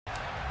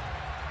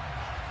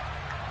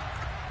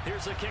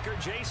Here's the kicker,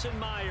 Jason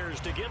Myers,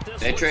 to get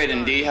this. They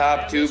trading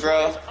D-Hop too,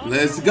 bro.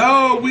 Let's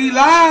go. We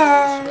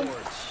live.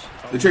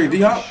 They trading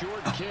D-Hop?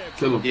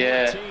 Kill him.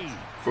 Yeah.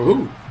 For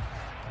who?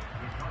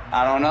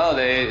 I don't know.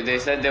 They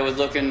said they was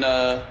looking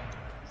to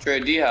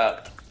trade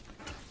D-Hop.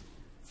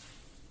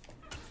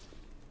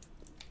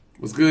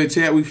 What's good,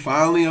 chat? We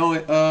finally on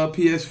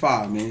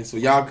PS5, man. So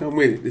y'all come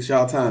with it. This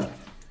y'all time.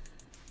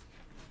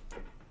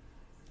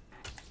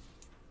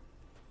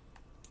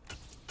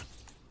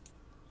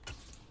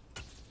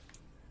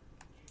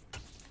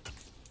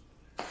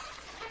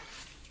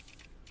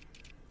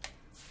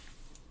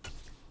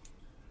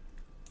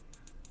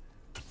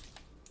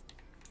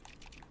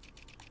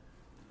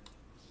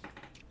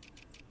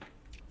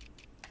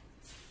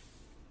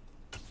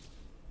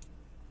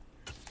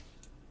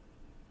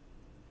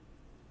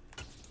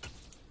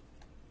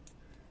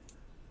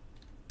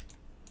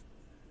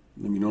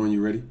 Let me know when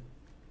you're ready.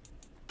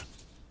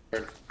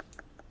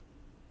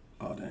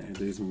 Oh, dang.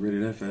 They isn't ready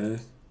that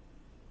fast.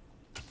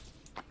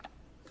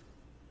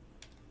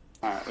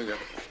 Alright, we go.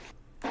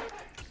 I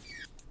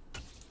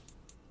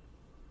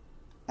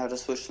have to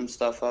switch some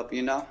stuff up,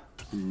 you know?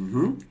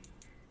 Mm-hmm.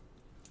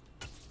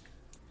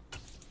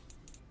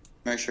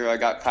 Make sure I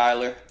got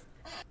Kyler.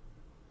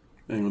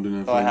 Ain't gonna do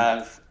nothing. So I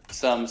have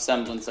some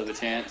semblance of a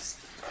chance.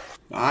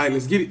 Alright,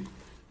 let's get it.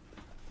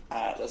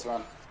 Alright, let's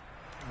run.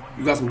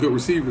 You got some good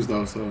receivers,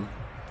 though, so.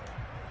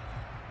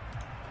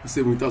 Let's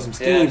see if we throw some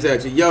schemes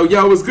at you.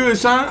 Yo, what's good,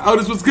 Sean? Oh,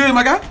 this was good,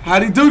 my guy.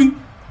 Howdy doody.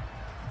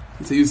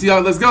 So you see how,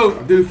 let's go.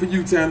 I did it for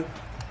you, Tanner.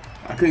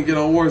 I couldn't get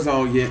on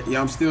Warzone yet.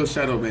 Yeah, I'm still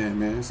Shadow Banned,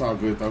 man. It's all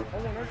good, though.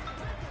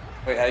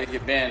 Wait, how you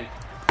get banned?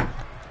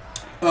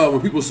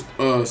 When people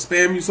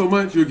spam you so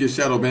much, you'll get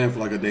Shadow Banned for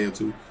like a day or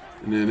two.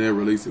 And then they'll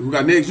release it. Who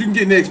got next? You can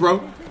get next,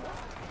 bro.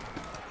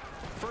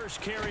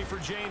 First carry for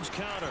James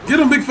Conner. Get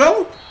him, big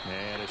fella.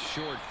 And a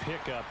short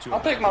pickup to I'll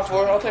take my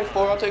 4. I'll take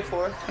 4. I'll take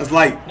 4. That's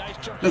light.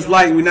 That's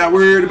light. We're not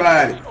worried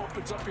about it.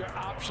 Opens up your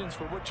options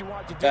for what you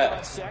want to do Yeah.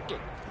 on second.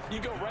 You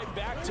go right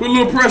back to Put a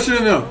little pressure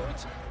in them.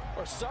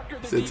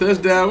 It's a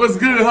touchdown. What's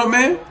good, huh,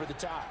 man? over the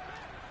top.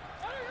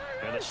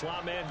 And the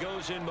slot man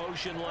goes in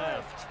motion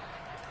left.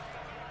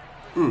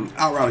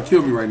 Out route to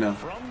kill me right now.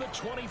 From the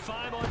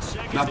 25 on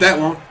second. Not that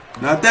one.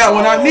 Not that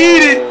one. I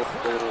need it.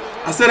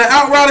 I said an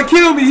out route to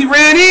kill me. He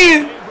ran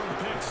in.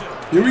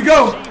 Here we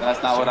go.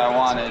 That's not what I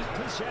wanted.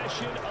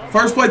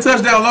 First play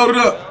touchdown. Load it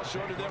up.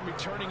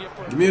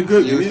 Give me a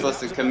good You were one. supposed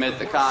to commit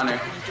to Connor.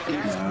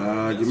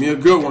 Give me a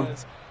good one.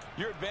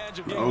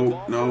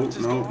 No.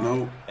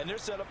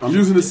 I'm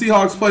using the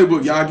Seahawks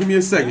playbook, y'all. Give me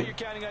a second.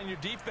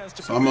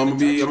 So I'm gonna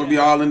be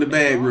all in the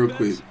bag real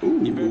quick.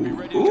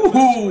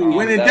 Ooh.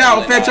 When in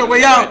doubt, fetch your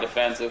way out.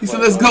 He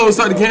said, "Let's go."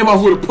 Start the game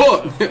off with a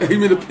puck. He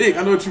meant a pick.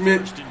 I know what you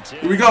meant.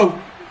 Here we go.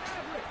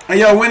 Hey,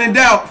 yo, when in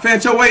doubt,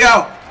 fetch your way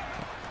out.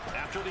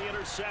 After the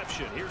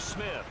interception, here's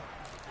Smith.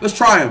 Let's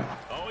try him.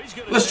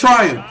 Let's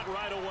try him.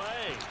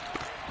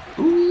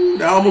 Ooh,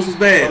 that almost was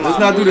bad. Let's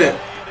not do that.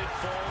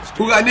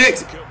 Who got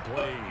next?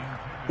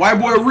 White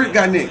boy Rick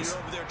got next.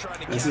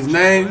 That's his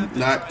name.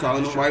 Not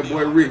calling him White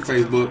boy Rick.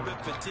 Facebook.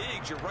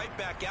 You're right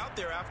back out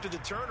there after the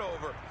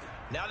turnover.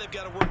 Now they've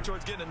got to work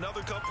towards getting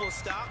another couple of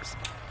stops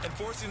and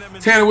forcing them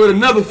into Tanner with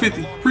another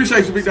 50.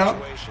 Appreciate you, big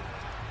dog.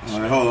 All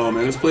right, hold on,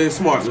 man. Let's play it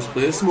smart. Let's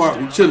play it smart.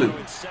 We chilling.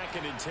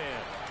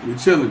 We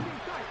chilling.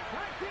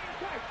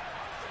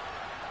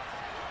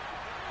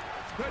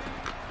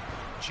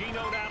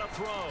 Gino down to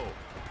throw.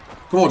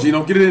 Come on,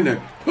 Gino. Get it in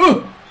there.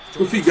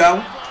 Good feet,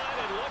 Goblin.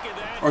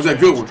 Or is that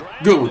good one?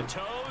 Good one.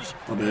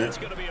 My bad. It's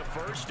going to be a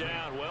first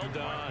down. Well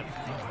done.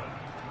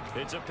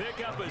 It's a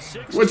pickup of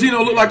 6. What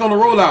Gino look like on the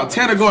rollout?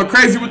 Tanner going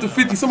crazy with the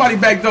 50. Somebody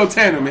backdoor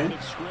Tanner, man.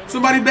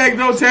 Somebody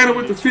backdoor Tanner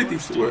with the 50.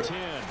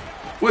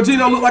 What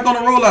Gino look like on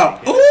the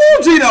rollout?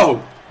 Ooh,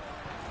 Gino.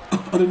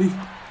 Underneath.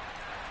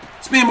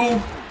 Spin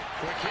move.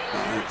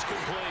 Right.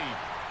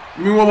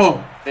 Give me one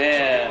more.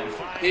 Damn.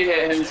 He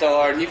hit him so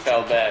hard he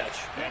fell back.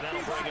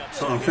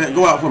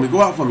 Go out for me.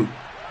 Go out for me.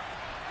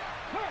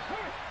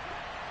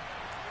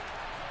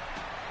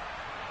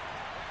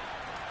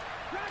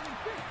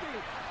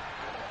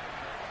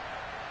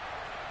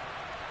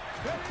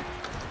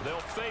 They'll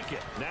fake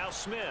it. Now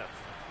Smith.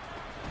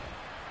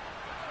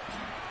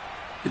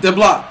 Hit that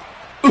block.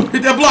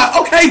 Hit that block.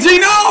 Okay,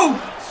 Gino.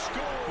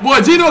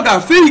 Boy, Gino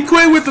got feet.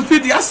 Quinn with the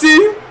 50. I see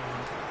him.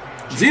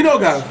 Gino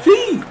got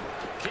feet.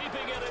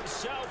 Keeping it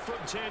himself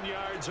from 10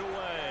 yards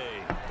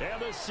away.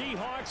 And the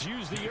Seahawks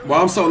use the Boy,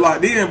 I'm so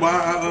locked in, boy.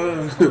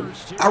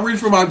 I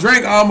reached for my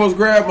drink. I almost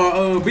grabbed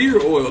my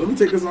beard oil. Let me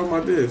take this off my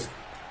desk.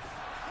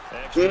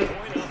 That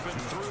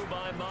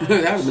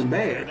would have been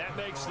bad. That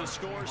makes the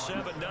score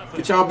 7-0.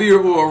 Get y'all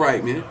beard oil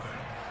right, man.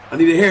 I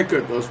need a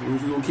haircut, though. So we're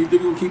going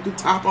to keep the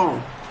top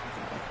on.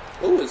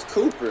 Ooh, it's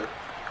Cooper.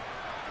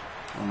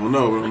 I don't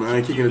know, but I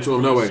ain't kicking it to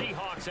him no way.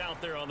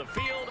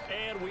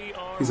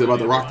 He said about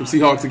to rock the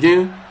Seahawks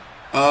again.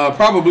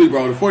 Probably,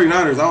 bro. The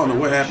 49ers, I don't know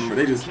what happened, but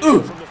they just, he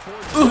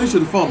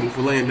should have fumbled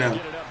for laying down.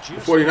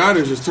 The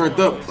 49ers just turned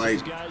up,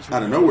 like,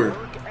 out of nowhere.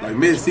 Like,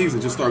 mid-season,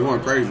 just started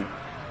going crazy.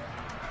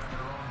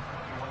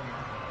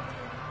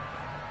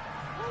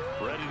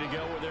 Ready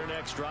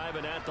next drive,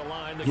 and at the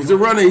line, He's a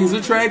runner. He's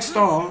a track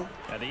star.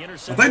 I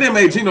think they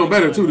made Geno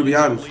better too, to be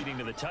honest.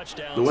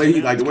 The way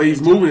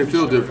he's moving, it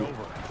feels different.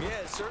 Yeah,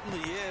 it certainly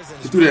is.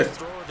 He threw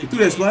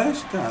that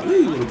splash.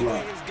 Golly, what a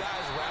block.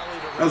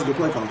 That was a good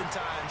play call.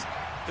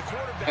 The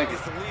quarterback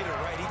is the leader,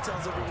 right? He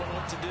tells everyone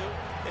what to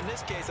do. In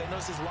this case, I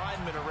noticed his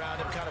linemen around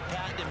him kind of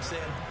patting him,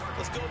 saying,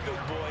 "Let's go, big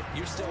boy.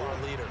 You're still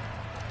our leader."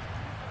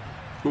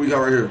 Who we got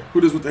right here?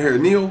 Who this with the hair?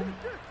 Neil?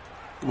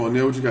 Come on,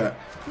 Neil. What you got?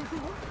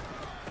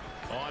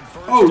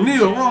 Oh,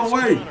 Neil, wrong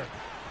way.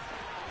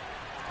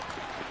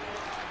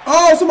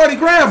 Oh, somebody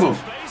grab him.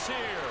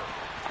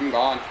 I'm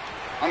gone.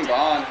 I'm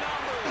gone.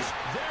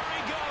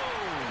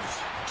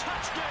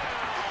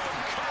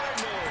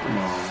 Come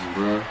on,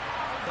 bro.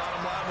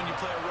 Bottom line, when you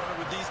play a runner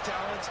with these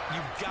talents,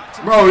 you've got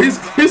to. Bro,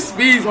 his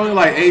speed's only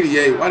like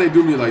 88. Why they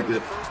do me like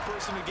that? First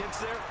person who gets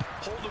there,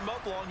 hold him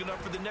up long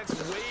enough for the next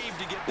wave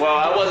to get. Well,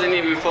 I wasn't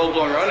even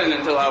full-blown running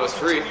until I was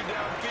free.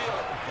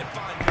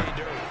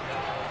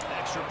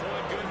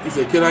 He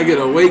said, "Can I get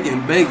a wake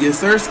and bake, yes,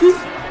 Sirski?"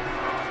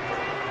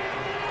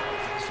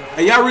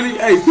 Hey, y'all really,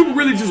 people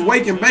really just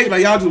wake and bake,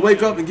 like y'all just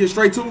wake up and get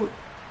straight to it.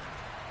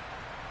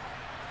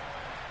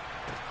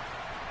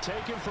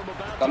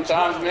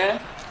 Sometimes,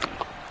 man.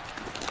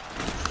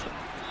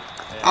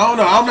 I don't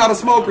know. I'm not a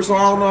smoker, so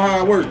I don't know how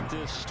it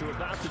works.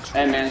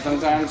 Hey, man,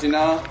 sometimes, you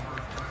know,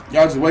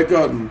 Y'all just wake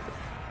up and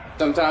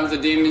sometimes the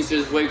demons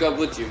just wake up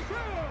with you.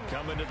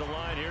 Coming to the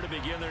line here to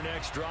begin their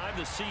next drive,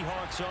 the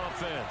Seahawks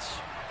offense.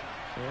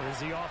 And as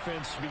the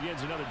offense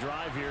begins another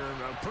drive here,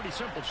 pretty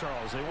simple,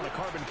 Charles. They want to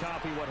carbon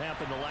copy what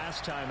happened the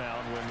last time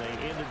out when they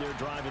ended their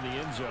drive in the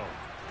end zone.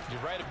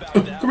 You're right about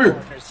that. come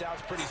here. It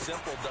sounds pretty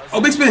simple, doesn't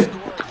oh, big spin.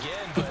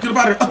 Get up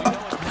out of here.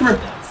 Come here.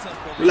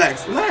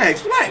 Relax.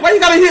 Why you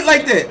gotta hit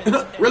like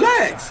that?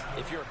 Relax.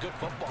 If you're a good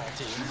football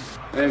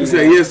team, He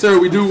said, "Yes, sir.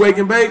 We do wake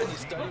and bake."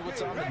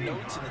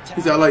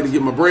 He said, "I like to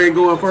get my brain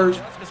going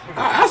first."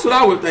 That's what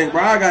I would think,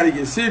 bro. I gotta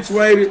get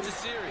situated,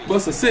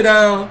 bust a sit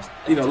down,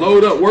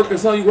 load up, work or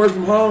something. You work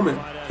from home, and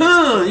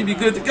you be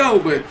good to go.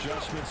 But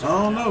I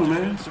don't know,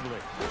 man.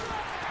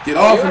 Get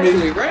off of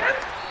me.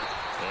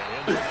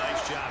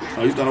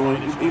 Oh, you thought I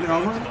wanted to eat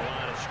how I run?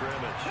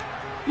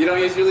 You don't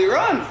usually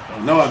run.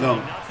 No, I don't.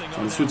 I'm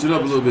gonna switch it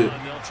up a little bit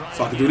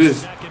so I can do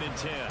this.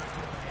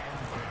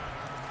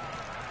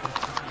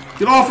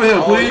 Get off of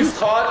him, please. You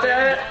caught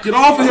that? Get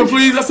off of him,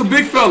 please. That's a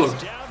big fella.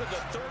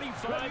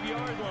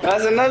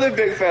 That's another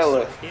big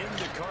fella.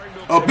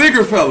 A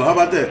bigger fella. How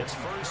about that?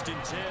 First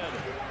and 10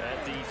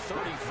 at the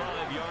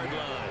 35-yard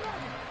line.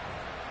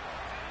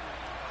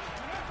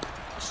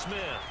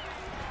 Smith.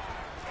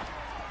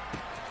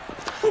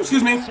 Oh,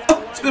 excuse me.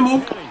 Spin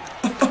move.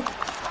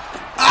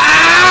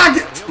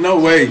 No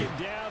way.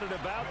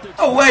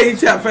 No way. He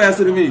tapped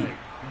faster than me.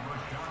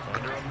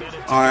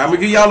 All right, I'm going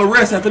to give y'all a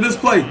rest after this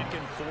play.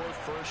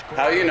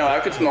 How you know? I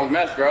could smoke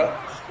meth, bro.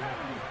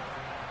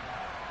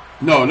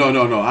 No.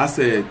 I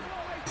said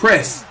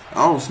press.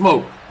 I don't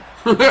smoke.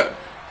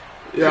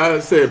 Yeah, I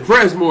said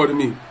press more than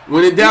me.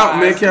 When in doubt,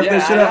 man, cap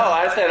that shit out.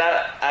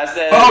 I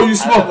said. Oh, you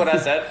smoke. What I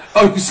said.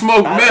 Oh, you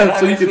smoke meth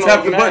so you can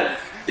tap the button.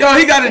 Yo,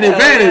 he got an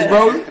advantage,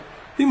 bro.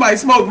 He might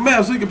smoke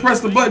meth so he can press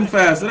the button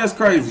faster. That's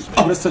crazy.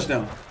 Oh, that's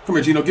touchdown. Come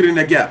here, Geno. Get in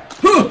that gap.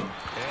 Good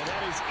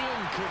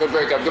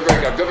break up.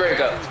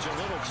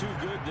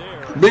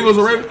 Bengals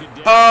are ready.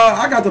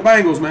 I got the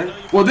Bengals, man.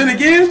 Well, then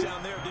again,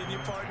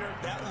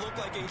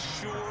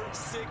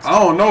 I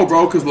don't know,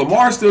 bro, because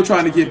Lamar's still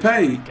trying to get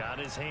paid.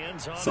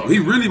 So he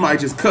really might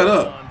just cut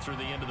up.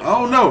 I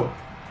don't know.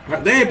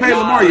 They ain't paid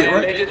Lamar yet,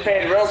 right? They just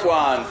paid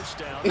Roquan.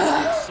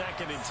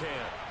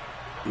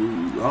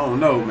 Ooh, I don't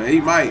know, man.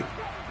 He might.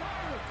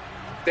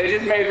 They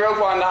just made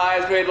Roquan the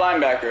highest paid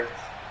linebacker.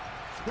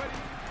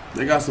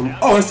 They got some.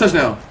 Oh, that's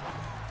touchdown.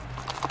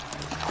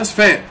 That's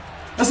fat.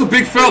 That's a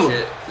big fella.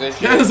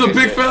 That is a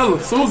big fella.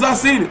 As soon as I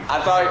seen it. I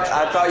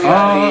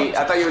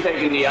thought you were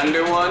taking the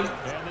under one.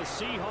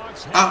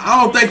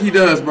 I don't think he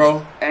does,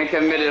 bro. And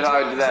committed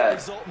hard to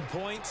that.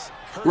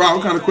 Rob,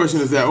 what kind of question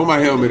is that? Where my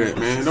helmet at,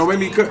 man? Don't make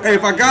me. Hey,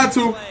 if I got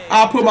to,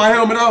 I'll put my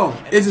helmet on.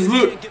 It just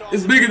look.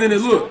 It's bigger than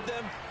it look.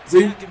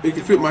 See, it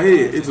can fit my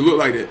head. It just look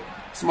like that.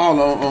 Small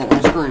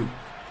on screen.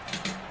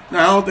 Nah,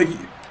 I don't think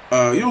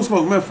you don't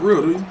smoke meth for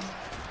real, do you?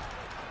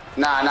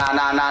 Nah.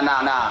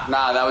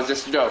 That was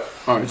just a joke.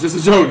 All right, just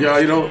a joke, y'all.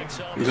 You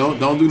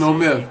don't do no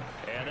meth.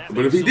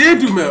 But if he did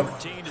do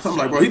meth, I'm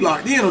like, bro, he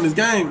locked in on this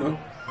game, though.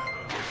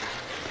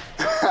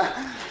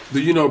 Do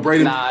you know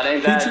Braden? Nah, it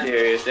ain't that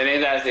serious. It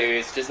ain't that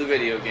serious. Just a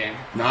video game.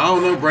 Nah, I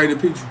don't know Braden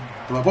Petrie.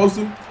 Am I supposed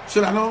to?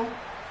 Should I know him?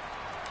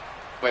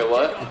 Wait,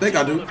 what? I think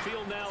I do.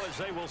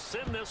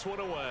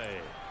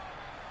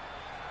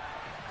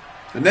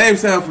 The name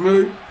sound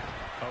familiar.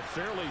 A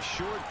fairly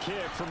short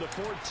kick from the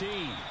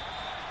 14.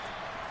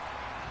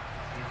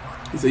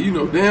 He said, you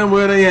know damn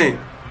well they ain't.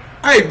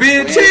 Hey,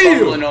 Ben, we chill. ain't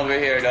fumbling over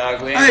here,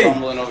 dog. We ain't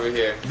fumbling over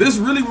here. This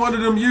really one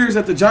of them years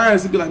at the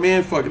Giants to be like,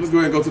 man, fuck it. Let's go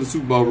ahead and go to the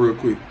Super Bowl real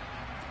quick.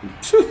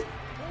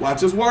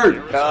 Watch us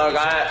work. Dog,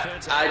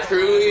 I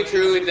truly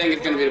think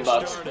it's going to be the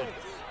Bucs.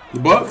 The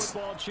Bucks?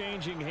 Ball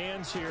changing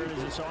hands here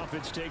as this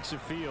offense takes the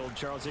field.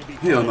 Charles,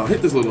 hell no,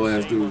 hit this little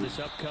ass dude. This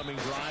upcoming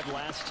drive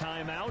last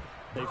time out.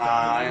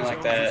 I ain't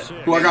like that.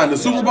 Who I got in the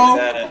Super Bowl?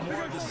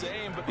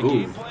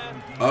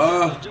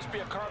 Just be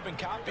a carbon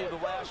copy of the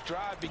last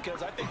drive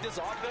because I think this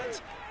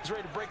offense is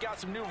ready to break out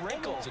some new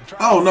wrinkles and try.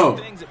 I don't know.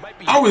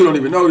 I really don't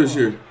even know this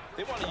year.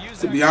 They want to use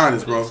to be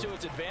honest, bro. To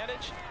its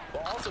advantage,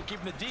 while also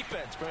keeping the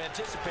defense from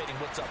anticipating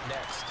what's up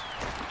next.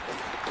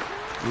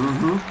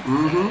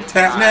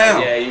 Tap now.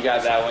 Yeah, you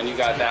got that one. You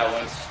got that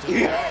one.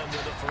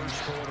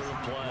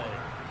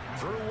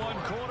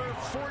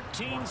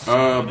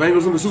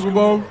 Bengals in the Super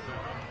Bowl.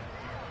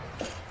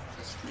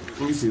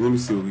 Let me see what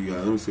we got.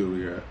 Let me see what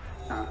we got.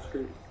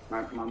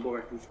 My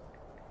boy.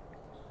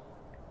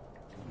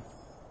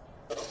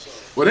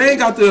 Well, they ain't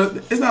got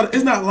the.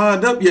 It's not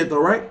lined up yet,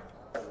 though, right?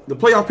 The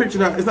playoff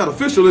picture it's not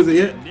official, is it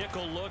yet?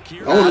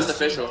 Oh, it's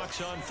official.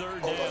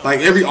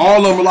 Like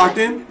all of them are locked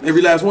in.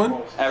 Every last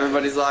one.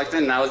 Everybody's locked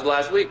in. That was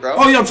last week, bro.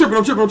 Oh yeah, I'm tripping.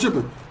 Hold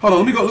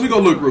on, let me go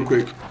look real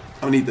quick.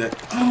 I need that.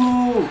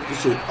 Oh,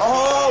 this shit.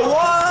 Oh,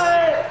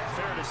 what?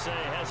 Fair to say,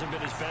 hasn't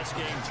been his best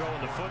game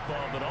throwing the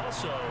football, but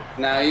also.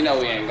 Nah, you know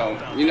we ain't going.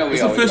 You know we.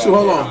 It's official.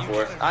 Hold on.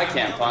 I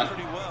can't punt.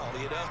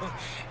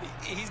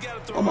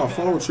 Oh, my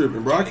phone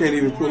tripping, bro. I can't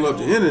even pull up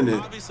the internet.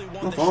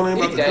 My phone ain't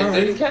about to die.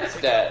 Didn't catch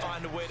that.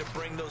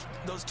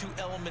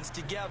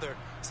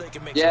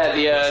 Yeah,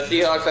 the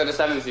Seahawks are the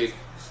 7th seed.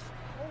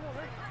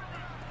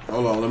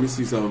 Hold on, let me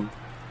see something.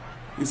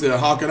 He said,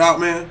 "Hawk it out,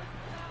 man."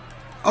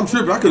 I'm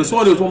tripping. I could have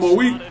sworn it was one more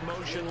week.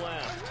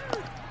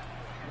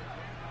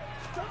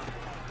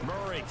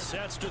 Murray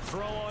sets to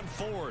throw on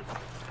 4th.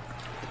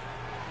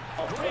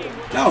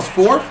 That was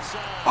 4th.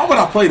 Why would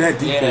I play that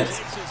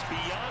defense?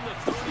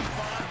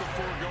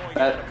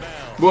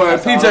 Boy,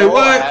 PJ,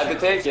 what? I had to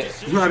take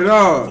it. Not at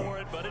all.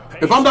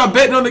 If I'm not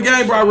betting on the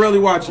game, bro, I rarely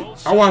watch it.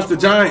 I watch the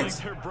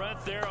Giants. Let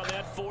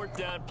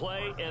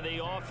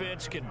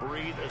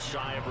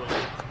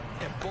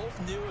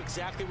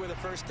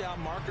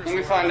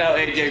me find out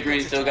AJ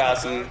Green still got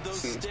some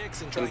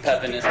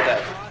pep in his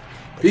step.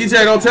 PJ,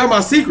 don't tell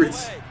my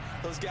secrets.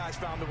 Those guys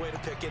found a way to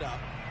pick it up.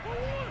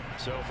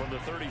 So from the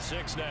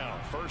 36 now,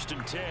 1st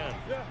and 10.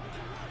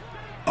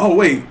 Oh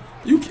wait,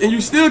 you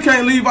still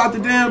can't leave out the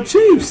damn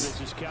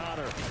Chiefs.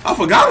 I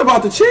forgot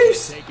about the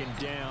Chiefs. Taken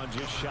down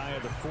just shy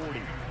of the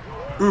 40.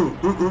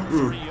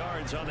 30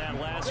 yards on that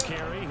last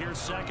carry. Here's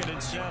 2nd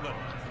and 7.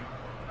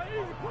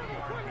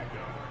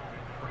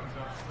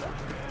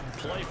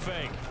 Play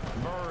fake.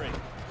 Murray.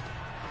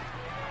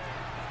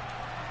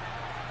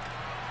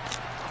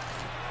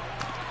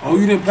 Oh,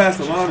 you didn't pass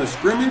the line of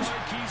scrimmage?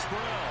 He's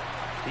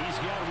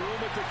got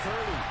room at the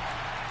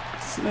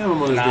 30. Slam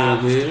him on his damn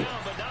head.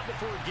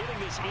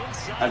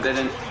 I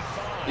didn't.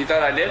 You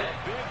thought I did?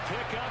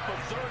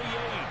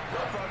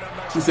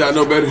 She said, "I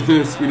know better than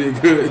this. We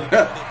did good."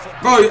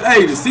 Bro,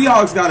 hey, the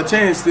Seahawks got a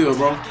chance still,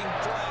 bro.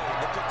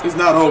 It's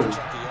not over.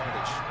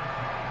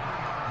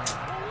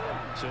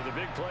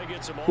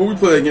 Who we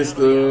play against?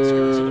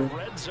 We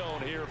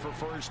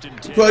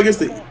play against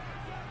the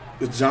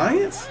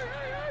Giants?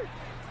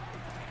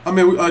 I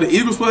mean, the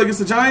Eagles play against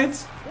the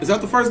Giants? Is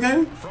that the first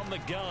game? From the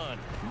gun,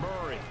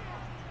 Murray.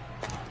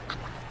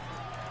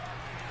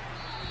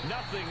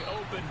 Nothing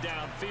open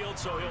downfield,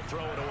 so he'll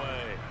throw it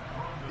away.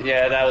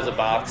 Yeah, that was a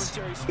box.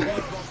 Let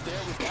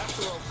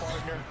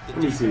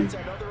me see.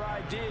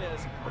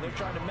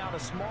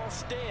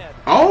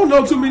 I don't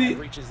know too many.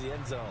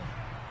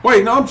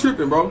 Wait, no, I'm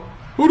tripping, bro.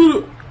 Who do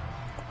the...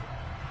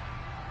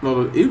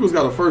 No, the Eagles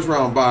got a 1st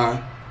round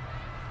bye.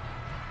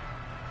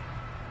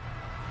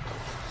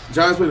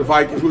 Giants play the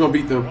Vikings. We're going to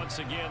beat them. Once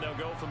again, they'll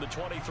go from the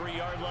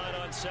 23-yard line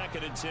on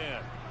 2nd and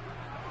 10.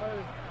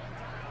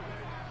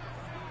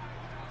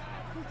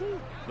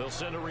 They'll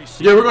send a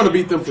receiver. Yeah, we're going to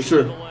beat them for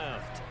sure.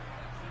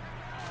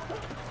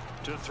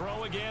 To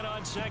throw again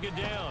on 2nd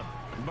down.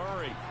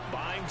 Murray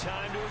buying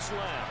time to his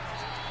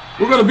left.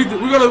 We're going to beat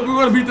them. We're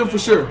going to beat them for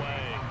sure.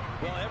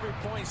 Well, every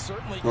point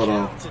certainly Hold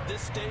on. counts at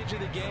this stage of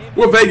the game.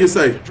 What Vegas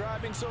say?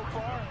 Driving so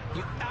far,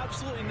 you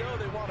absolutely know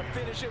they want to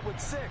finish it with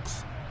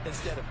 6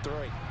 instead of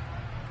 3.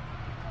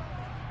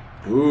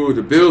 Ooh,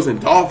 the Bills and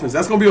Dolphins.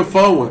 That's going to be a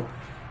fun one.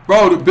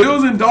 Bro, the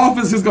Bills and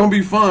Dolphins is going to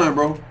be fun,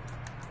 bro.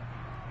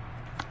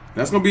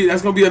 That's going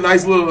to be a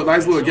nice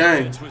little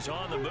game. Was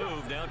on the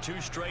move. Now 2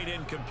 straight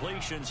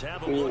incompletions.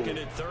 Have a look at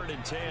it 3rd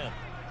and 10.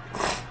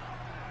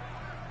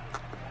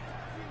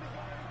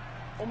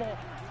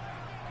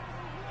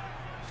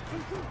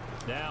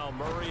 Now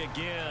Murray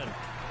again.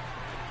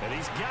 And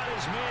he's got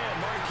his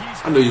man,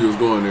 Marquise. I knew you was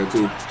going there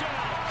too.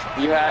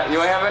 You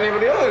ain't have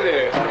anybody over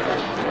there.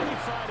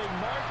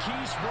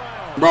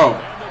 Bro.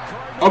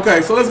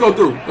 Okay, so let's go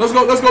through. Let's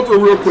go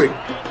through real quick.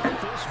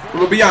 I'm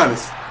gonna be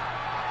honest.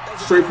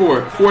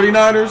 Straightforward.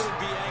 49ers.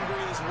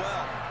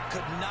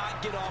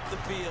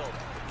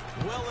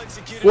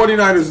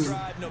 49ers is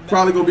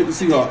probably gonna beat the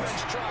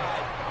Seahawks.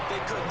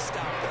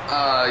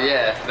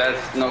 Yeah,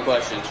 that's no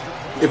question.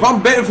 If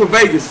I'm betting for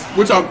Vegas,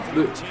 what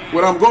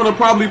I'm gonna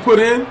probably put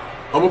in,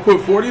 I'm gonna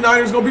put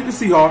 49ers gonna beat the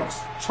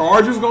Seahawks,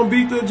 Chargers gonna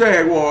beat the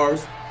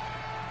Jaguars,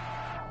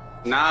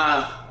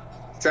 Nah.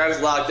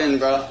 Travis locked in,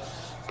 bro.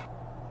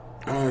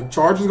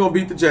 Chargers gonna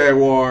beat the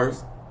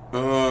Jaguars.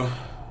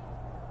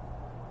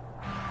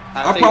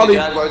 I'll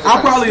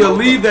probably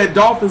leave that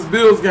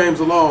Dolphins-Bills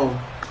games alone.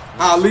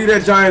 I'll leave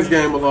that Giants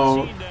game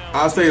alone.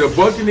 I'll say the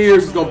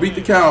Buccaneers is gonna beat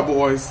the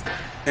Cowboys,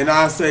 and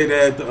I say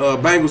that the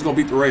Bengals gonna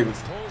beat the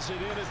Ravens.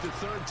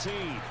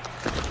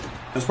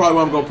 That's probably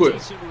what I'm gonna put.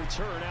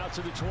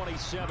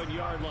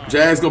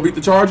 Jags gonna beat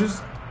the Chargers.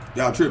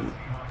 Y'all tripping.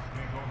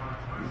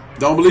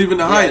 Don't believe in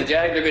the hype.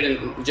 Jags are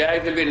beating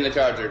the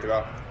Chargers,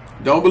 bro.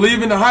 Don't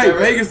believe in the hype.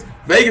 Vegas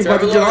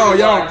about to get all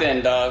y'all. Locked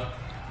in, dog.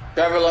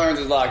 Trevor Lawrence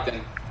is locked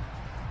in.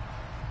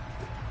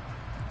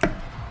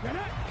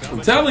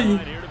 I'm telling you.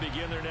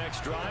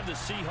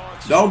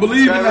 Don't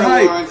believe in the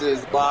hype. Trevor Lawrence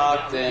is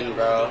locked in,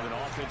 bro. An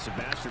offensive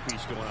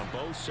masterpiece going on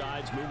both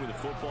sides, moving the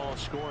football,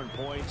 scoring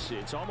points.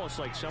 It's almost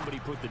like somebody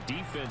put the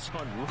defense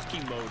on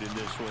rookie mode in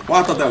this one.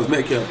 Well, I thought that was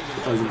Metcalf.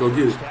 I was going to go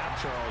get it.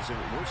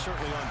 We're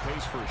certainly on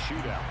pace for a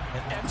shootout.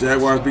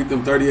 Jaguars beat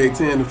them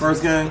 38-10 the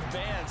first game.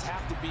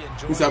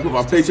 He said I put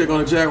my paycheck on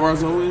the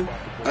Jaguars gonna win.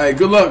 Hey,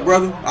 good luck,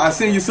 brother. I'll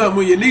send you something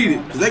when you need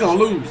it, because they're going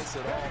to lose.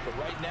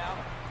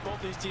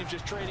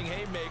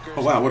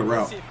 Oh, wow, what a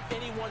route.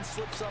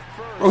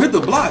 Bro, hit the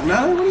block,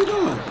 man. What are you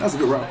doing? That's a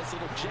good route.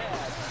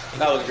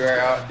 That was a great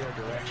route.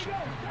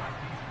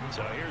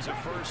 So here's a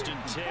 1st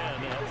and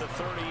 10 at the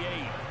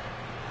 38.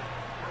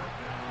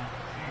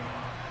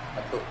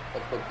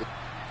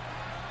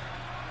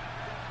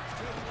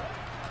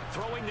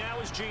 Throwing now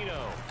is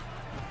Gino.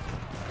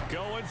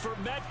 Going for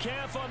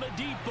Metcalf on the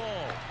deep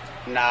ball.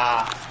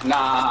 Nah.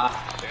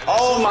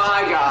 Oh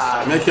my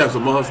God. Metcalf's a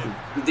monster.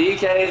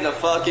 DK is a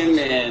fucking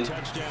man.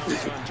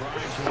 Touchdowns on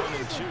drives 1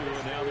 and 2,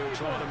 and now they're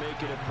trying to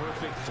make it a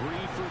perfect 3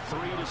 for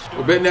 3 to start.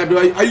 Well, betting that,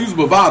 dude, I use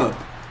Bovada.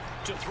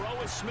 To throw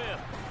is Smith.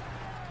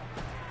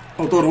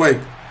 Oh, throw it away.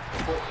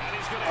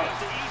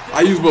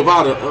 I use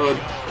Bovada.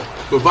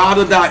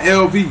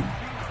 Bovada.lv.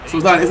 So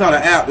it's not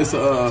an app. It's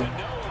a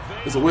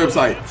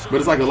website, but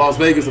it's like a Las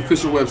Vegas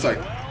official website.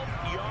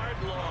 Yard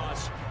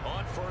loss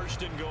on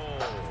 1st and goal.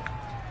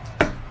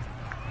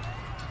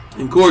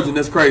 Encouraging,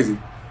 that's crazy.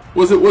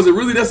 Was it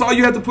really that's all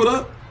you had to put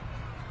up?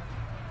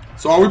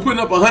 So are we putting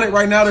up 100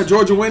 right now that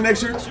Georgia win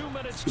next year? Is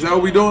that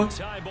what we doing?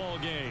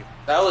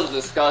 That was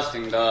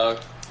disgusting, dog.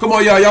 Come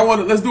on, y'all. Y'all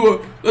want to let's do a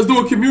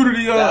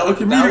community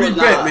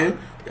bet, man.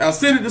 Y'all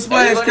send it to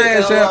Splash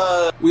Cash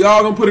App. We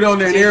all gonna put it on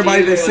there, and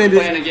everybody that send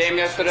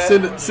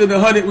it, send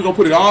 100. We gonna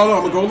put it all on.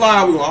 I'm gonna go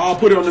live. We gonna all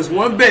put it on this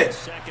one bet,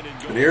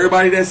 and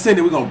everybody that send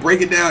it, we gonna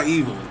break it down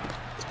evenly.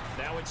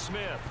 Now it's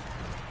Smith.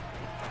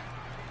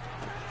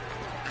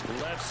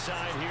 Left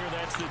side here.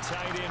 That's the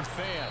tight end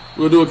fan.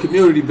 We'll do a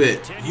community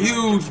bet.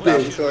 Huge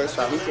bet.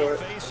 Stop short.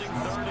 Facing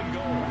 3rd and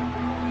goal.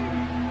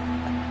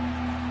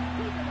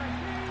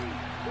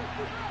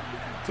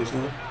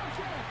 Touchdown.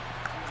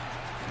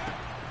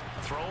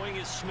 Throwing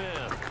is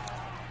Smith.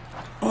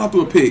 Oh, I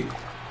threw a pick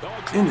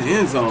in the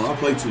end zone. I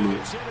played too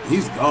much.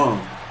 He's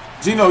gone.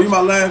 Gino, you my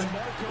last.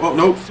 Oh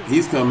nope,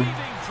 he's coming.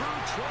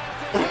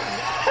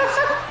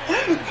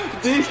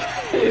 He's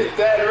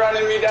dead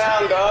running me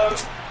down, dog.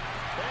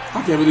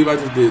 I can't believe I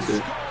just did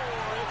that.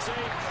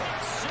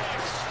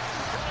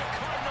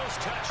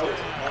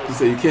 He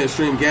said you can't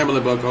stream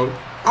gambling, Bucko.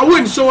 I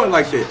wouldn't show it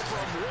like that.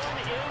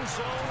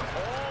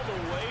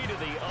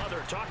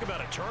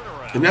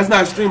 And that's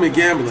not streaming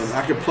gambling.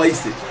 I can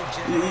place it.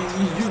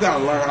 You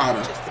gotta learn how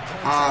to.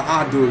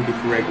 I do it the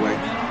correct way.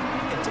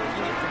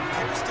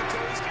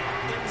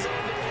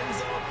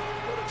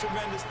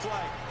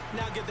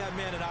 Now get that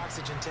man an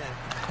oxygen tank.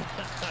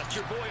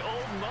 Your boy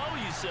Old Mo,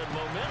 you said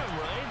momentum,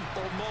 right?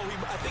 Old Mo,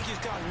 I think he's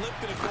kind of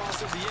limping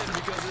across at the end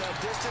because of that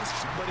distance,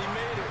 but he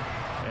made it.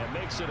 And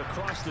makes it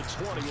across the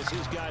 20 as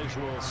his guys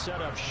will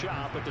set up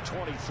shop at the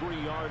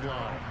 23-yard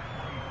line.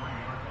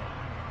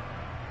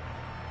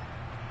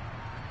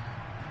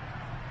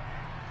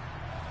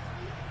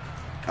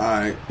 All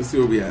right, let's see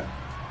where we at.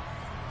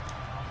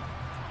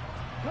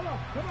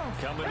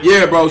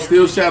 Yeah, bro,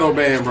 still shadow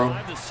ban, bro.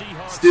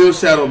 Still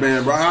shadow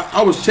ban, bro.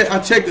 I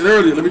checked it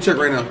earlier. Let me check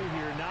right now.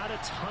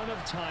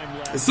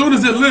 As soon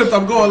as it lifts,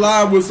 I'm going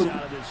live with some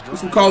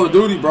Call of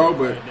Duty, bro.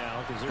 But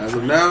as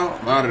of now,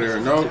 I'm out of there.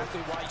 No,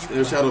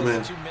 still shadow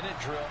ban. 2-minute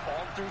drill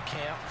all through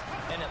camp,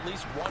 and at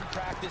least one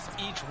practice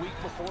each week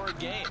before a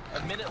game.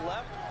 A minute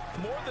left,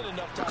 more than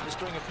enough time to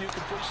string a few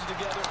completions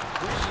together,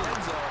 reach the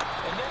end zone,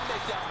 and then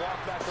make that walk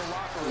back to the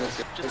locker room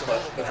just a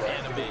little more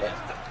animated.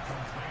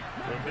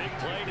 The big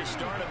play to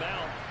start him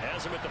out.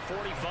 Has him at the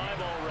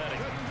 45 already.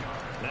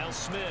 Now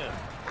Smith.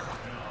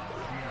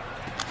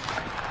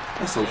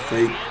 That's so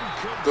fake.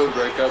 Good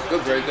breakup. It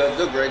looked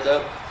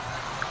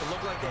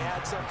like they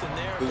had something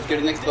there. Who's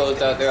getting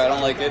exposed out there? I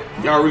don't like it.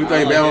 Y'all really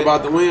think Bama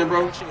about to win,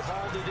 bro?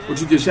 What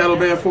you get shadow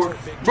banned for?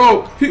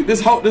 Bro,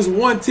 this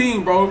one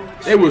team, bro,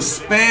 they were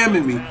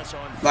spamming me.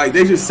 Like,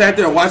 they just sat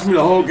there and watched me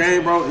the whole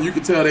game, bro, and you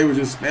could tell they were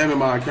just spamming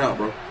my account,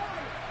 bro.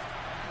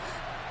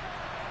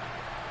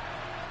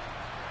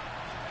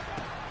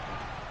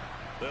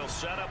 They'll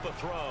set up a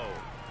throw.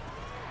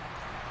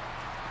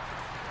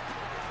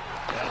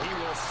 And he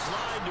will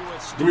slide to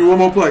Give me one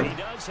more play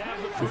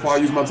before I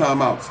use my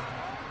timeouts.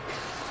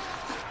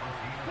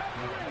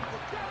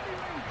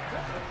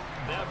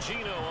 Now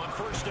Gino on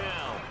first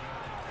down.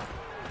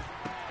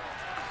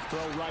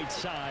 Throw right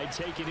side,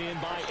 taken in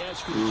by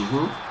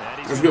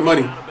Eskridge. That's good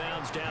money.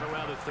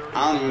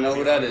 I don't even know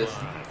who that is.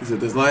 He said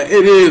this line.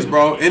 It is,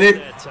 bro. And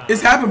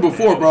it's happened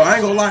before, bro. I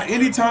ain't gonna lie.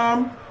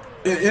 Anytime,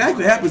 it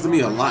actually happens to me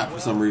a lot for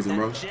some reason,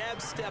 bro.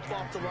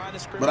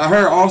 But I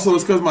heard also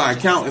it's because my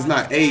account is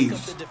not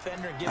aged.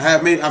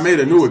 I made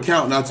a new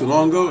account not too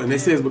long ago, and they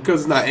say it's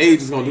because it's not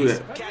aged, it's gonna do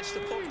that.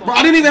 Bro,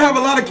 I didn't even have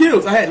a lot of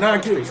kills. I had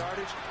 9 kills.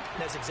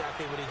 That's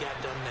exactly what he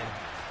got done there.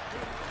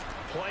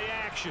 Play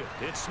action.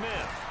 It's Smith.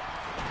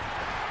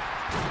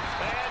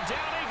 And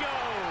down he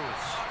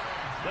goes.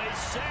 They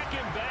sack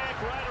him back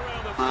right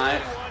around the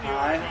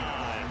 41-yard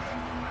line.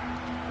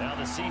 Now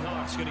the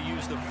Seahawks going to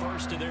use the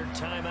first of their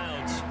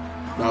timeouts.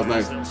 That was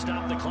nice. They'll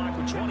stop the clock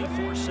with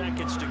 24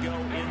 seconds to go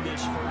in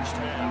this first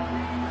half.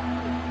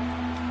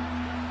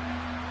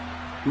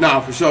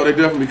 Nah, for sure. They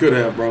definitely could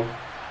have, bro.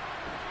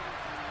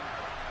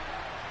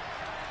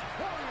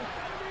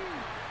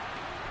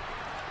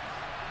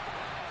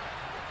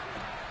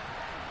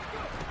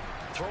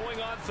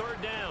 Throwing on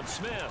third down,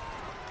 Smith.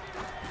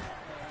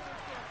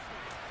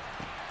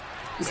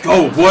 Let's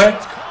go, boy.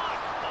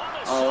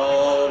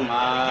 Oh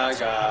my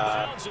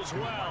God.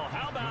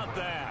 How about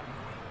that?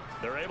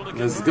 They're able to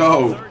Let's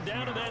go. third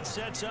down, and that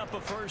sets up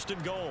a first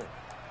and goal.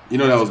 You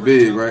know that was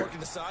big, right?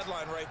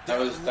 That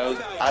was.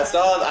 I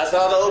saw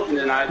the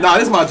opening. Nah,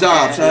 this is my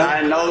job, son.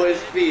 I know his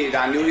speed.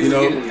 I knew he was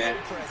getting there.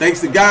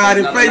 Thanks to God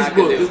and Nothing I could Facebook,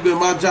 do. this has been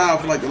my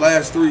job for like the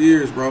last 3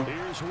 years, bro.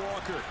 Here's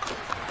Walker.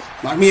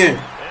 Lock me in.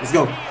 Let's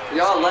go.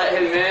 Y'all let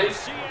him in.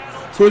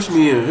 Push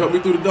me in. Help me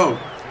through the door.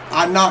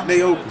 I knocked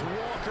they open.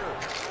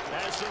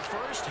 As the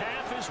first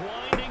half is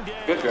winding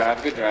down. Good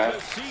drive. Good The drive.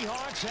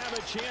 Seahawks have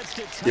a chance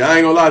to tie. Yeah, I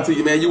ain't gonna lie to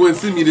you, man. You wouldn't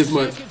see me this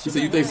much. You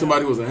said you think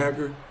somebody was a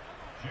hacker?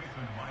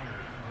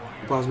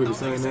 Possibly the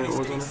same name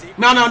or something?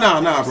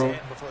 Nah, bro.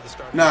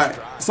 Nah.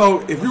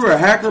 So if you were a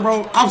hacker,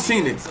 bro, I've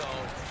seen it.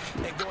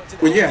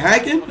 When you're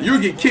hacking,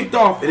 you'll get kicked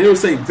off and it'll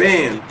say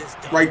ban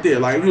right there,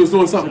 like if you was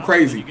doing something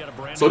crazy.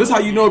 So this is how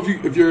you know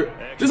if you're.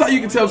 This is how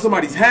you can tell if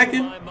somebody's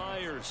hacking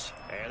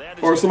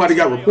or if somebody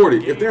got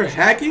reported. If they're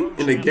hacking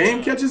and the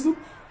game catches them,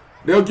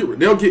 they'll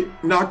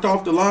get knocked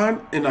off the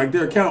line and like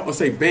their account will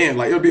say ban,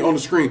 like it'll be on the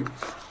screen.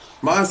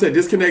 Mine said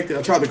disconnected.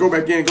 I tried to go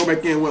back in,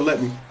 wouldn't let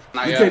me.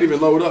 You can't even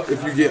load up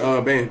if you get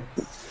banned.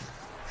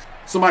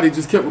 Somebody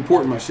just kept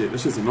reporting my shit. That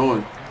shit's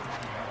annoying.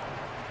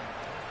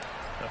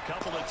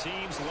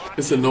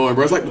 It's annoying,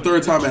 bro. It's like the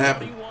 3rd time it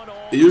happened.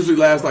 It usually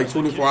lasts like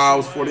 24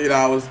 hours, 48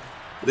 hours.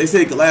 But they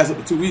say it could last up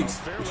to 2 weeks,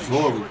 which is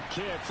horrible.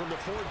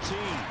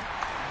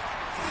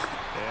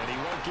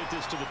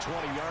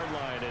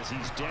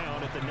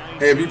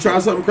 Hey, if you try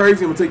something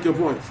crazy, I'm going to take your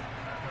points.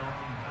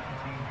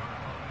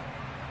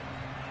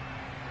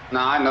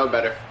 Nah, I know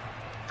better.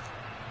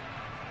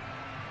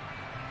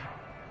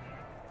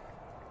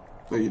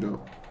 No, you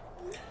don't.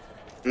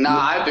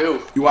 Nah, I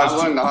do. I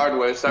learned the hard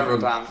way several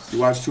times. You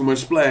watch too much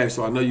Splash,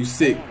 so I know you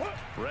sick.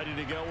 Ready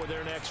to go with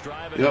their next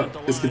drive. Yep,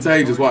 it's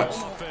contagious. Watch.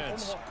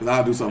 Because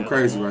I'll do something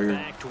crazy right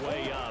here.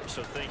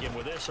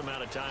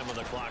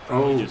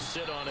 Oh,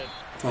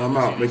 time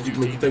out. Make you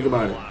think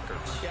about it.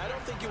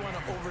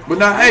 But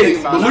now,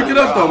 hey, but look it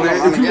up, though,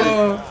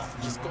 man.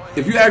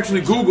 If you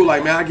actually Google,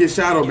 like, man, I get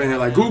shadow banned.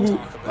 Like,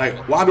 Google,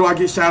 like, why do I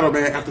get shadow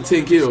banned after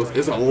 10 kills?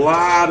 There's a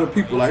lot of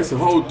people. Like, it's a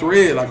whole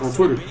thread, like, on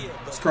Twitter.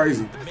 It's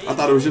crazy. I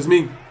thought it was just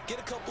me. Get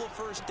a couple of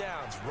first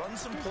downs, run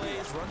some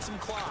plays, run some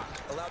clock,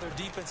 allow their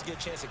defense to get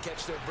a chance to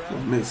catch their breath,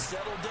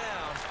 settle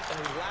down, and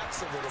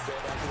relax a little bit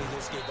after they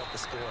just gave up the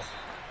score.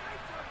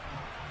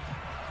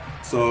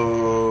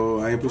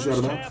 So I ain't push you out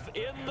of bounds.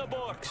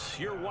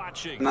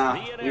 Nah,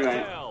 you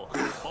ain't.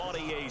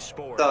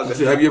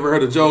 Have you ever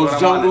heard of Joe's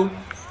Jungle?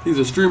 He's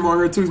a streamer on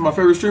here too. He's my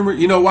favorite streamer.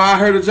 You know why I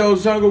heard of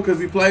Joe's Jungle? Because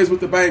he plays with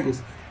the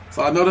Bengals.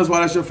 So I know that's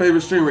why that's your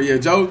favorite streamer. Yeah,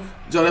 Joe,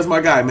 that's my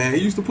guy, man.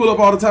 He used to pull up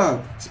all the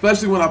time,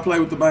 especially when I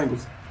play with the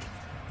Bengals.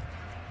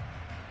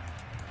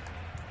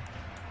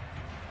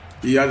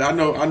 Yeah, I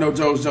know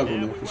Joe's Jungle,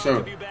 man, for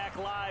sure.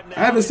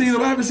 I haven't seen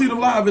him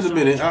live in a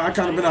minute. I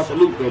kind of been out the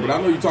loop though, but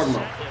I know you're talking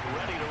about.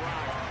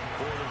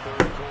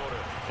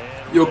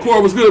 Yo,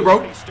 Core was good,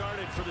 bro.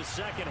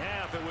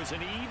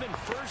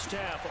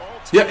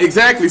 Yeah,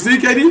 exactly. See,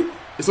 KD?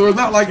 So it's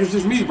not like it's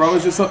just me, bro.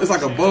 It's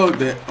like a bug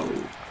that. Oh.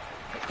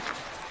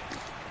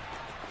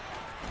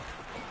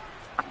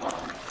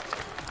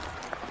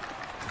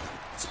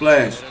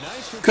 Splash.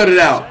 Cut it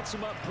out.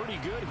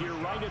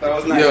 That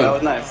was nice. Yeah. That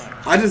was nice.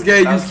 I just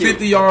gave you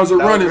 50 yards of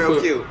running.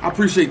 I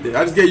appreciate that.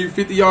 I just gave you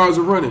 50 yards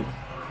of running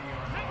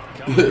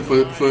to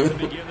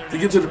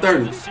get to the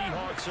 30s.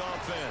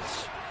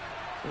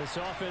 This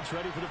offense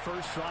ready for the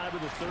first drive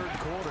of the third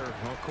quarter.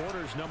 Well,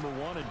 quarters number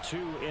 1 and 2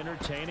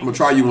 entertaining. I'm gonna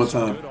try you one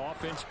time. Good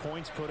offense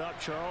points put up,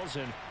 Charles,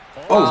 and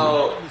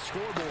oh, on the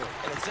scoreboard.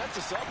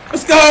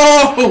 Let's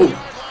go!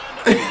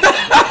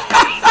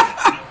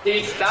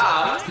 He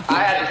stopped.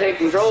 I had to take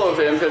control of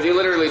him because he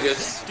literally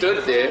just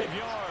stood there.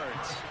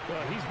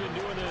 Well, he's been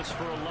doing this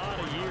for a lot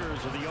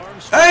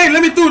Hey,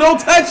 let me through. Don't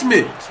touch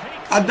me.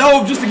 I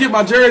dove just to get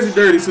my jersey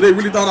dirty, so they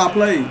really thought I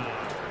played.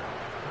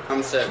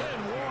 I'm sick.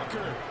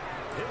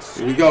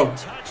 Here we go.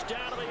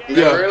 They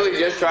really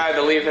just tried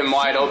to leave him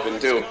wide open,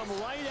 too.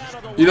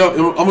 You know,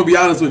 I'm going to be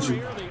honest with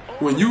you.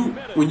 When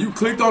you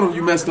clicked on him,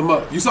 you messed him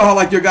up. You saw how,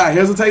 like, your guy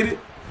hesitated?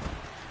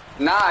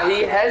 Nah,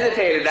 he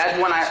hesitated. That's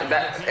when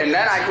and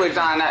then I clicked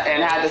on that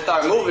and had to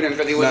start moving him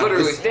because he was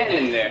literally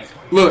standing there.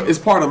 Look, it's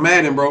part of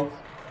Madden, bro.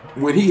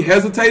 When he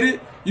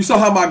hesitated, you saw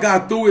how my guy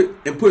threw it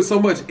and put so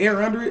much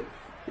air under it.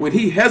 When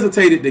he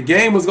hesitated, the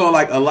game was gonna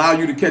like allow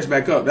you to catch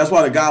back up. That's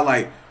why the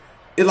guy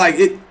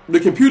the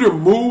computer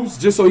moves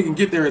just so he can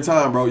get there in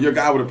time, bro. Your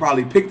guy would have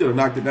probably picked it or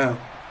knocked it down.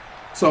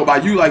 So by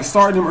you like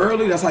starting him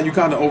early, that's how you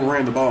kind of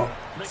overran the ball.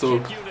 So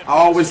I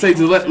always say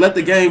to let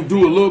the game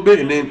do a little bit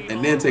and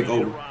then take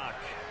over.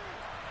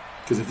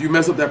 Because if you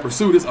mess up that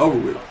pursuit, it's over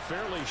with.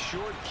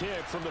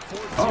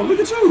 Oh, look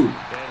at you.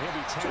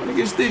 Trying to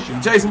get sticky.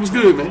 Jason was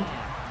good, man.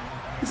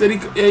 He said he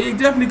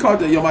definitely caught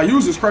that. Yo, my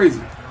user's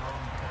crazy.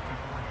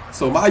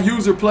 So my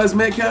user plus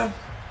Metcalf,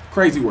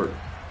 crazy work.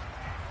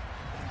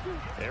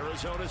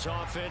 Arizona's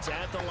offense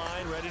at the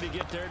line, ready to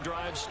get their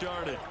drive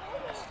started.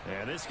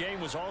 And this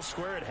game was all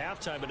square at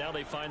halftime, but now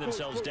they find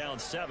themselves down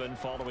 7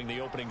 following the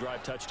opening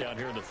drive touchdown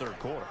here in the third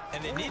quarter.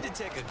 And they need to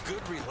take a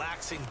good,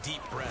 relaxing,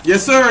 deep breath.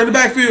 Yes, sir, in the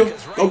backfield.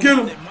 Go get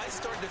him.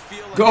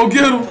 Go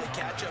get him.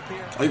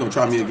 Oh, you going to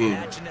try me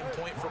again.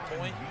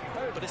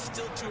 But it's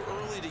still too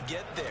early to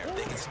get there.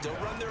 They can still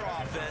run their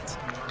offense.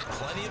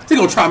 He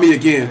going to try me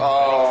again.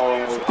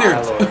 Oh,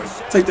 here,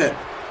 take that.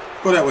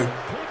 Go that way.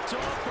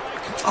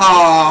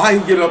 Ah, how you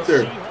get up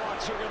there?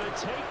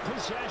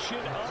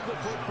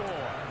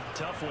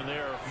 Tough one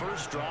there.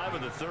 First drive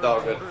of the third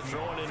all good. quarter,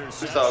 throwing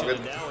interception. It's all good.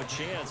 And now a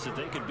chance that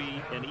they could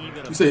be an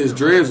even. You say his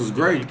dreads was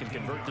great.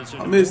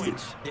 I missed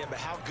it. Yeah, but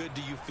how good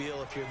do you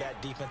feel if you're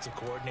that defensive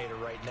coordinator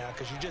right now?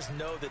 Because you just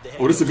know that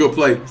oh, this is a good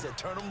play.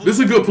 This is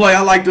a good play.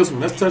 I like this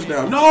one. That's a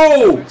touchdown.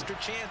 No!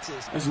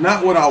 That's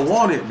not what I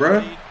wanted,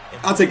 bruh.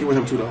 I'll take it with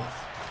him too, though.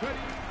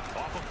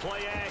 Off of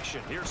play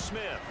action. Here's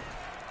Smith.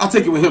 I'll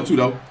take it with him too,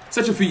 though.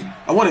 Set your feet.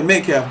 I wanted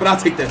Metcalf, but I'll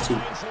take that too.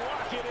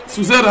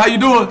 Suzetta, how you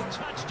doing?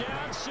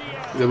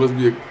 That must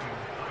be a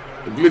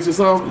glitch or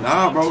something?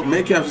 Nah, bro.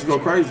 Metcalf just go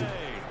crazy.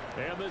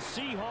 And the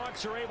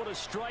Seahawks are able to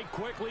strike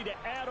quickly to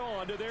add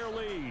on to their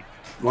lead.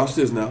 Watch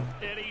this now.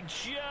 And he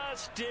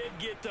just did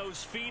get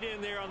those feet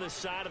in there on the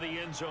side of the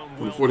end zone.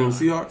 Before them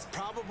Seahawks?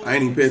 I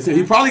ain't even paying attention.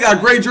 He probably got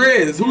gray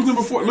dreads. Who's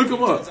number 4? Look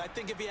him up. I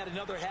think if he had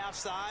another half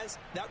size,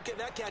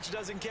 that catch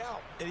doesn't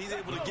count. And he's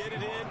able to get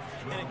it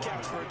in, and it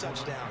counts for a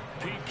touchdown.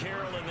 Pete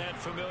Carroll in that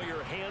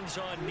familiar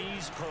hands-on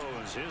knees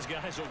pose. His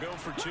guys will go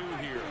for 2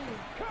 here.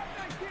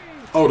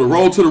 Oh, the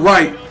roll to the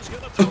right.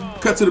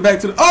 Cut to the back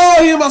to the...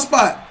 Oh, he in my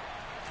spot.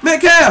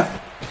 Metcalf. And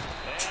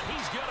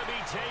he's going to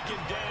be taken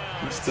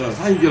down. That's tough.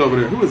 How you get over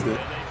there? Who is that? They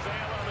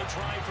fail on the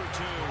try for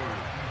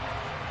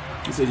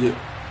 2. He said, yeah.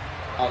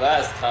 Oh,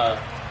 that's tough.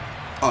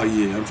 Oh,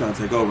 yeah. I'm trying to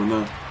take over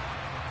now.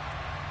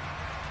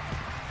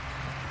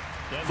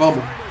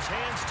 Fumble.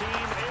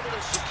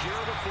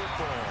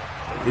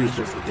 He was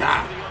supposed to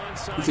die.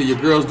 He said, your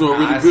girl's doing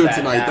really good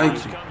tonight.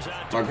 Thank you.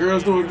 My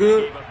girl's doing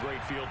good.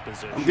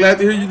 I'm glad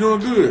to hear you're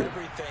doing good.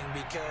 Everything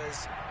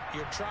because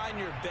you're trying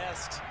your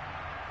best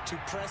to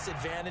press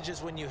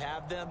advantages when you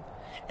have them.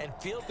 And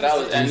field that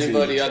was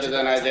anybody other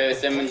than Isaiah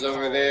Simmons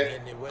over there.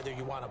 Whether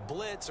you want to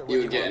blitz or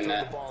you were getting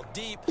that. The ball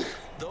deep,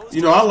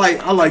 you know, I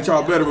like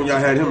y'all better when y'all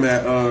had him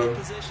at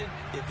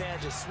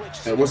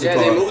what's it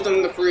called? They moved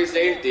him to free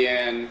safety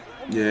and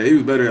yeah, he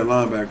was better at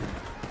linebacker.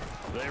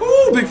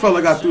 Ooh, big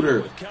fella got through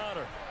there.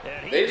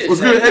 They just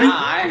what's said, good, Eddie?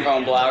 Nah, I ain't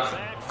gonna block.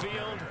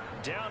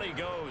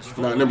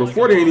 Nah, number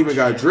 40 ain't even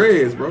got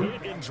dreads, bro.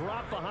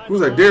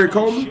 Who's that, Derek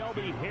Coleman?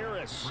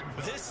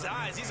 With his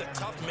size, he's a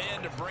tough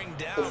man to bring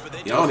down, but they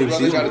I don't even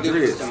see him with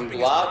dreads. Some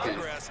blocking.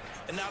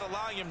 And not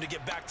allowing him to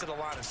get back to the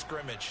line of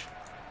scrimmage.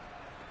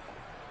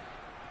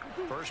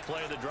 First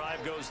play of the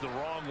drive goes the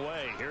wrong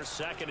way. Here's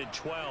 2nd and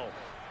 12.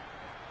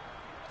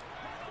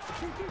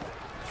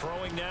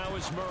 Throwing now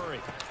is Murray.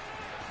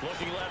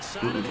 Looking left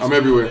side. I'm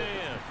everywhere.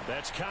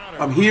 That's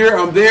counter. I'm here,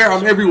 I'm there,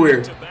 I'm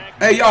everywhere.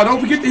 Hey, y'all,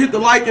 don't forget to hit the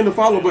like and the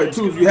follow button,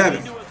 too, if you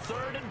haven't.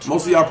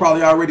 Most of y'all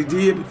probably already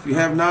did, but if you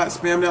have not,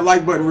 spam that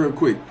like button real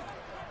quick.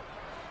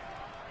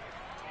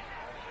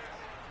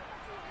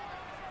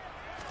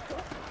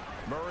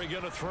 Murray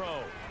gonna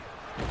throw.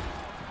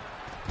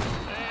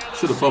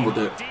 Should have fumbled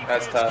that.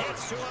 That's tough.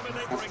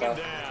 That's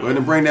tough. Go ahead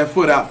and bring that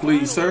foot out,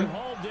 please, sir.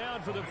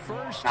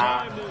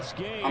 Nah,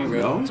 I'm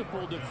good.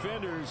 Multiple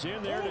defenders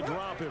in there to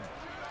drop him.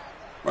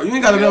 Bro, you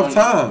ain't got enough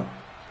time.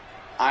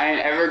 I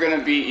ain't ever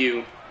gonna beat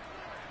you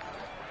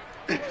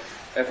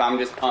if I'm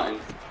just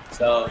punting.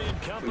 So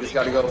we just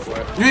gotta go for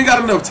it. You ain't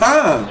got enough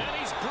time.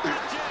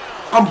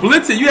 I'm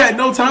blitzing. You had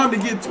no time to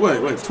get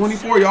what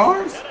 24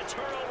 yards?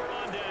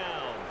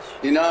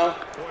 You know,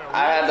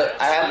 I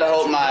had to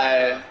hope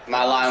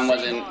my line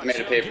wasn't made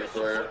of paper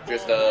for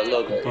just a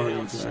little bit.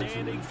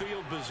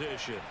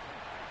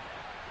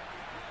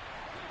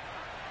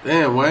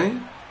 Damn,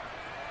 Wayne.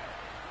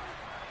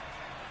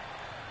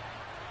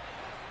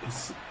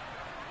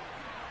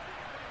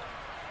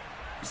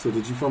 So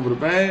did you fumble the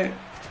bag?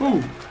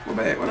 Ooh, my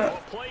bag. What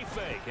up? Play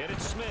fake, and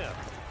it's Smith.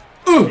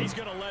 He's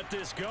gonna let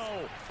this go.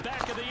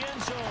 Back of the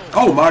end zone.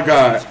 Oh my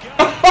God.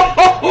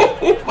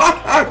 Oh my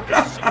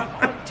God.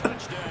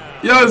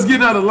 Yo, it's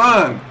getting out of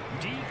line.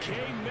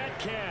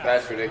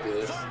 That's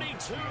ridiculous.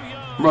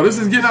 Bro, this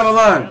is getting out of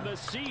line.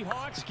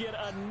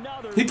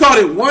 He caught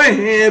it one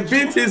hand,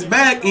 bent his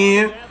back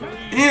in,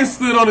 and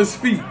stood on his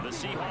feet.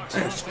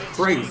 That's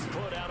crazy.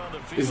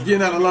 It's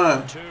getting out of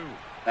line.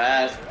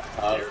 That's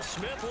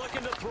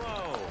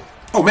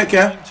oh,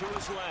 Metcalf.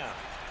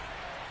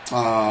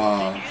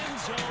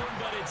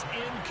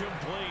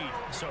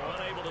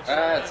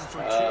 That's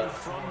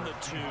from the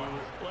 2.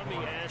 Let me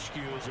ask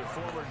you, as a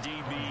former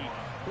DB,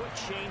 what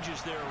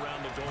changes there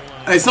around the goal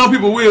line? Hey, some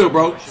people will,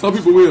 bro. Some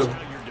people will.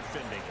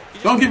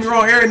 Don't get me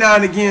wrong. Every now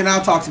and again,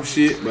 I'll talk some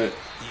shit, but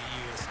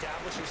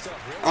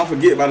I'll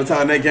forget by the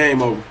time that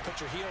game over.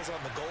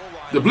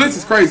 The blitz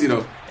is crazy,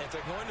 though.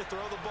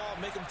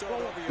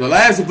 The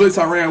last blitz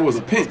I ran was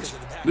a pinch.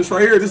 This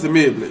right here, this is a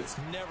mid blitz.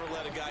 Never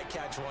let a guy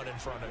catch one in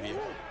front of you.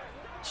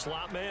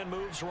 Slot man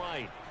moves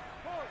right.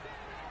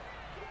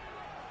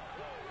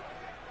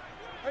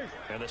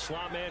 And the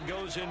slot man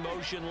goes in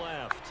motion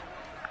left.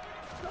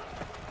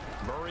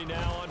 Murray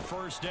now on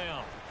first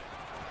down.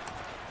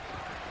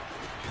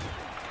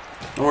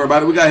 Don't worry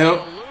about it. We got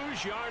help.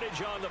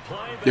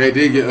 Yeah, it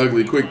did get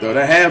ugly quick, though.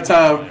 That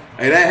halftime,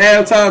 hey,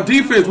 that halftime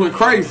defense went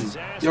crazy.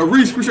 Yo,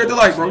 Reese, appreciate the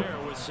like, bro.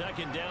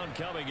 Second down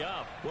coming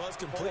up. Well, his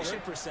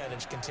completion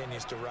percentage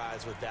continues to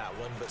rise with that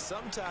one, but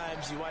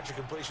sometimes you want your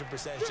completion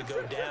percentage to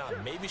go down.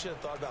 Maybe you should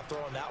have thought about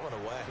throwing that one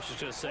away. I was just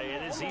going to say,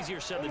 it is easier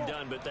said than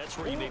done, but that's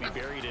where you maybe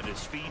buried at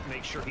his feet.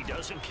 Make sure he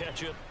doesn't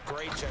catch it.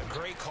 Great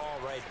call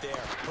right there.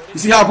 You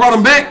see how I brought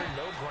him back?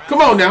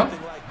 Come on now.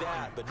 Like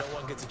that, but no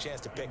one gets a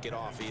chance to pick it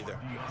off either.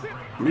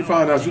 Let me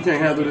find out you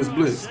can't handle this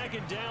blitz.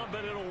 Second down,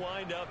 but it'll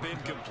wind up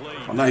incomplete.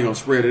 Oh, now you're going to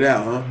spread it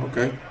out, huh?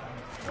 Okay.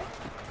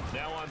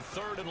 Now on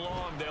third and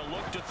long, they'll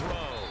look to throw.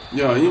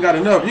 Yo, you ain't got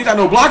enough. You got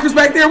no blockers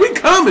back there? We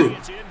coming.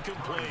 It's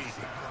incomplete.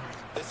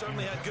 They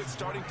certainly had good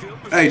starting field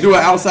position. Hey, do an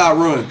outside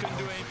run.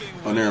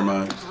 Oh, never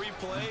mind. 3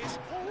 plays.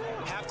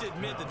 Have to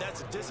admit that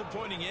that's a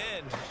disappointing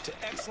end to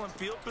excellent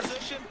field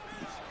position.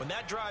 When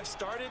that drive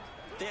started,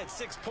 they had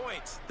 6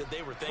 points that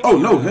they were thinking. Oh,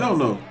 no. Hell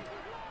no.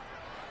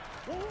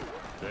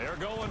 They're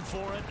going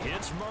for it.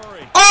 It's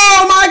Murray.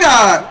 Oh, my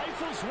God.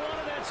 Rifles one,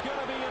 and that's going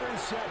to be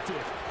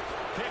intercepted.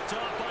 Picked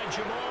off by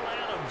Jamal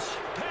Adams.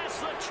 Past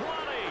the 20.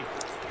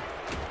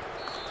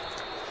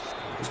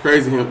 It's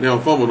crazy they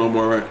don't fumble no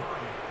more, right?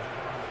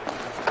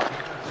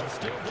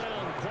 Still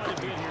down quite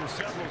a bit here,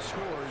 several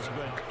scores,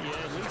 but yeah,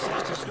 at least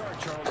that's a start,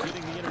 Charles,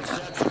 getting the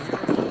interception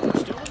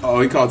here.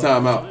 Oh, he called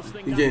timeout.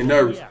 He getting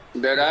nervous.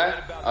 Did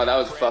I? Oh, that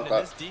was a fuck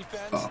up.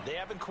 Defense, they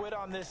haven't quit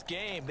on this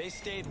game. They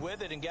stayed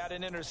with it and got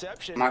an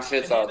interception. My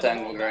shit's all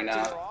tangled right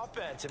now.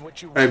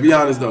 Hey, be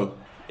honest though.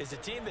 Is a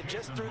team that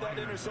just threw that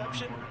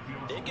interception?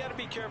 They got to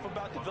be careful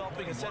about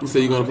developing a sense. You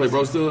say you gonna play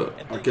bro still?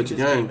 I'll catch your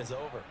game.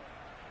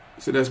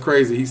 You say that's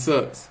crazy. He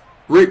sucks.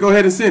 Rick, go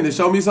ahead and send it.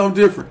 Show me something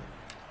different.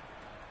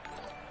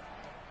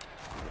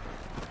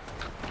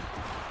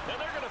 And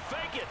they're gonna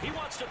fake it. He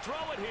wants to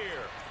throw it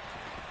here.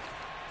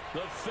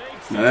 The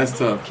fake now that's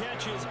tough.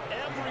 Catches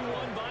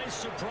everyone by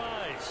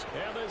surprise.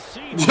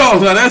 And the Yo,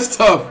 now that's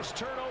tough.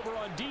 Turnover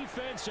on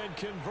defense and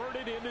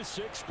converted into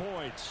 6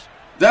 points.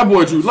 That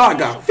boy Drew Lock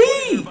got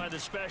feet.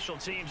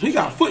 He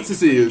got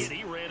footsies.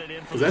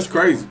 Cause that's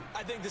crazy.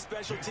 I think the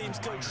special teams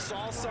coach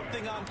saw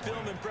something on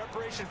film in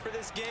preparation for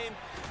this game.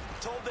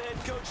 Told the head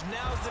coach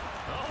now's the.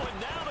 Oh,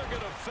 and now they're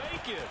gonna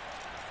fake it.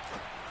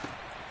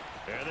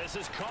 And this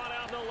is caught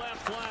out in the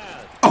left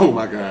flat. Oh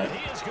my God. And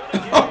he is gonna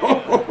get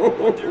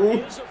it.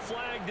 There is a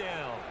flag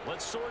down.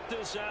 Let's sort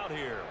this out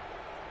here.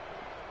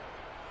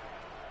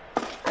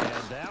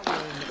 And that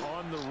one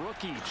on the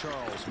rookie,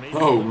 Charles. Maybe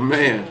oh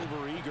man.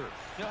 Over-eager.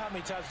 You know how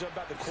many times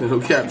about the no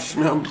cap,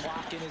 smell.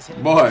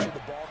 Boy,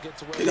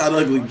 he got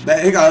ugly.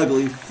 He got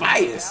ugly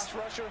fast.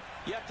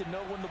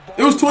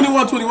 It was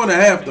 21-21 and a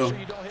half though,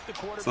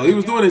 so he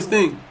was doing his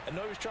thing. I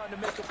know he was trying to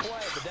make a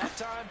play, but that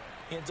time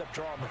he ends up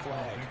drawing the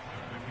flag.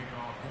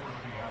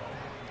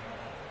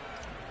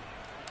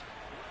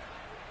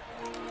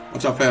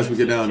 Watch how fast we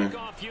get down there.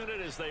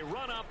 Unit as they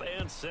run up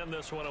and send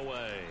this one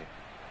away.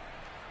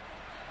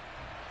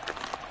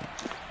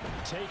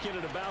 Taking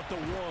it about the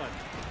 1.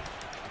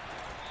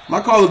 My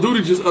Call of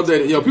Duty just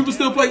updated. Yo, people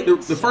still play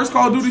the first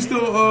Call of Duty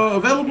still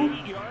available?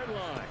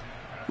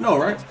 No,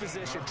 right?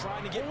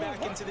 Trying to get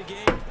back into the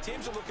game.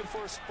 Teams are looking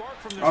for a spark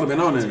from their I'd have been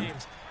on there.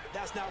 teams.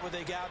 That's not what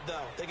they got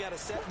though. They got a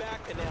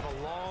setback and they have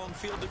a long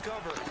field to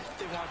cover.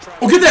 They want to try.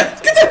 Oh, get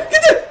that! Get that!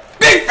 Get that!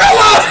 Big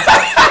fella!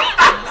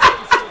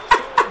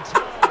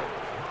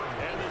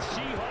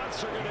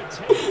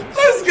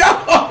 Let's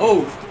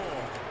go!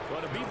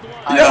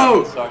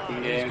 Yo!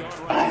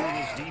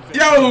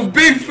 Yo,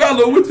 big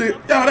fella with the... Yo,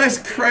 that's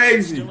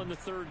crazy. Look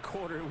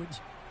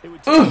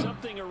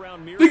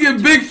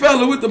at big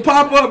fella with the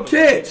pop-up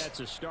catch. That's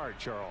a start,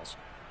 Charles.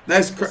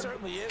 That's crazy.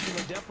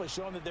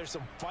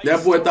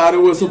 That boy thought it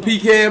was some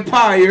pecan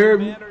pie, you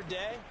heard me?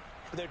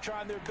 They're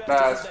trying their best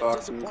That's to put that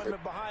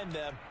disappointment behind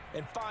them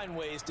and find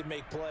ways to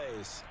make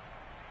plays.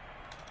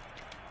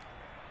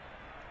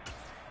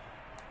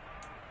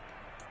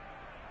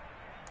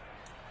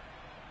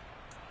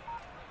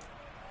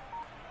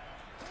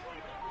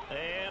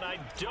 And I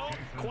don't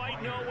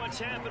quite know what's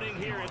happening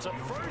here. It's a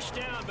first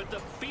down, but the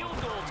field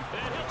goal,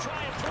 and he'll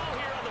try and throw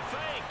here on the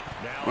fake.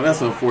 Now, well,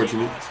 that's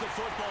unfortunate. The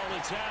football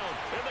is out,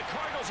 and the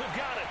Cardinals have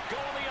got it.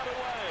 Going the other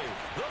way.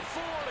 The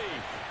 40,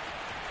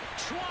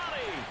 20.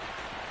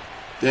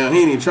 Damn, he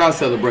didn't even try to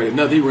celebrate.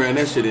 Nothing. He ran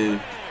that shit in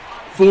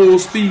full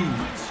speed.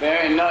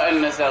 There ain't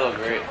nothing to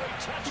celebrate.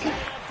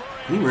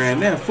 He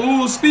ran that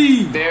full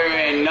speed. There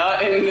ain't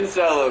nothing to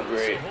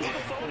celebrate.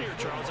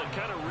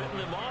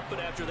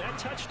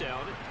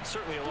 Touchdown. It's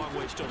certainly a long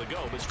way still to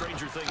go, but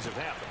stranger things have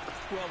happened.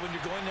 Well, when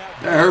you're going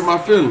out, that hurt my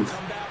feelings.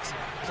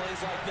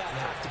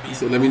 He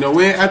said, let me know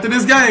when after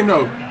this game,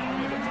 though.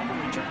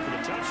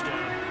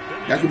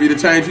 That could be the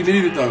change you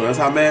needed, though. That's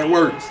how man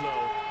works.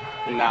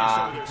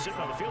 Nah.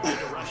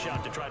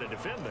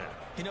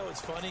 You know,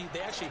 it's funny. They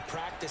actually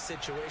practice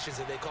situations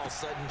that they call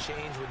sudden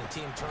change when the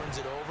team turns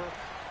it over.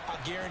 I'll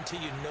guarantee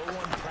you no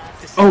one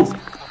practices. Oh,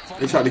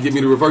 they tried to get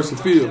me to reverse the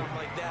field.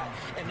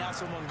 And now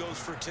someone goes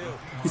for 2.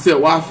 He said,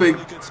 why fake?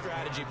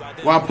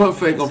 Why pump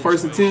fake on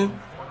 1st and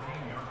 10?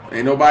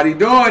 Ain't nobody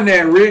doing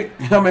that, Rick.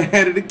 I'm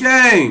ahead of the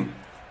game.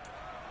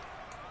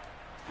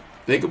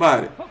 Think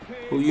about it.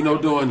 Who you know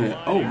doing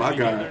that? Oh, my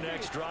God.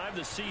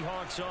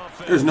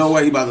 There's no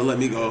way he about to let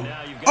me go.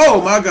 Oh,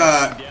 my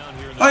God.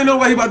 Ain't no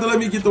way he about to let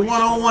me get the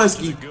one-on-one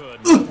ski.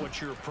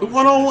 The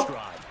one-on-one.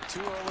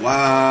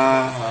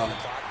 Wow.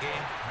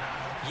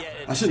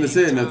 I shouldn't have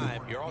said nothing.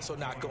 You're also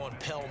not going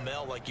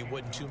pell-mell like you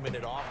would in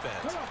 2-minute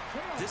offense.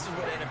 This is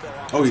what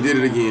NFL oh, he did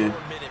it again.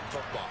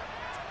 Football.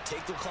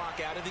 Take the clock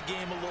out of the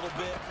game a little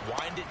bit,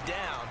 wind it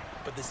down,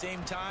 but at the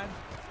same time,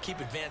 keep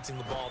advancing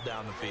the ball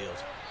down the field.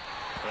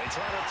 They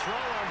try to throw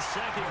on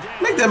 2nd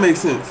down. Make that make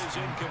sense.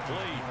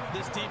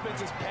 This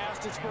defense has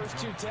passed its first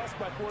 2 tests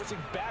by forcing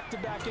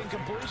back-to-back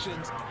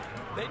incompletions.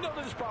 They know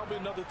there's probably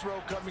another throw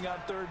coming on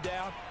 3rd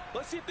down.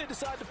 Let's see if they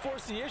decide to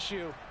force the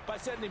issue by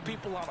sending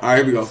people on. All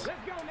right, here we go.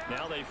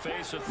 Now they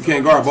face a you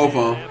can't guard both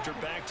of them. After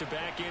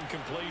back-to-back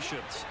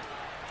incompletions.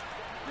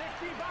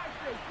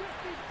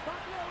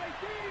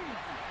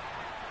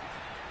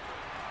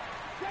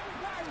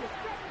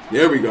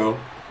 There we go.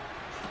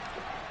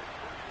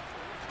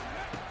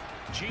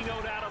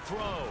 Gino down a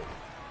throw.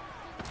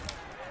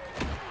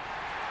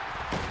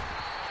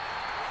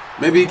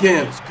 Maybe he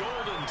can.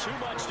 Golden, too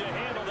much to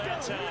handle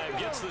that time.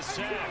 Gets the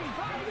sack.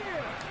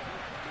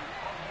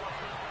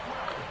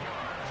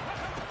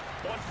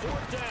 On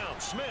 4th down,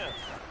 Smith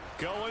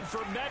going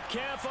for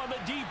Metcalf on the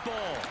deep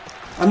ball.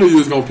 I knew you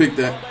was gonna pick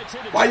that.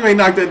 Why you ain't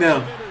knocked that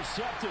down?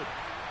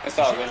 It's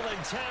all good.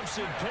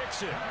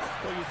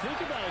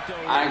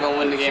 I ain't gonna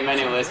win the game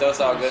anyway, so it's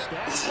all good.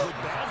 He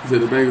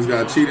said the Bengals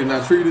got cheated,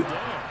 not treated.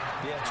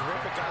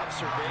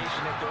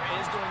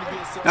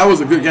 That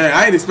was a good game.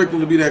 I ain't expecting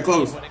to be that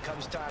close.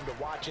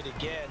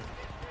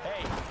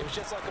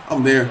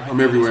 I'm there. I'm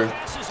everywhere.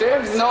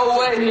 There's no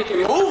way he can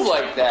move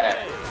like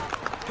that.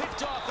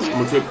 I'm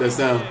gonna clip that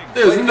sound.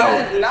 There's no.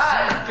 That's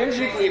not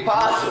physically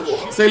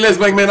possible. Say less,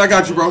 Bank Man. I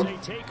got you, bro.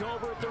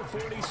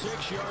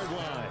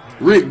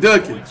 Rick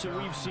Duckin.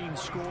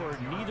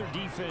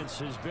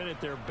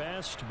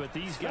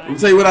 Let me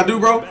tell you what I do,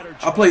 bro.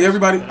 I play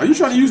everybody. Are you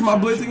trying to use my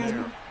blitz against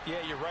me? Yeah,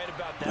 you're right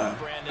about that,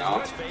 Brandon.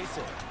 Let's face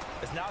it.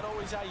 It's not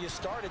always how you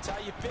start, it's how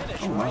you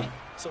finish, right?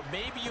 So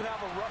maybe you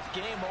have a rough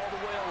game all the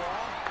way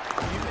along.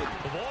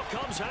 The ball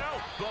comes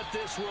out, but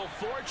this will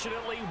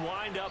fortunately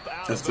wind up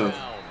out That's of tough.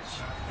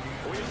 bounds.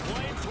 We've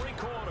played 3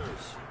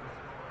 quarters.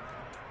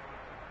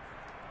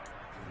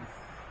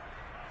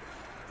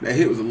 That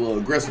hit was a little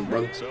aggressive,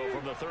 brother. So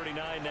from the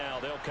 39 now,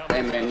 they'll come.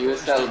 Hey, man, you were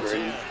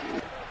celebrating.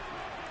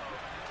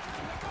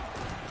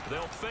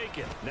 They'll fake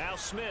it. Now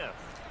Smith.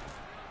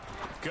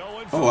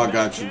 Going oh, I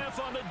got you.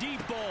 On the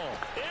deep ball.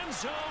 End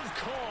zone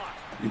caught.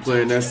 You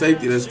playing that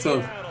safety, that's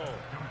tough.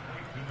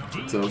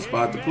 Tough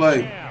spot to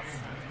play.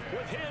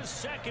 With his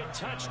 2nd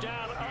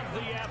touchdown of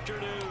the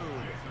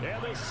afternoon.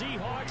 And the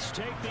Seahawks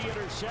take the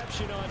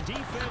interception on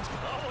defense.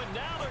 Oh, and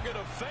now they're going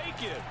to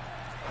fake it.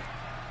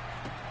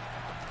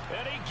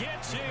 And he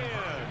gets in.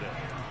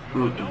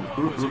 No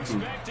one was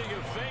expecting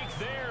a fake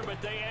there, but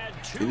they add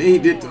 2. And then he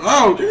did.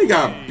 Oh, then he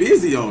got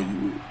busy on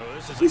you.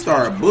 He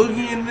started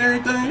boogieing and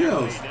everything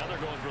else. Now they're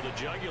going for the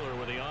jugular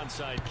with the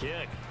onside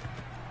kick.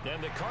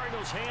 And the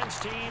Cardinals hands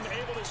team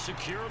able to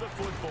secure the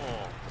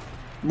football.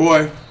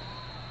 Boy,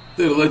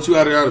 they'd have let you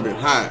out of there. I'd have been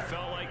hot.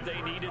 Felt like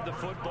they needed the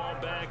football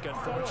back.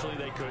 Unfortunately,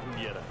 they couldn't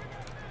get it.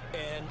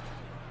 And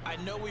I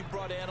know we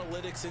brought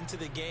analytics into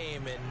the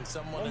game, and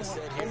someone has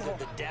said here that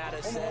the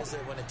data says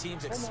that when a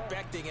team's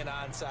expecting an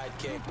onside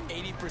kick,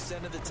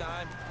 80% of the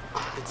time,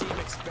 the team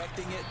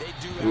expecting it, they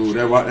do. Ooh,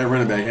 that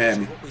running back had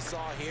me. What we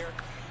saw here,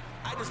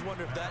 I just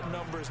wonder if that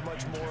number is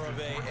much more of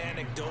an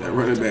anecdotal. That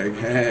running back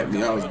had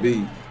me. I was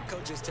beat.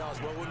 Coaches tell us,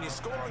 well, when you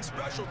score on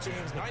special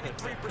teams,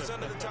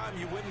 93% of the time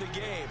you win the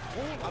game.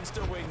 I'm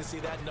still waiting to see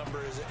that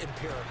number is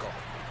empirical.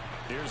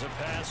 Here's a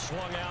pass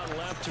swung out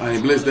left. I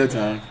ain't blitzed that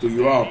time. Threw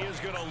you off. He is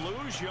going to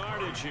lose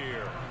yardage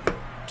here.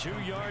 2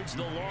 yards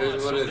the loss.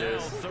 Here's what it now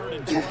is. 3rd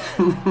and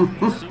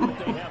 12. Let's see what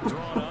they have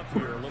drawn up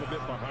here. A little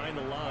bit behind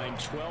the line.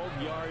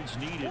 12 yards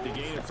needed to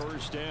gain a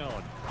first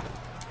down.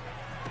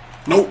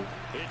 Nope.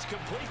 It's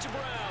complete to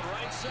Brown,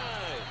 right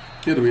side.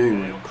 Hit him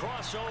anyway. He'll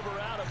cross over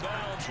out of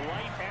bounds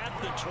right at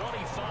the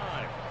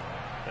 25.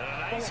 And a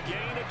nice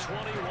gain of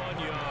 21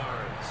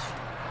 yards.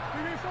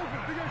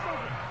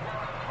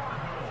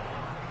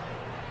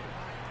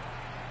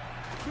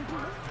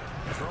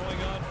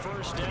 Throwing on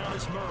first down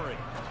is Murray.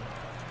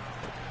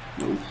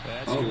 Nope.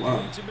 That's Oh,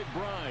 wow. to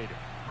McBride.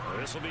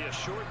 This will be a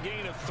short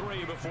gain of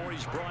 3 before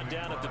he's brought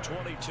down at the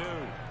 22.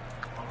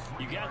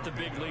 You got the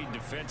big lead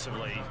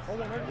defensively,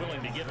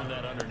 willing to give him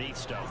that underneath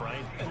stuff,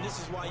 right? And this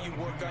is why you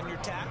work on your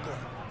tackling.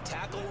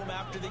 Tackle them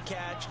after the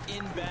catch,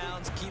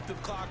 inbounds, keep the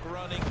clock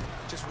running.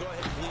 Just go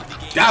ahead and lead the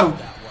game Got him.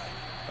 that way.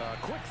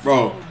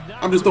 Bro,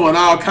 I'm just throwing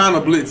all kind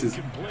of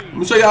blitzes. Let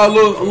me show y'all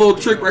a little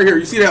trick right here.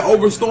 You see that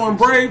overstorm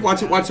brave?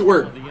 Watch it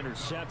work.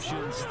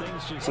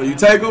 So you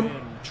take them,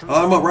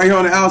 I'm up right here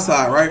on the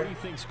outside, right?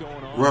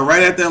 Run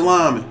right at that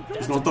lineman.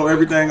 It's gonna throw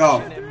everything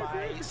off. And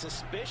my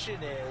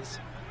suspicion is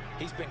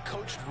he's been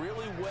coached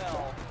really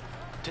well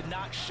to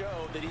not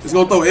show that he's. It's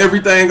gonna throw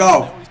everything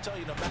off.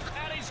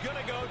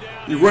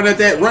 You run at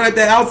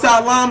that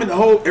outside lineman,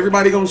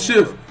 everybody gonna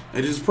shift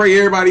and just pray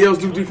everybody else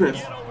do defense.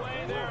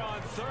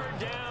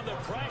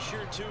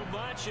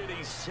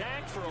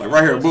 Like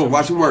right here, boom,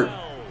 watch him work.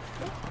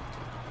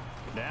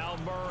 Now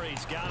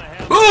Murray's gotta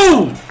have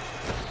Boom! and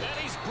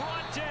he's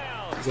brought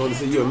down. So to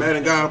see you a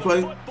Madden guy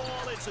play?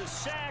 It's a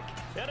sack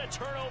and a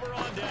turnover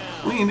on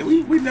down.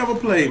 We never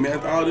played, man,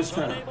 after all this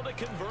time. Unable to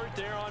convert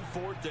there on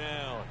 4th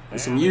down. In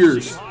some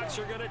years. The Seahawks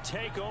are gonna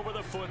take over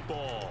the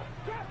football.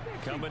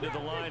 Coming to the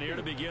line here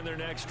to begin their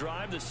next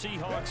drive, the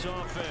Seahawks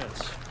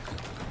offense.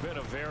 Been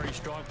a very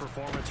strong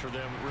performance for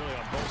them, really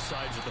on both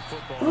sides of the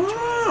football.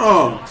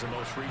 Oh. The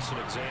most recent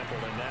example,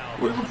 and now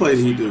What play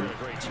did he do?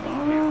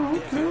 Oh,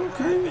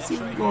 okay. Let's see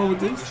where we're going with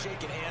this. You're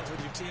shaking hands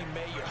with your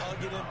teammate, you're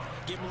hugging him,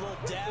 give him a little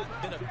dab.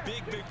 Been a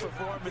big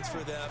performance for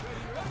them.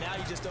 Now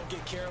you just don't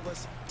get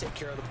careless. Take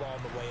care of the ball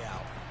on the way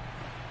out.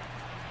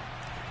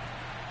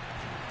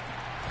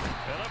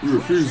 You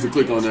refuse to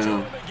click on that.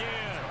 Now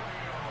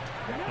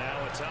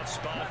a tough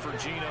spot for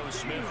Geno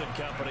Smith and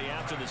company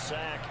after the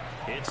sack.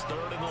 It's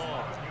 3rd and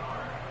long.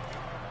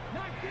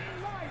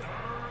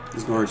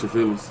 It's gonna hurt your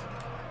feelings.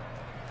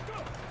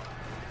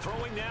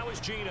 Throwing now is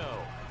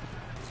Geno.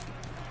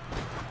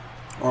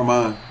 Or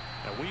mine.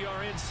 And we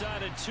are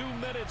inside of 2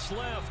 minutes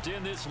left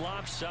in this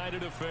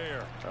lopsided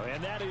affair.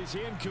 And that is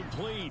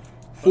incomplete.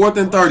 4th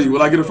and 30.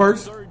 Will I get a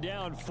first? 3rd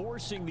down,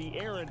 forcing the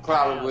errant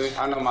Probably. pass.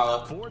 I know my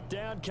luck. 4th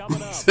down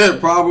coming up. Said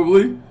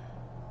probably.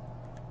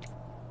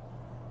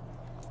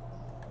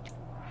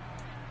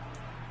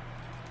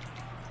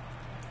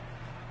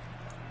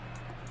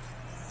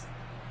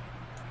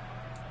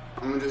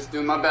 I'm gonna just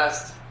do my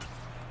best.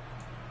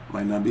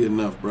 Might not be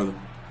enough, brother.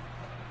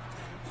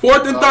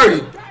 4th and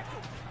 30.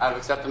 I've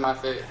accepted my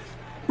fate.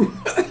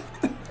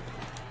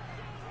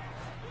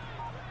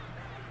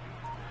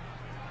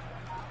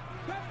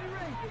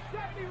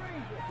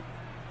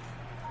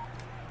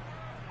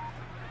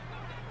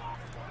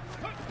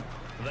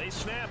 They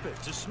snap it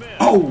to Smith.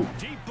 Oh!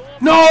 Deep ball.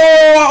 No!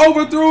 I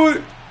overthrew it!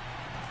 And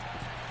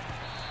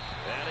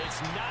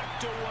it's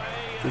knocked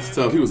away. That's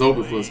tough. He was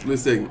open for a split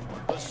second.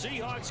 The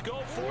Seahawks go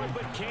for it,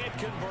 but can't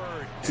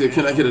convert. He said,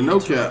 can I get a no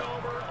cap?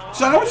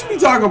 Sean, what you be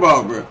talking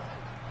about, bro?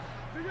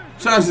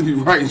 Sean should be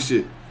writing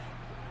shit.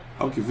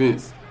 I'm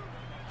convinced.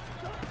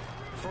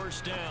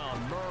 First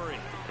down, Murray.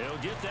 He'll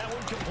get that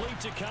one complete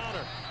to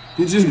Connor.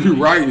 He just be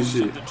writing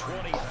shit. The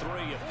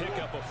 23, a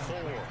pickup of 4.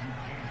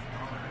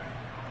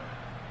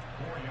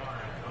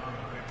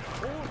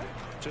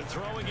 To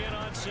throw again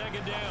on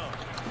 2nd down.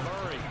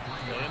 Murray.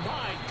 And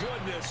my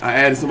goodness. I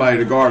added somebody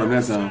to guard him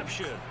that time.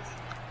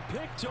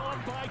 Picked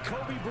off by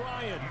Kobe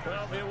Bryant.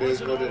 Well, it Here's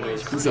wasn't what it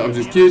always is. He said, I'm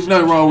just kidding.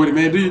 Nothing wrong with it,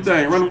 man. Do your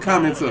thing. Run them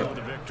comments up.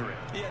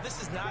 Yeah, this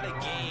is not a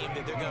game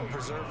that they're going to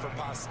preserve for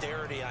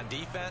posterity on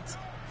defense,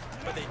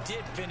 but they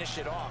did finish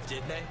it off,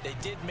 didn't they? They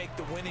did make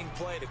the winning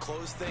play to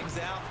close things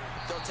out.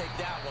 They'll take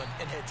that one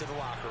and head to the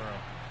locker room.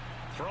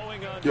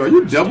 Yo, are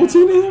you double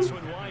teaming him?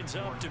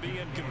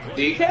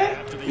 DK?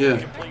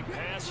 Yeah.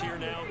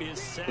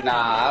 Nah,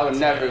 I would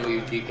never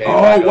leave DK.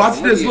 Oh,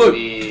 watch this. Look.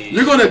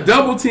 You're going to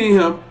double team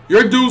him.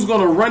 Your dude's going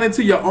to run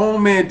into your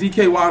own man,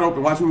 DK, wide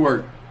open. Watch him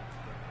work.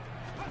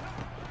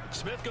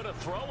 Smith going to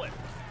throw it.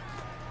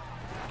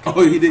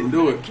 Oh, he didn't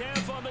do it.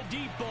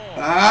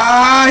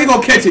 Ah, he going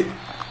to catch it.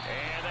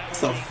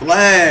 It's a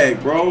flag,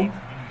 bro.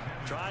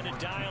 Trying to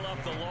dial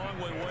up the long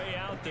way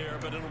out there,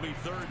 but it'll be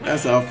 3rd.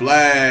 That's a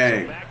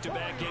flag.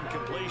 Back-to-back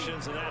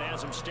incompletions, and that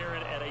has him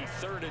staring at a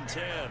 3rd and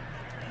 10.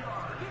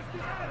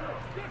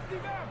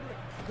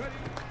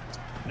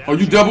 Oh,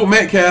 you double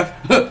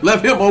Metcalf.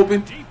 Left him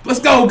open. Let's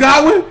go,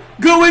 Godwin.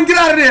 Goodwin, get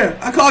out of there.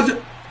 I called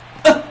you.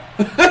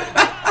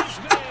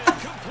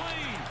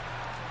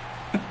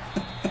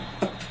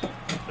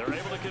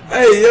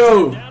 Hey,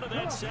 yo.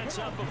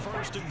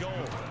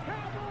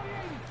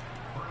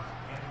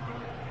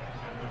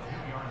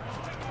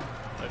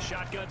 A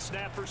shotgun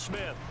snap for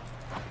Smith.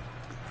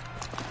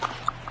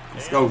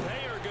 Let's go.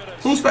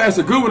 Who's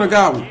faster, Goodwin or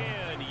Godwin?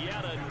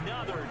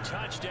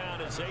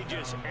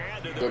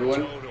 Good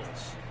one.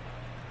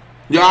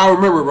 Yeah, I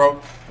remember,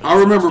 bro. I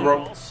remember,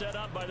 bro.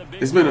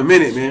 It's been a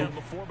minute, man.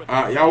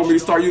 Y'all want me to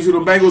start using the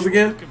Bengals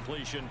again?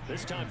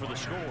 This time for the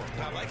score.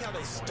 I like how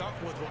they stuck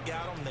with what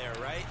got them there,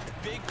 right?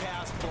 Big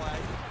pass play.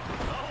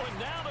 Oh, and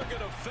now they're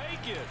going to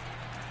fake it.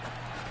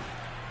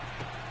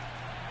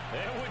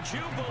 And would you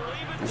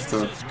believe it? That's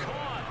this tough. is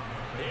caught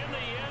in the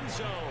end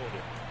zone.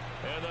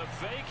 And the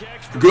fake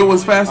extra. Good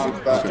one's faster.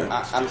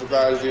 I'm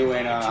surprised you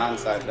ain't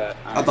onside that.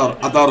 I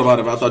thought about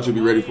it, but I thought you'd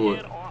be ready for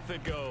it. Off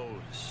it goes.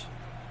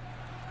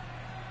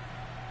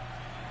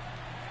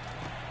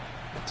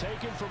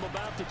 Taken from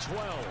about the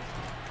 12.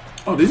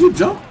 Oh, did you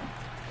jump?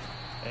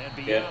 And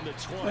beyond the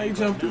 20, How you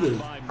jump through this?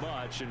 by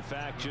much. In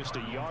fact, just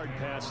a yard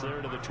pass there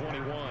to the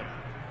 21.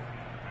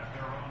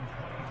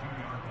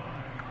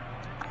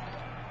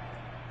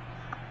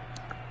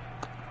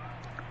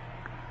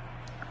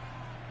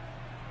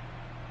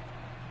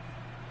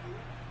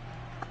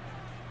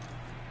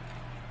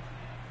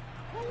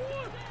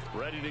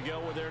 Ready to go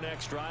with their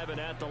next drive, and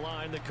at the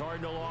line, the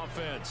Cardinal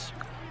offense.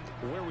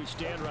 Where we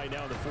stand right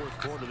now in the fourth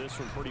quarter, this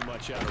one pretty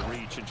much out of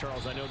reach. And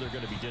Charles, I know they're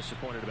going to be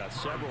disappointed about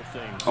several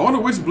things. I wonder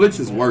which blitz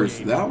is worse,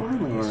 that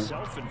one or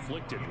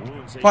self-inflicted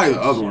wounds? Probably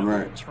the other one,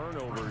 right?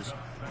 Turnovers.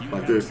 You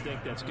like this.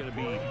 think that's going to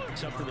be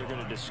something they're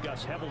going to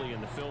discuss heavily in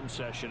the film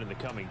session in the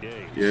coming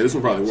days. Yeah, this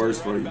one probably worse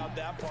for you. About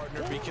that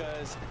partner,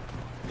 because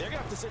they're going to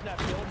have to sit in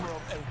that film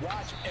room and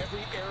watch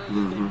every error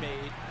that they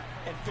made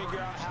and figure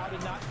out how to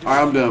not do. All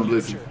right, I'm done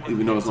blitzing,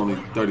 even though it's only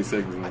 30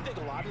 seconds I left. think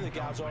a lot of the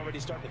guys are already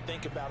starting to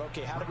think about,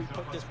 okay, how do we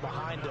put this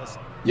behind us?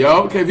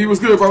 Yo, KV was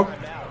good, bro.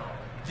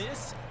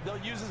 This they'll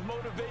use as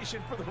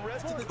motivation for the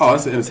rest of the Oh,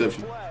 that's an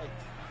interception. play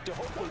to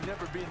hopefully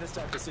never be in this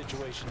type of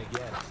situation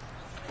again.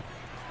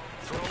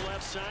 Throw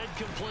left side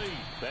complete.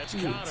 That's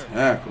Connor.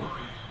 Tackle.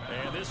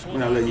 And this We're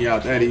not letting you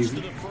out that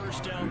easy.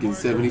 We're getting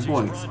 70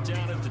 points.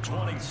 Down at the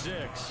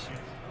 26.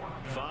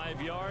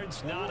 5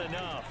 yards, not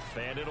enough.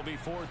 And it'll be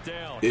fourth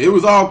down. Yeah, it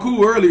was all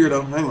cool earlier,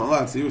 though. I ain't gonna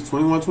lie to you. It was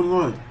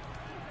 21-21.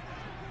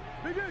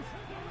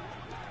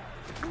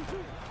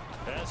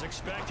 As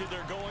expected,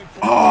 they're going for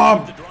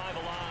Oh. the drive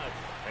alive.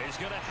 He's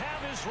going to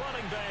have his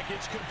running back.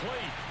 It's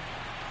complete.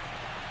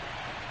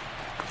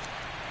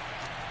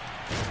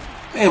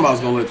 Damn, I was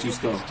gonna let you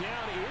score. Down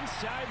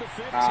inside the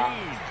 15.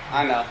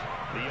 I know.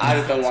 I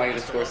just don't want you to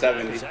score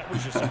 70. That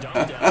was just a dump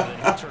down, and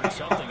he turned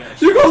something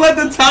out. You gonna let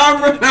the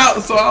time run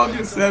out so I don't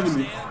get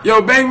 70.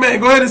 Yo, Bang Man,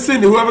 go ahead and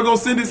send it. Whoever gonna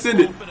send it, send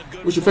it.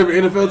 What's your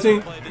favorite NFL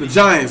team? The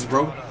Giants,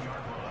 bro.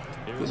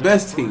 The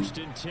best team. First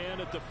and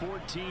 10 at the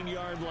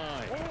 14-yard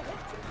line.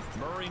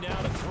 Murray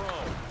now to throw.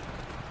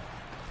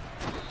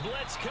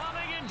 Blitz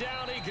coming, and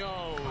down he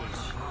goes.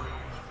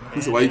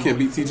 He said, why you can't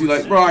beat TG?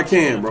 Like, bro, I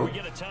can, bro.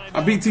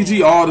 I beat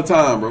TG all the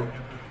time, bro.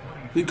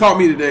 He caught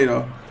me today,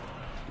 though.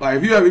 Like,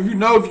 if you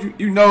know,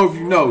 you know.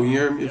 You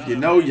hear me? If you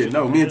know, you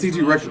know. Me and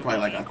TG record probably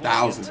like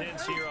 1,000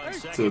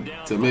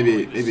 to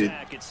maybe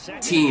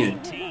 10.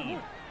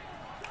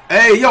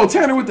 Hey, yo,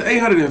 Tanner with the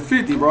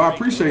 850, bro. I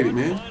appreciate it,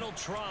 man.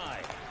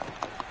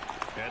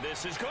 And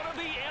this is going to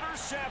be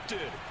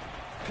intercepted.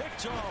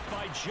 Picked off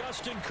by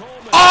Justin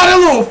Coleman. Oh, that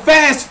little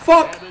fast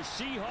fuck. And the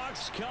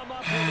Seahawks come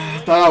up I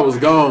thought I was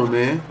gone,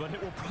 man. but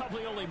it will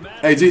probably only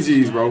matter. Hey,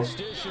 GG's, bro. As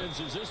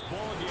this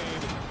ball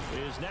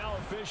game is now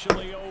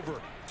officially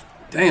over.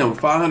 Damn,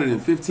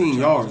 515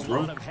 yards,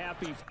 bro.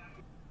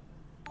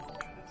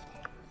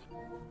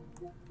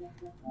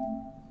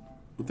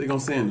 What they gonna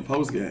say in the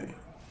post game?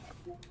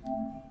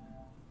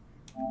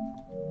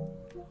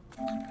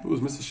 Who was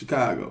Mr.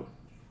 Chicago?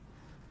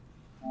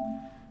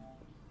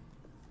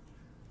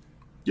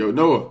 Yo,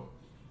 Noah.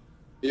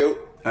 Yo.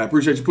 I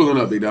appreciate you pulling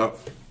up, big dog.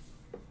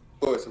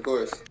 Of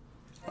course.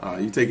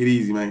 You take it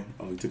easy, man.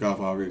 Oh, you took off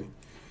already.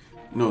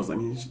 No, it's like,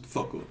 man, you should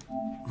fuck up.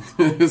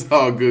 It's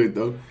all good,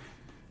 though.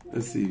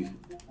 Let's see.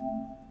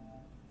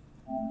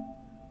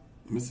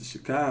 Mr.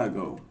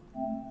 Chicago.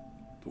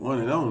 The one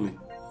and only.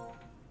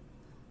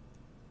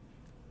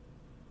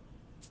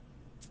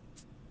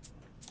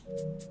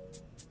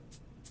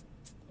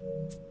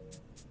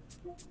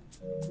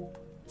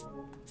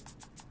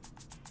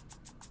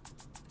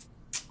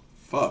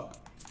 Fuck.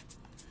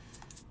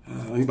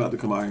 He about to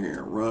come out here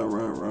and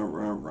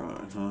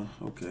run,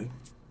 huh? Okay.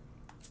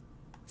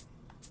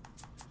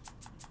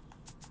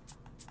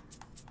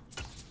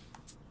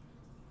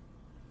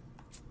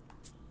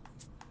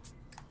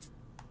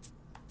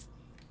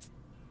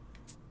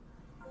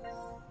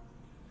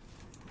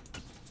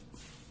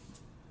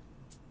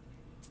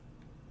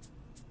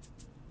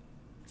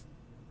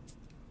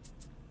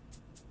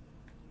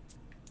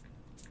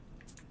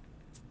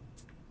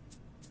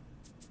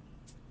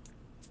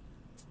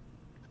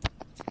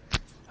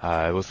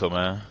 Hi, what's up,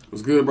 man?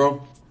 What's good,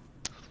 bro?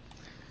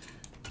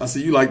 I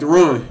see you like to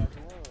run.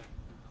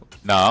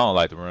 No, I don't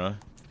like to run.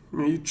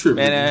 Man, you tripping.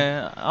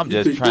 Man, I'm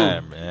just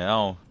trying, man. I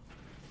don't.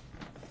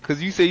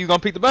 Cause you said you gonna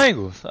pick the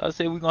Bengals. I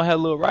said we gonna have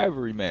a little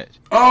rivalry match.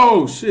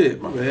 Oh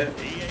shit, my bad.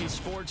 EA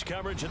Sports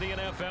coverage of the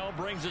NFL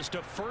brings us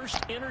to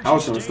First Energy. I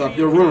was trying to stop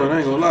your run. I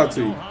ain't gonna lie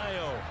to you.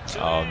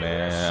 Oh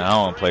man, I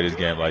don't play this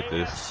game like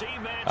this.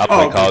 I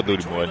play Call of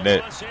Duty more than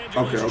that.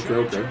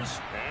 Okay.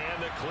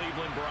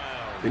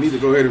 They need to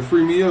go ahead and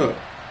free me up.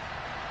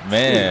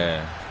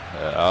 Man,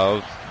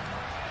 I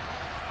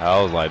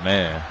was like,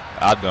 man,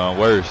 I've done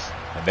worse,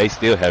 and they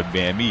still haven't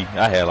banned me.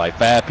 I had like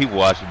 5 people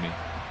watching me.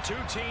 Two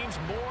teams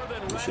more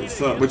than Shit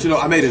suck. But you know,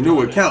 I made a new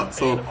account,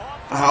 so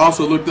I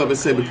also looked up and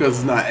said because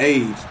it's not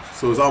aged,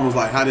 so it's almost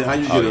like how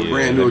you get a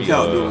brand new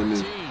account doing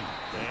this?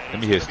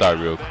 Let me hit start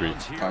real quick.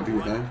 I'll do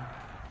your thing.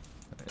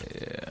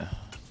 Yeah.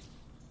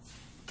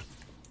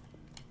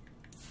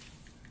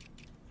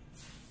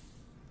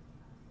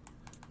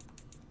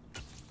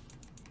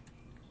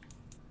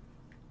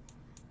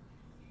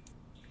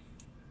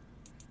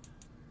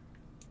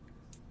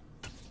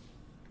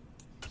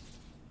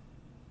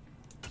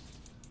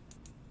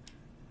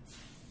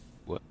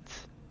 What?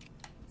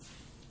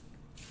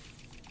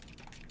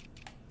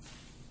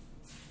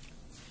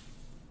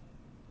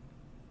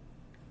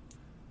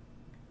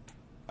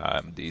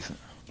 I'm decent.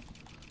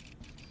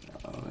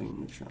 Let me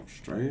make sure I'm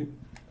straight.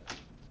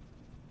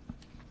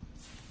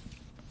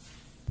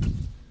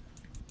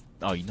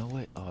 Oh, you know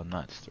what? Oh, I'm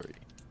not straight.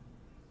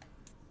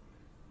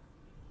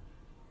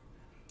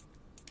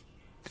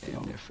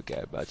 Damn, I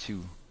forgot about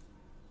you.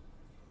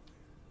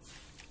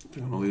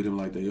 I'm gonna leave them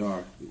like they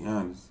are, to be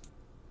honest.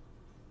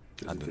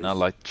 I do not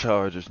like the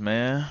Chargers,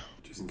 man.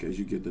 Just in case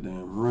you get the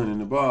damn running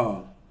the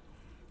ball.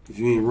 If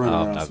you ain't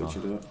running, I'll switch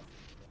it up.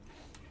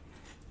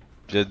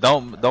 Just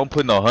don't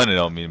put no 100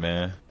 on me,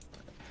 man.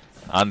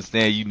 I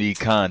understand you need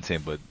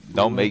content, but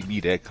don't make me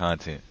that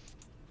content.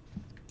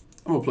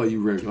 I'm gonna play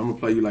you regular. I'm gonna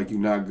play you like you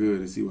not good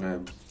and see what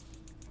happens.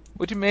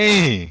 What you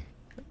mean?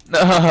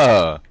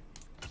 Nah,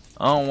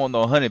 I don't want no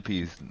 100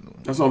 piece.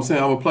 That's what I'm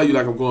saying. I'm gonna play you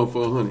like I'm going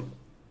for 100.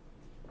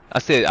 I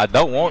said I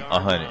don't want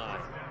 100.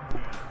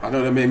 I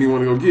know that made me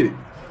want to go get it.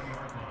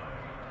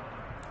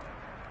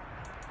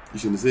 You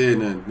shouldn't have said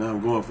nothing. Now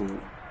I'm going for it.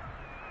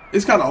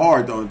 It's kind of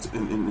hard though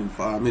in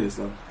 5 minutes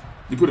though.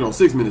 You put it on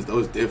 6 minutes though,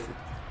 it's different.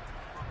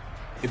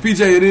 And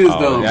PJ, it is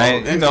dumb.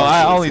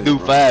 I only do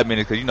 5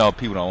 minutes because you know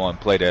people don't want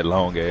to play that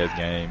long ass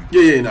game.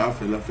 Yeah, no, I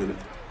feel it.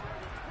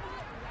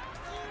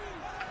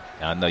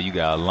 I know you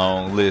got a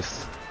long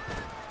list.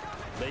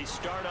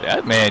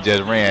 That man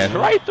just ran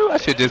right through. I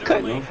should just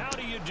cut him.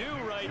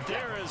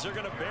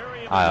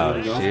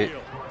 Oh shit.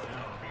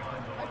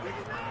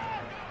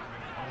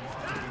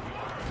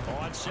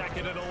 On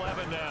 2nd and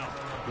 11 now.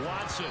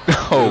 Watson.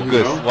 Oh,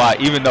 good swat.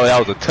 Even though that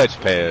was a touch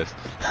pass.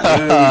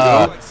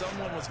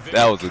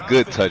 That was a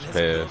good touch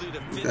pass.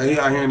 Yeah, he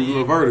out here in the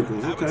little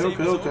verticals.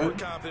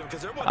 Okay.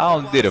 I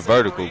only did a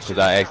vertical because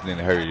I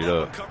accidentally hurried it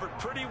up.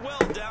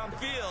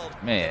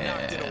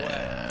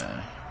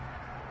 Man.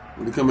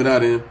 What are coming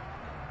out in?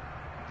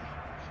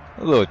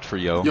 A little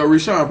trio. Yo,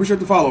 Rashawn, appreciate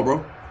the follow,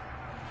 bro.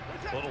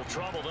 Little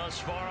trouble thus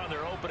far on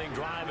their opening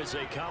drive as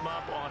they come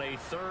up on a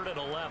 3rd and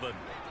 11.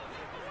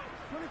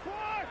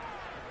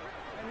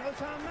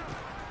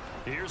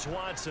 Here's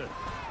Watson.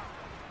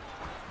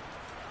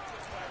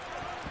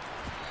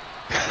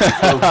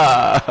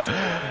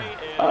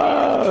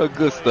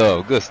 Good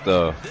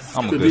stuff.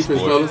 I'm a good defense,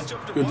 sport. fellas.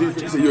 Good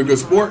defense. So you're a good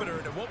sport?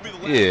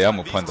 Yeah, I'm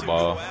gonna punt the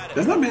ball.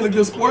 That's not being a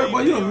good sport,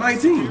 boy. You're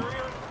 19.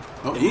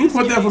 Oh, you ain't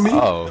put that for me.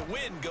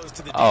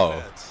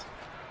 Oh.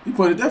 You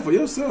pointed that for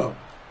yourself.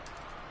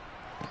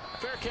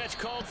 Fair catch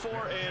called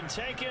for and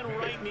taken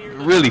right near.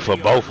 Really for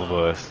both of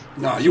us.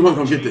 Nah, you weren't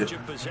gonna get that.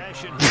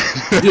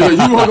 Yeah,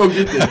 you weren't gonna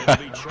get that.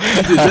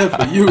 I did that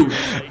for you.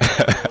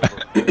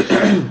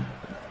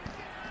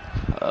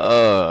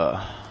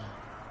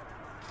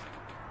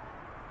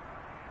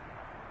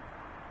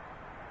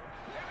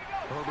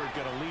 Herbert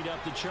gonna lead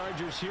up the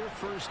Chargers here,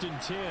 1st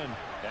and 10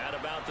 at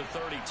about the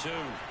 32.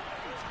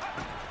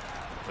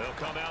 They'll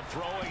come out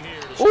throwing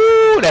here.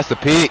 Ooh, that's a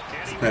pick.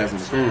 It's pass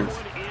interference.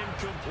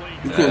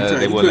 You couldn't turn.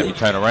 They wouldn't let you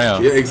turn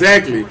around. Yeah,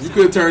 exactly. You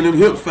couldn't turn them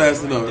hips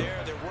fast enough.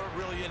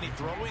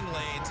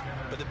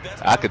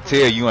 I could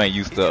tell you ain't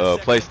used to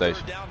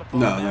PlayStation.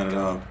 No, not at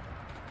all.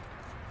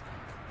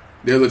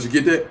 They'll let you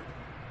get that?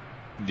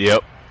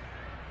 Yep.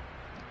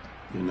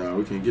 You know,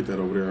 we can't get that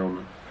over there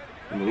on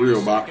the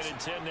real box.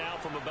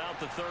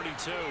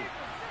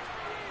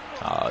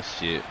 Oh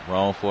shit!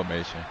 Wrong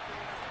formation.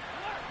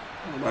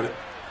 How about it?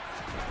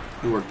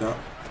 It worked out.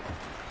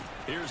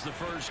 Here's the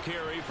first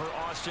carry for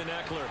Austin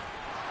Eckler.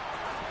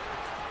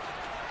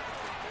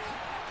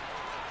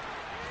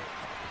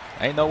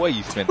 Ain't no way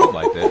you spent them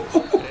like that.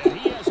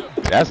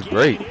 That's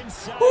great.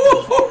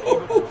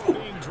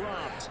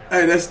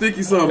 Hey, that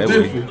sticky something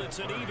different.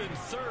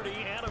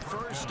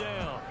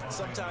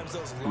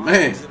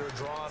 Man.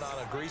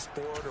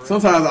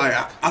 Sometimes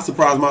I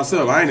surprise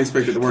myself. I ain't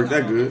expected to work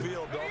that good.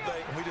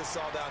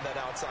 saw that on that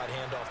outside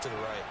handoff to the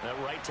right. That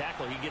right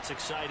tackle, he gets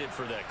excited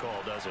for that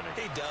call, doesn't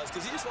he? He does,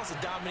 because he just wants to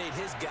dominate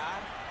his guy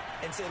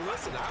and say,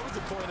 listen, I was the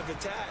point of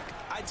attack.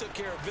 I took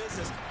care of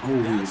business. Oh,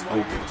 he was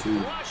open, too.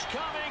 Rush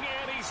coming,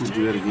 and he's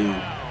do that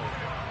again.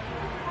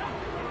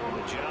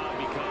 The job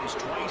becomes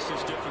twice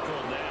as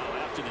difficult now.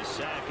 After the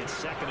sack, it's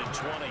 2nd and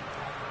 20.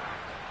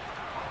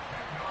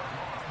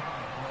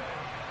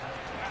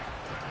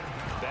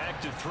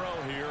 Back to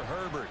throw here,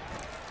 Herbert.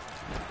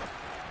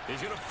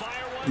 He's gonna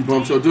fire one. You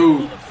bumped your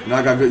dude, and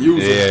I got good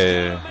use.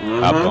 Yeah,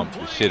 I bumped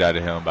the shit out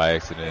of him by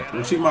accident.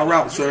 Don't cheat my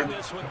route, sir.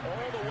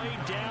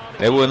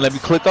 They wouldn't let me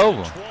click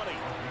over.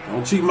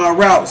 Don't cheat my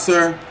route,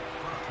 sir.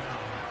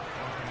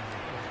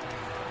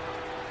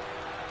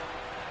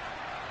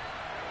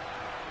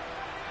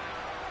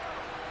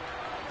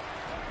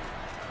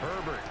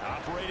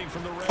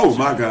 Oh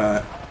my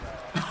God.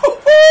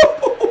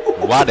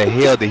 Why the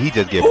hell did he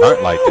just get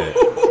burnt like that?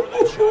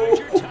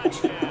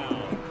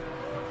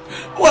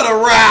 What a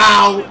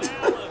route.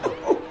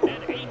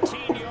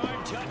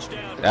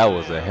 That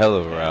was a hell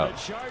of a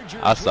route.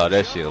 I saw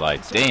that shit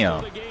like,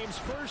 damn.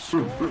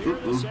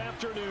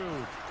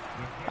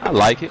 I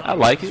like it. I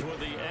like it.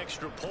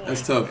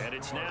 That's tough.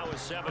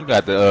 You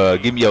got to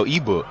give me your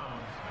ebook.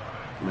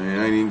 Man,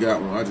 I ain't even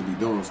got one. I just be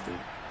doing stuff.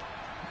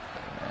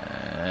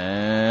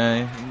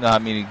 You know how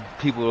many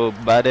people will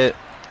buy that?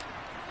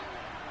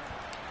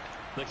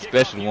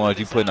 Especially the ones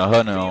you putting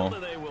 100 on.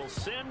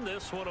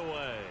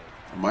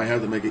 I might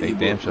have to make an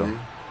ebook, man.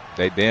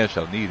 They damn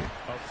sure need it.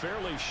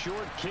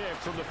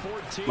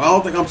 But I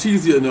don't think I'm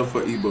cheesy enough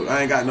for ebook.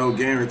 I ain't got no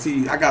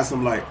guarantee. I got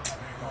some like,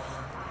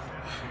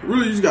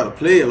 really, you just gotta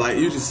play it. Like,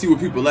 you just see where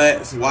people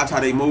at, so watch how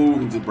they move,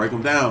 and just break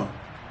them down.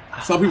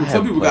 Some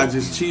people got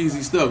just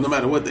cheesy stuff. No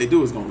matter what they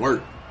do, it's gonna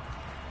work.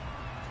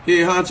 Hey,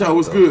 Honcho,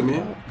 what's good,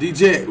 man?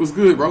 DJ, what's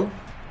good, bro?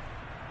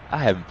 I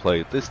haven't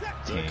played this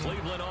team.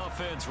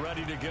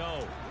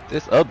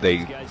 This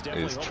update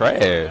is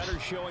trash.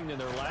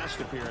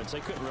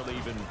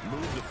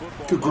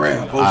 Good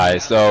grab.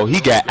 Alright, so he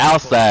got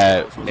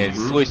outside and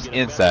switched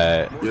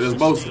inside. Yeah, that's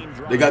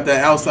Bosa. They got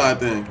that outside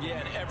thing.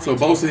 So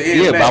Bosa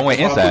and yeah, but I went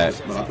inside.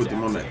 I put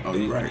them on that. Oh,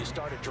 you right.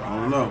 I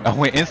don't know. I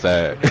went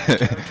inside.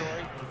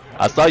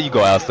 I saw you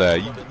go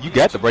outside. You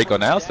got the break on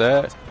the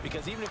outside.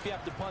 Because even if you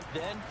have to punt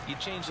then, you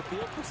change the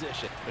field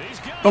position.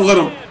 Don't let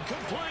him.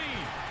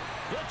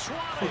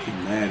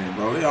 Fucking Madden,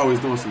 bro. They always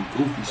doing some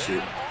goofy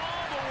shit.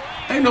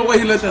 Ain't no way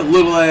he let that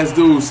little ass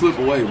dude slip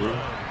away, bro.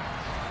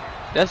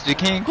 That's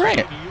Jakeem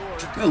Grant.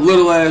 That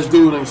little ass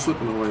dude ain't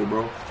slipping away,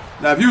 bro.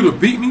 Now, if you'd have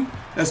beat me,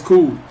 that's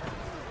cool.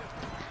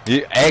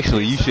 Yeah,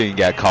 actually, you shouldn't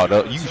got caught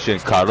up. You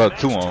shouldn't caught up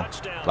to him.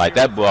 Like,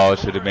 that ball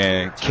should have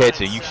been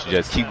catching. You should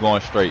just keep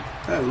going straight.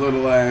 That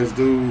little ass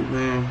dude,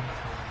 man.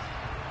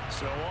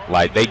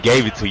 Like, they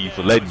gave it to you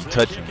for letting you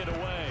touch him.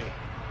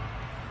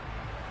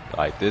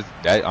 Like this,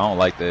 I don't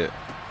like that.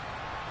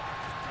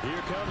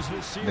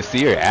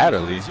 Nasir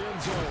Adderley.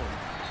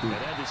 And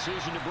that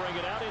decision to bring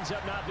it out ends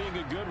up not being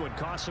a good one.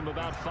 Costs him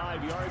about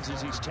 5 yards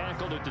as he's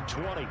tackled at the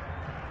 20.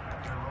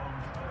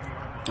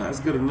 That's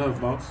good enough,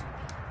 boss.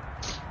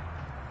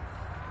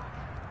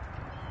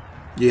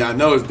 Yeah, I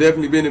know it's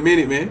definitely been a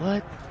minute, man.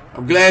 What?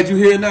 I'm glad you're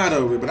here now,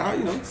 though. But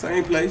I,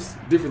 same place,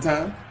 different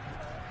time.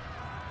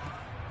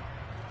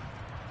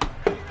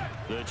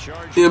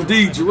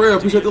 MD, Jarrell,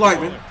 appreciate the like,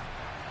 man.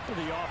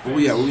 Where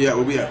we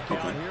at?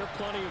 Okay.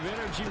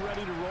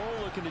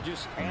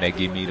 And they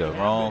give me the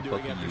wrong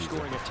fucking user.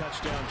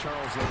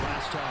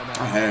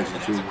 I had you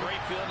too.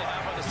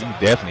 You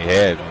definitely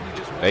had me.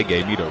 They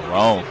gave me the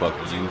wrong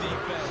fucking user.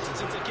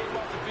 Since they came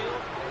off the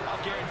field,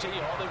 I'll guarantee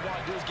you all they want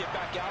to do is get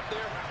back out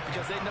there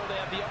because they know they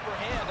have the upper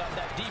hand on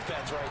that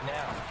defense right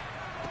now.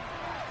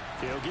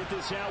 He'll get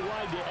this out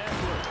wide to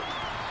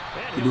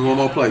Eckler. Give me one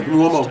more play. Give me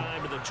one more.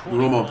 Give me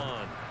one more.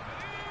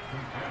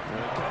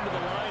 Come to the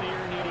line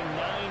here, needing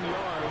 9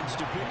 yards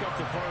to pick up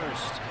the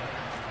first.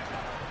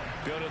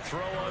 Going to throw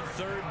on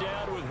 3rd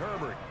down with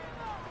Herbert.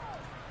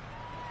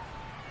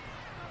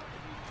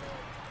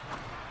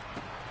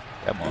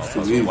 That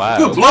motherfucker wild.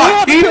 Good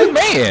block, Keenan.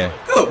 Man.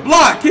 Good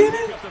block,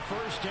 Keenan.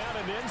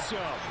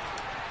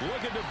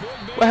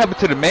 What happened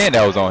to the man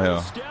that was on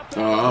him? I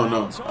don't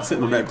know. I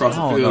sent him back across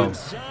the field.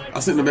 I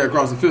sent him back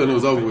across the field and it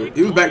was over with.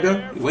 He was back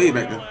there. Way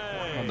back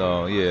there.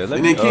 No, yeah.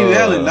 And then Keenan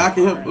Allen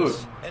knocking him. Look.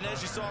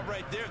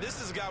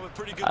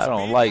 I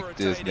don't like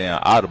this damn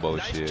audible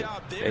shit.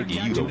 They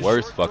give you the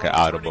worst fucking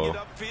audible.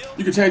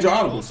 You can change your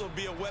audible.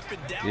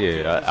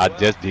 Yeah, I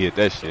just did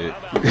that shit.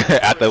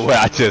 After what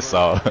I just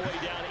saw.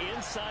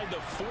 Inside the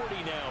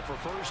 40 now for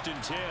 1st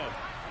and 10.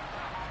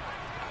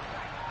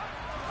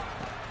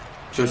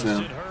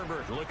 Touchdown.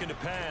 Herbert looking to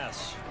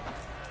pass.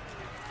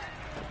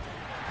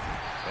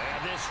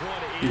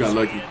 You got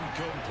lucky.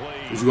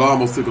 Because you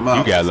almost took him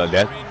out. You got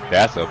lucky.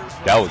 That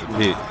was a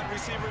pick.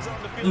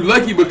 You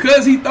lucky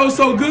because he throws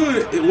so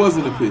good, it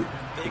wasn't a pick.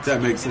 If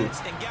that makes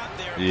sense.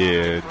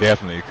 Yeah,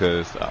 definitely,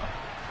 because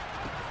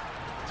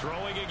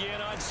throwing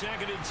again on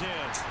 2nd and 10.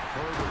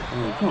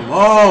 Oh, come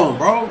on,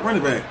 bro. Run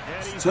it back.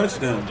 It's a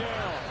touchdown.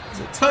 It's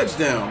a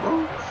touchdown, bro.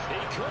 He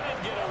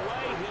couldn't get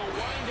away. He'll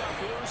wind up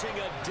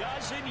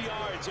losing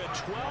yards, a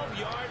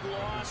 12-yard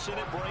loss, and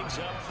it brings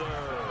up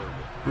third.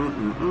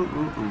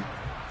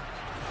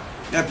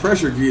 That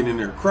pressure getting in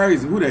there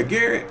crazy. Who that,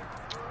 Garrett?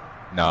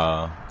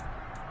 Nah.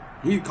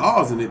 He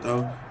causing it,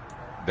 though.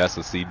 That's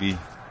a CB.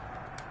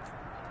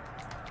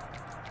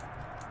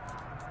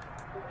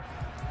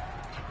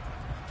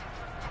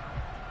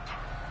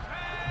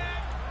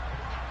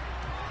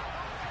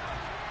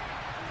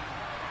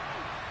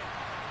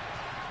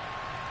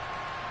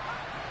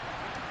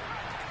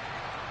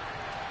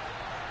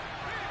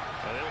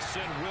 They'll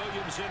send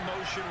Williams in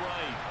motion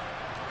right.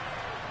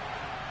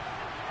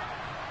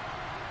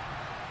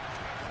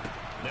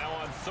 Now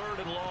on 3rd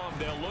and long,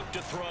 they'll look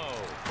to throw.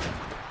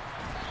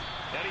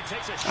 And he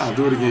takes a I'll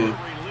do it again.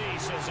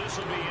 Release as this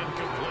will be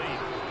incomplete.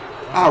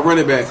 I'll run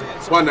it back.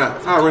 Why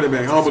not? I'll run it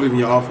back. I don't believe in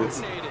your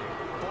offense.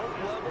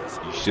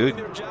 You should.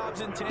 Yeah,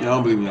 I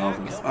don't believe in your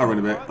offense. I'll run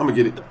it back. I'm going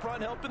to get it. The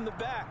front helping the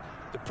back.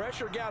 The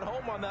pressure got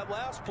home on that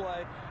last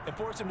play and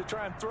forced him to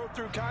try and throw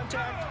through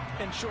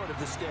contact and short of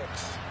the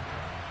sticks.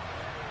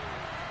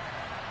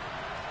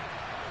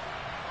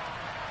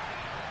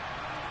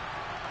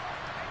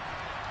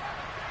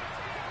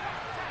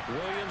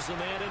 Williams, the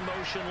man in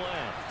motion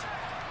left.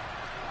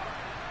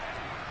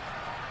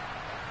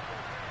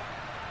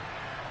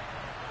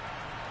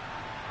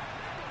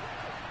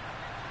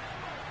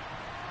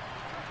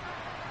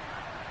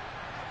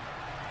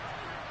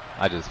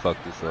 I just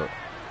fucked this up.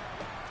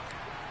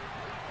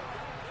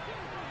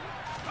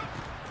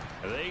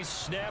 They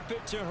snap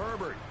it to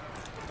Herbert.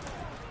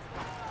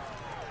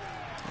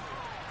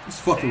 Let's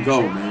fucking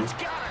go, man.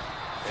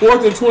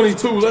 4th and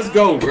 22. Let's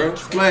go, bro.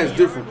 Splash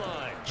different.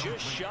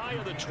 Just shy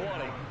of the 20.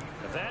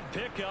 That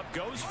pickup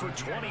goes for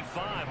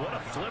 25. What a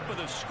flip of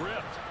the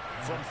script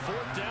from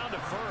 4th down to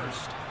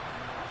 1st.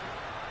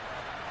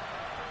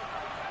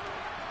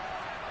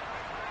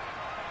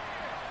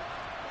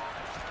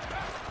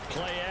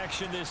 Play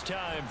action this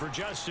time for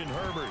Justin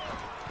Herbert.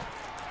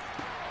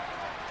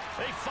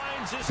 They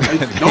finds this.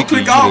 Hey, don't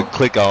click off.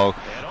 Click off.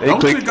 Don't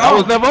click I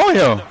was off. never on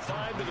him.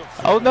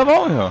 I was never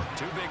on him.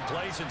 Two big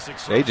plays in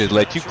succession. They just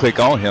let you click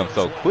on him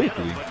so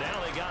quickly. But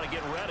now they got to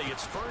get ready.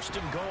 It's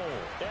 1st and goal.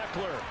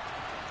 Eckler.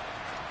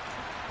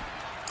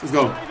 Let's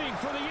go. Driving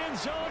for the end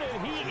zone,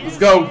 and he Let's is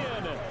go. in.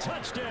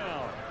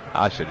 Touchdown.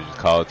 I should have just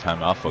called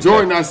timeout.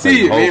 Jordan, I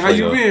see it, man. How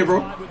you been,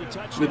 bro?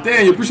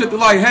 Nathaniel, appreciate the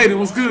like. Hayden,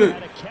 what's good?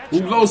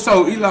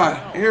 Uloso, Eli,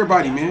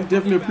 everybody, man.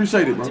 Definitely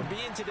appreciate it, bro.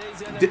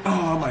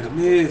 Oh, I might have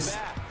missed.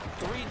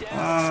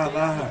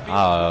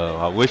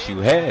 I wish you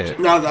had.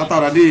 No, I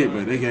thought I did,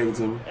 but they gave it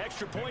to me.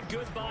 Extra point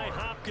good by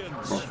Hopkins.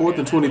 Bro, 4th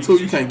and 22,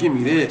 you can't give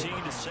me that.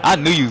 I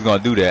knew you was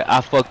gonna do that.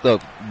 I fucked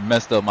up,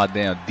 messed up my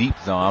damn deep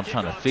zone. I'm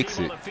trying to fix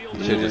it.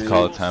 You should just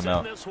call a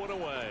timeout.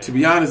 To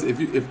be honest,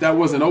 if that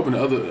wasn't open,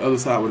 the other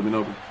side would have been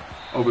open.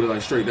 Over there,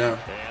 like straight down.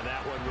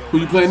 Who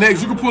you playing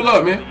next? You can pull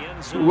up, man.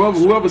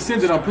 Whoever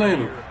sends it, I'm playing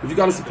them. If you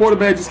got a supporter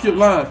badge, just skip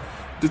line.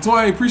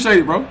 DeTwain, appreciate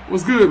it, bro.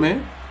 What's good,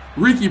 man?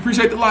 Ricky,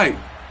 appreciate the like.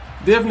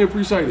 Definitely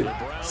appreciate it.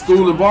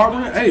 School and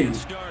barbering? Hey,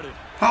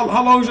 how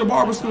long is your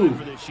barber school?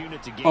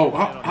 Oh,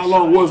 how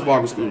long was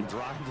barber school?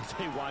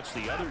 They watched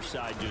the other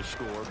side just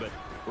score, but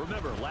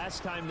remember,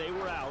 last time they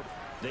were out,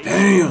 they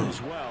damn. as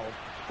well.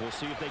 We'll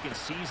see if they can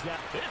seize that.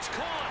 It's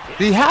caught.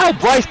 See how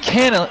Bryce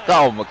Cannon?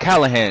 Oh,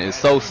 McCallahan is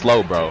so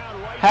slow, bro.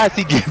 How does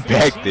he get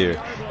back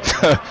there?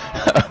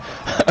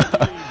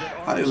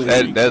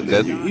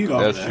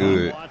 That's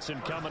good.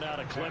 Watson coming out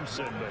of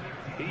Clemson, but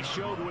he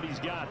showed what he's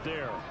got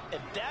there.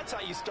 And that's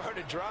how you start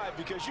a drive,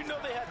 because you know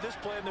they had this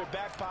play in their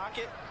back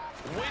pocket,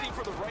 waiting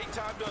for the right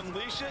time to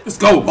unleash it. Let's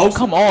go, Bo.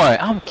 Come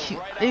on,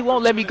 he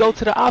won't let me go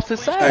to the opposite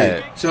side.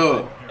 Hey,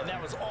 Chubb. And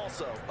that was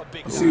also a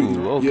big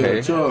Ooh, okay.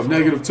 Yeah, Chubb,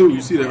 -2.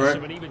 You see that, right?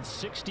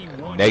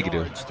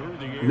 Negative.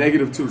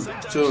 -2.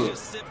 Chubb.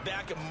 Just sit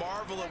back and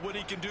marvel at what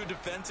he can do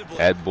defensively.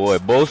 That boy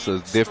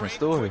Bosa's different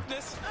story.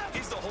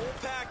 He's the whole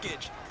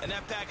package, and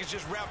that package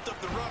just wrapped up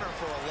the runner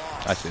for a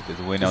loss. I should just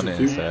win on the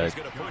inside.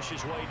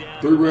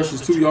 3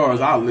 rushes, 2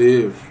 yards. I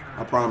live.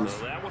 I promise.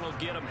 That one will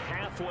get him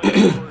halfway to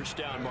the first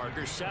down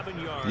marker, 7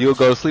 yards. You'll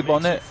go to sleep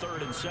on that?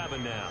 3rd and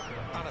 7 now.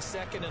 On a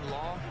 2nd and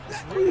long,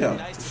 it's really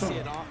nice to see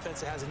an offense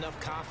that has enough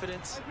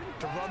confidence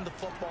to run the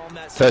football in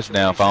that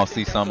Touchdown if I don't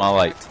see something I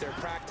like. They're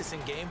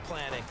practicing game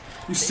planning.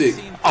 You sick.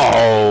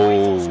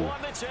 Oh,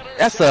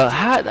 that's a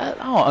high. I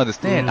don't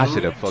understand. I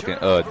should have fucking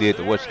did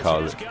the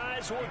whatchamacallit.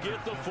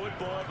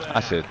 I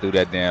should have threw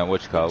that damn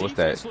whatchamacallit. What's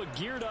that?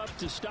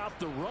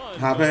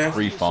 High pass?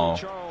 Free phone.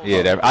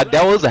 Yeah,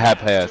 that was a high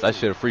pass. I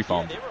should have free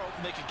phone. They were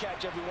hoping they could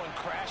catch everyone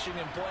crashing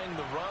and playing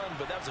the run,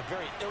 but that was a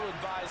very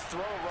ill-advised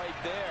throw right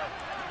there.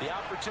 The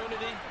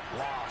opportunity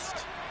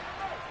lost.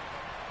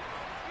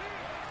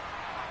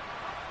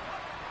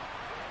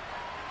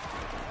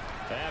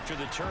 After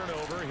the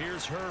turnover,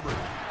 here's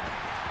Herbert.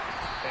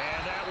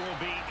 And that will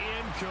be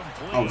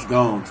incomplete. I was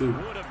gone, too.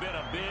 Would have been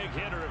a big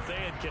hitter if they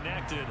had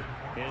connected.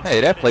 Hey,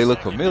 that play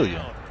looked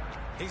familiar.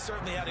 He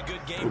certainly had a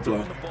good game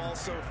throwing the ball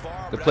so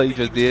far. The play you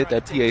just did,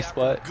 that PA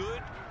spot.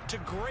 Good to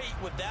great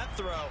with that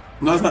throw.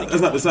 No, it's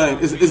not the same.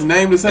 It's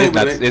named the same.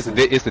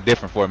 It's a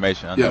different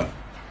formation. I know. Yeah.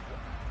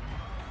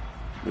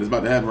 It's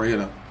about to happen right here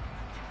now.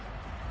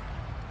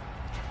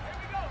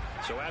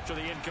 So after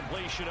the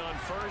incompletion on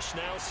first,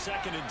 now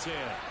 2nd and 10.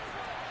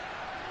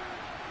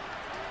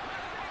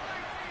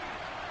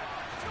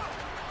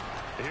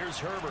 Here's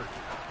Herbert.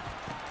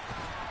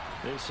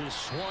 This is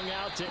swung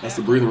out to That's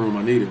the breathing room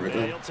I needed right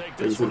there. Take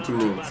this to the 2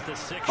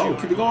 minutes. Oh,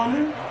 keep it going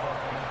there?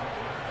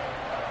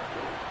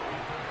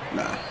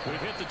 Nah. We've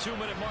hit the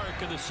 2-minute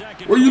mark of the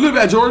second. Where you live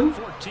at, Jordan?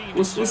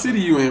 What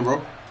city you in,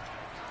 bro?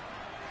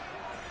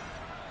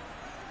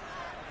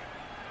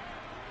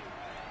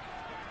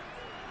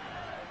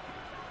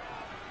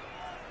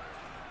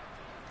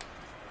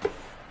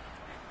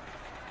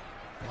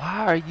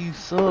 Why are you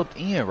subbed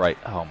in right?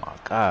 Oh my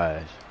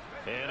gosh.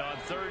 And on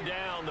 3rd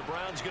down, the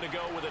Browns going to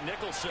go with a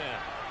nickel set.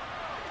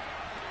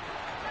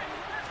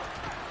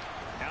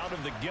 Out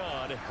of the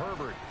gun,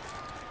 Herbert.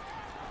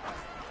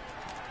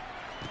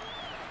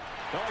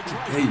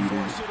 Hey, man.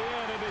 Force it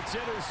in, and it's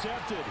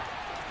intercepted.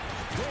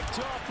 Picked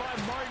off by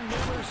Martin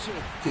Emerson.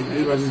 Can't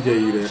believe I just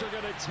gave you that.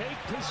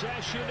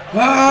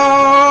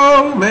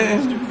 Oh, man.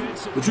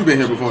 But you been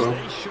here before, though.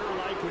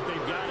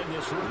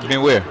 You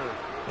been where?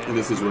 In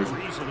this situation.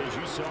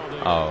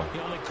 Oh.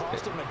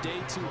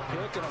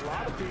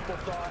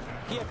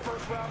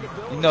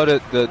 You know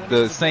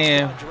the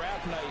saying,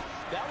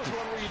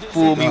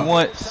 fool me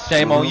once,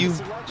 shame on you?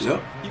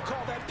 Yep.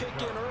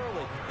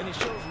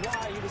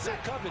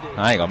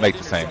 I ain't gonna make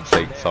the same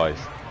mistake twice.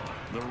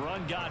 The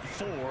run got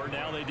 4.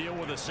 Now they deal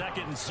with a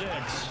 2nd and 6.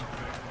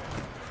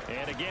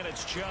 And again,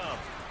 it's Chubb.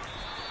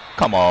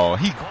 Come on,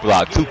 he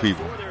blocked 2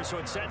 people. So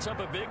it sets up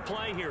a big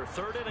play here.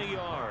 3rd and a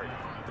yard.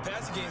 The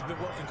passing game's been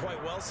working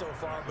quite well so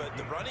far, but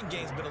the running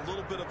game's been a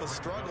little bit of a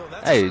struggle.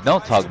 Hey,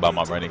 don't talk about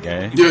my running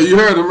game. Yeah, you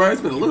heard him, right?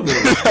 It's been a little bit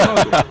of a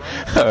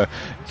struggle.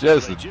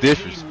 Just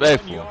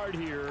disrespectful.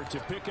 To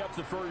pick up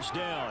the 1st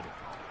down.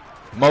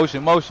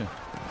 Motion.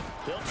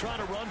 They'll try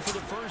to run for the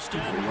 1st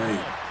down. And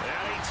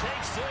he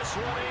takes this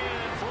one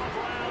in for a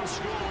Brown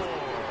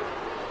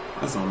score.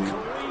 That's on me.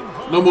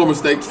 No more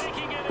mistakes.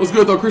 What's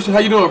good, though, Christian? How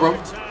you doing, bro?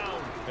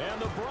 And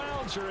the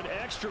Browns are an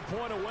extra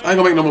point away. I ain't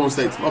gonna make no more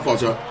mistakes. My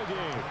fault, y'all.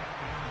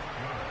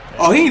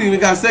 Oh, he ain't even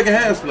got 2nd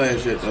half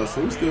splash yet, though,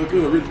 so we still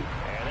good, really.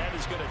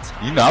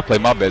 You know I play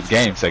my best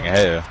game 2nd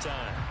half.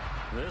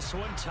 This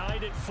one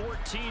tied at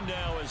 14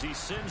 now as he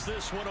sends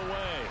this one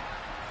away.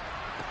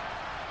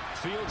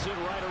 Fields it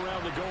right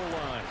around the goal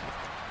line.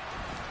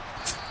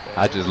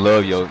 I just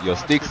love your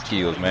stick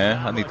skills,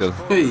 man. I need to.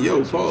 Hey,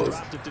 yo, pause.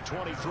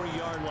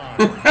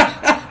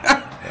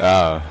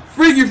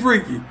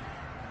 Freaky.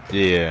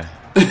 Yeah.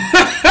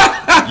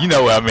 You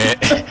know what I meant.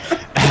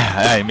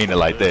 I ain't mean it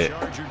like that.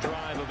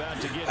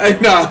 Hey,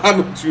 nah, I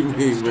know what you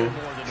mean, man.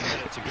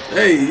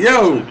 Hey,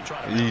 yo.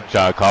 You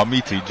try to call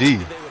me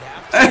TG.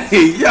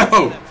 Hey,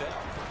 yo.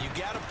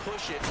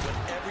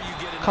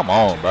 Come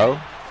on, bro.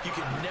 You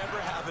can never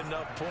have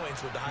enough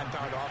points with the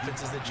high-powered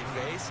offenses that you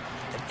face,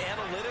 and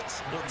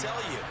analytics will tell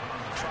you,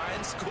 try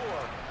and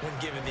score when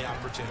given the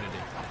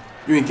opportunity.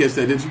 You didn't catch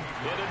that, did you?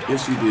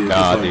 Yes, you did. No,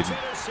 I didn't.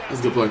 That's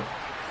a good play.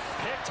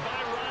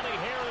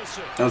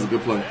 That was a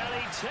good play.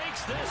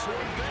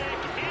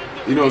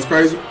 You know what's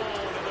crazy?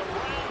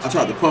 I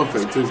tried the pump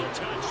fake, too.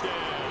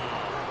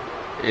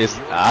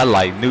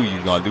 I knew you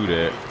was gonna do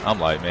that. I'm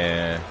like,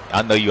 man,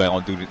 I know you ain't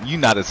gonna do that. You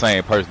not the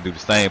same person do the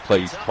same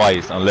plays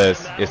twice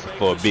unless it's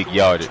for a big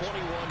yardage.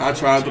 I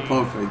tried the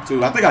pump fake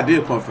too. I think I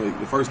did pump fake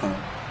the first time.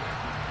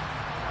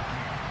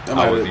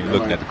 I wasn't even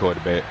looking at the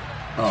quarterback.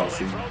 Oh,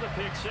 see.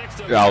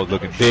 I was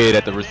looking dead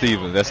at the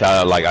receiver. That's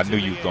how I knew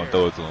you was gonna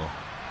throw it to him.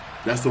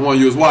 That's the one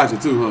you was watching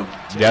too, huh?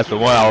 That's the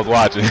one I was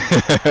watching.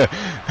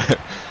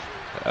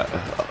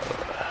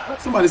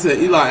 Somebody said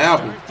Eli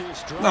Apple.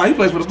 Nah, he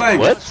plays for the Bengals.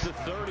 What?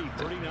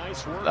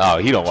 Oh,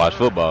 he don't watch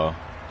football.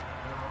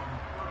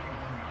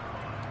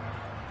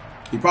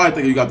 He probably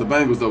think you got the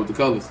Bengals though with the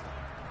colors.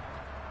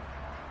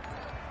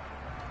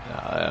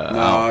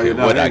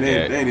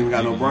 They ain't even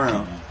got no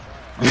brown.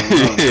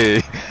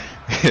 I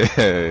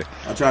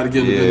tried to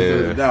give him the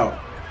benefit of the doubt.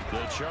 The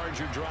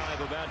Charger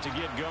drive about to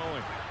get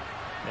going.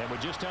 And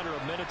with just under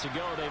a minute to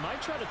go, they might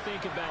try to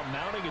think about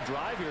mounting a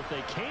drive here if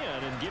they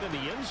can and get in the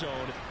end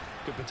zone.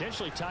 Could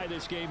potentially tie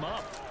this game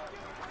up.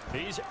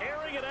 He's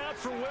airing it out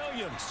for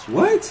Williams.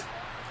 What?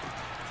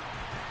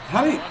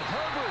 How did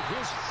Herbert,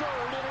 his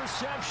 3rd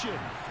interception.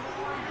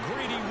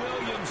 Greedy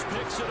Williams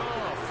picks it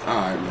off.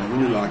 All right, man. Let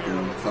me lock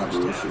in. Stop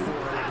doing shit.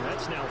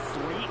 That's now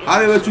 3. How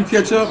they let you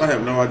catch up? I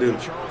have no idea.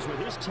 Charles, with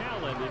his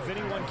talent, if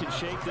anyone can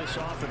shake this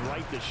off and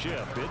right the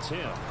ship, it's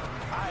him.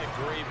 I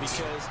agree,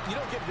 because you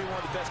don't get to be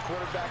one of the best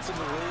quarterbacks in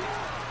the league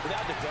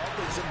without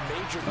developing some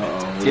major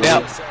mental. Get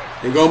out.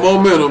 Here go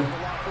momentum.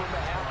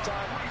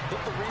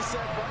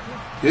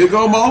 Here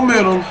go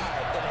momentum.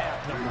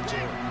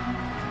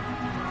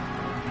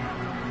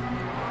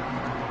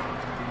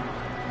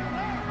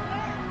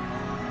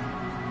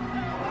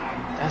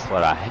 That's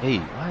what I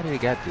hate. Why they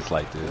got this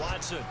like this?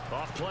 Watson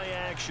off play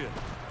action.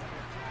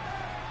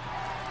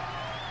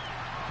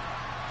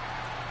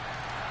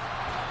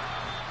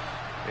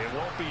 It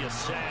won't be a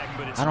sag,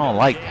 but it's I don't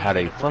like how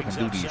they fucking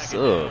do these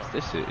subs.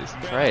 This shit is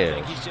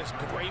trash. He's just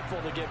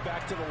grateful to get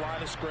back to the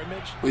line of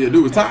scrimmage. Oh, yeah,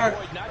 dude was tired.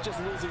 Not just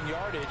losing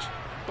yardage.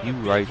 You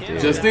right there.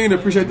 Justine,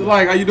 appreciate the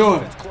like. How you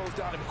doing? Closed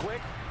on him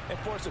quick and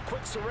forced a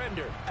quick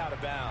surrender out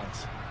of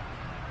bounds.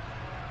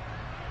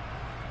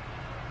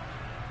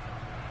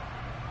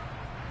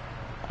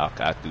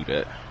 Okay, I do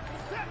that.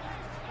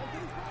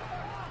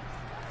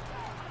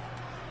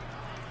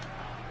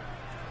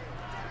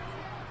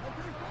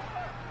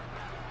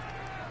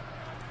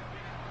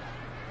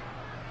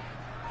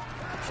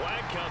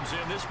 Flag comes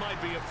in. This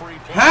might be a free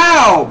play.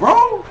 How,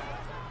 bro?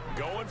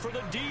 Going for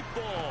the deep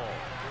ball.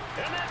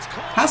 And that's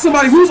caught. How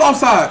somebody who's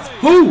offsides?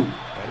 Who?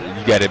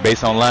 You got it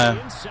based on line?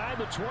 Inside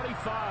the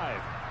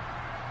 25.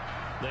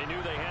 They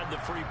knew they had the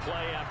free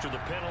play after the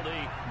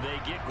penalty. They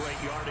get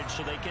great yardage,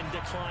 so they can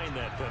decline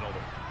that penalty.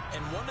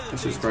 And one of the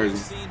That's things just crazy.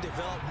 we've seen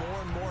develop more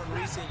and more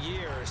in recent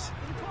years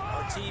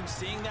are teams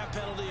seeing that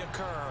penalty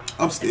occur.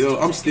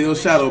 I'm still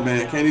shadow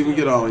man. Can't even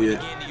get on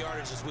yet. Gain the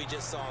yardage as we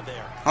just saw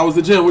there. How was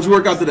the gym? What'd you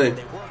work out today?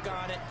 They work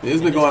on it.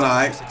 It's been going all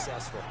right.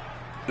 Successful.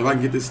 If I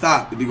can get this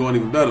stopped, it'd be going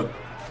even better.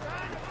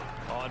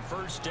 On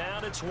first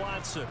down, it's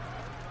Watson.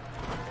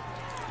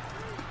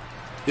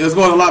 Yeah, it's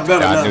going a lot better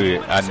now. I knew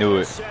it. I knew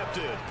it.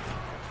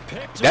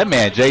 That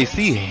man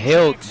JC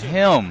held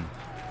him.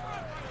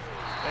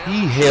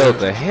 He held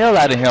the hell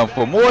out of him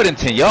for more than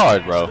 10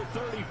 yards, bro.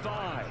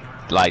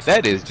 Like,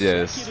 that is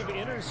just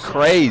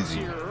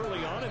crazy.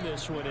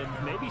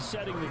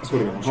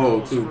 Put him on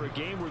hold, too. For a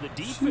game where the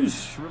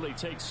defense really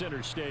takes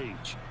center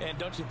stage. And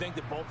don't you think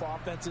that both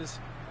offenses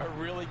are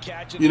really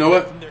catching? You know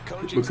what? From their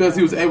coaching Because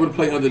he was able to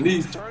play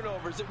underneath,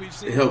 turnovers that we've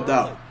seen it helped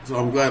out. So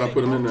I'm glad I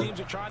put him in there. Teams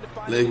are trying to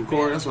find Leg and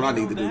core, that's what I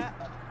need to do.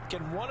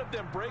 Can one of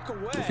them break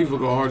away? The FIFA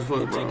go hard as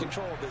fuck, bro. Take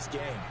control of this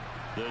game.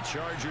 The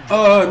Charger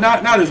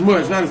Not as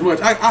much. Not as much.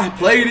 I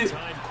played it,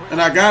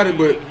 and I got it,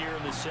 but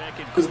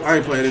because I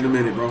ain't played it in a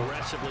minute, bro.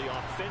 Aggressively,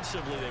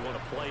 offensively, they want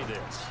to play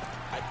this.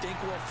 I think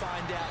we'll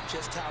find out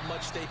just how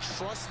much they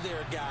trust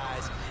their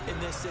guys in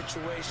this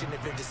situation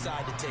if they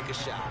decide to take a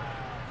shot.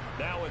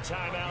 Now a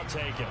timeout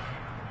taken.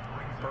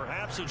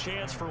 Perhaps a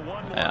chance for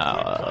one more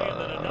quick play and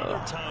then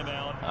another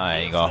timeout. I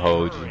ain't gonna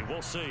hold you.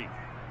 We'll see.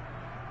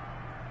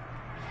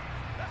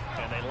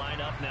 And they line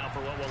up now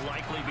for what will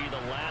likely be the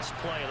last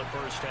play of the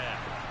first half.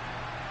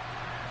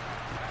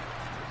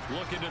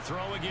 Looking to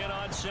throw again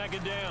on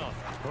second down.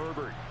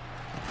 Herbert.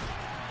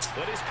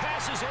 But his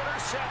pass is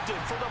intercepted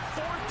for the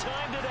 4th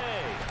time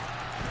today.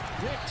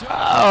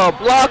 Oh,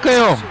 block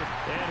him.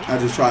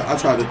 I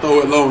tried to throw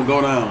it low and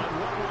go down.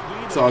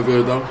 It's all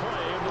good, though.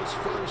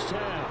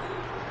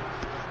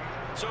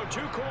 So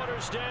 2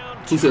 quarters down.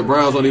 He said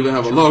Browns don't even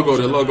have a logo.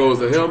 Their logo is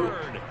a helmet.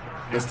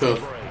 That's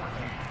tough.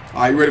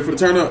 All right, you ready for the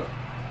turn up?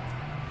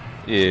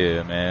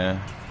 Yeah, man.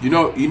 You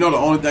know the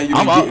only thing you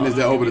ain't getting is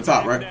that over the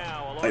top, right?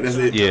 Like, that's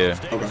it? Yeah.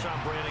 Okay.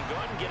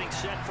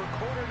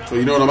 So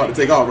you know what I'm about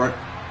to take off, right?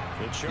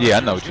 Yeah, I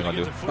know what you're going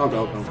to do.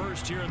 Okay.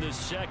 First here in this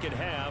second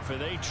half,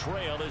 and they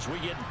trailed as we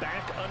get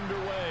back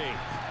underway.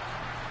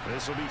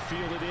 This will be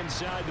fielded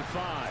inside the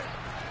 5.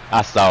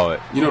 I saw it.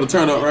 You know the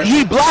turn up, right?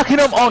 He blocking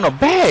him on the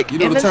back. You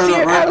know the turn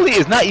up, right? Alley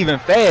is not even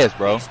fast,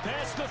 bro.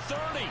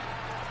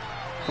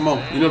 Come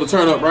on. You know the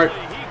turn up, right?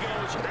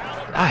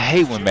 I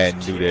hate when Madden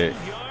do that.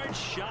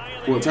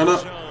 What, turn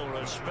up?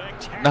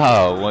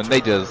 No, when they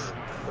just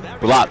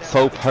block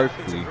so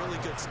perfectly.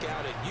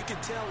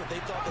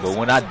 But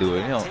when I do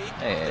it, you know,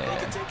 man.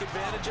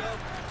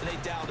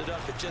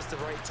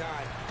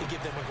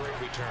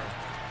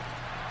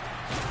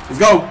 Let's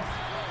go.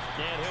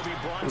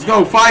 Let's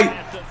go, fight.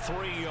 At the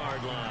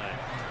 3-yard line.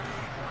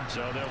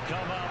 So they'll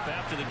come up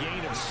after the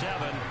gain of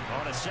 7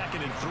 on a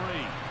 2nd and 3.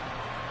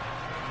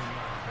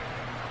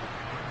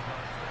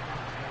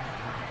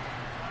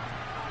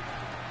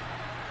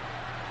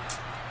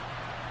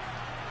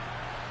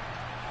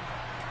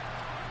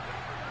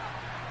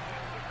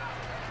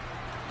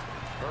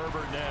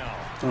 Herbert now.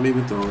 Don't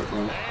even throw it,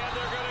 bro.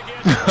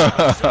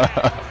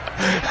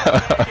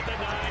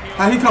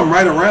 How he come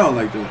right around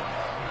like that?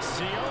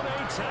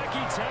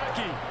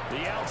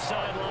 The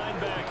outside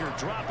linebacker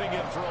dropping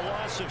it for a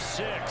loss of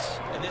 6.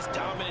 And this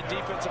dominant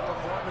defensive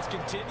performance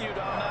continued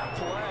on that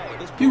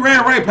play. He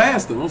ran right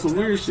past him on some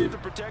weird shit. The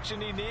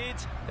protection he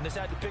needs, and has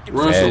had to pick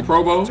Run some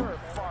Pro Bowl.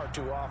 far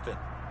too often.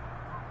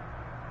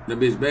 That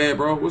bitch bad,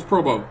 bro. What's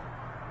Pro Bowl?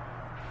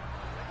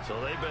 So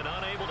they've been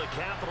unable to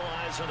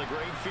capitalize on the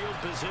great field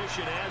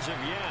position as of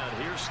yet.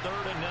 Here's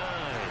 3rd and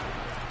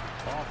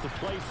 9. Off the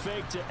play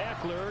fake to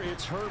Eckler,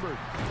 it's Herbert.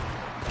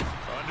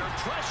 Under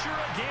pressure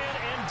again,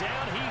 and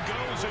down he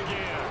goes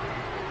again.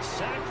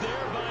 Sacked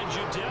there by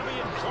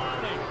Jadeveon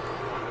Clowney.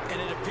 And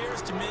it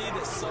appears to me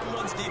that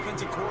someone's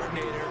defensive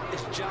coordinator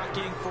is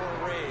jockeying for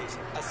a raise.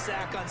 A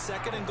sack on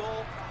 2nd and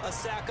goal, a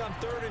sack on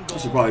 3rd and goal.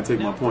 I should probably take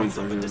my points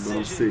right here, but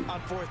I'm sick.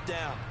 On 4th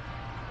down.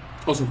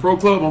 Oh, some Pro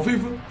Club on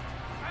FIFA?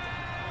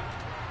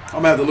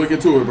 I'm gonna have to look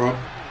into it, bro.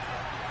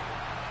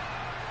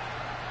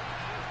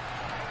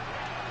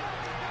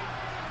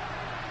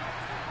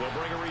 They'll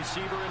bring a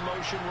receiver in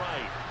motion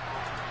right.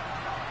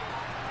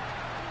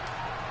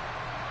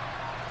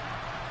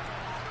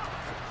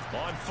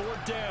 on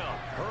 4th down.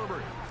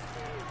 Herbert.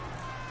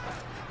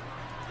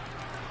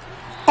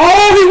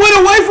 Oh, he went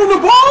away from the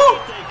ball?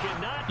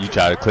 You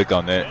try to click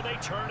on that. And they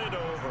turn it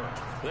over.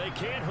 They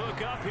can't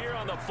hook up here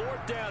on the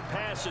 4th down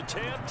pass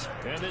attempt.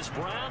 And this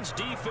Browns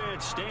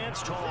defense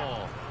stands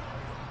tall.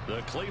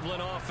 The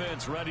Cleveland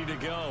offense ready to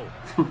go.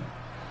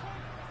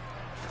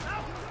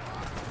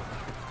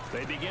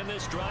 They begin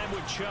this drive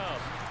with Chubb.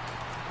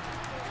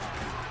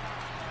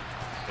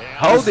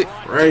 Hold it.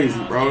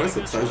 Crazy, bro. That's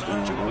a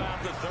touchdown, bro.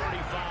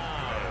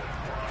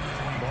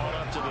 Ball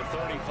up to the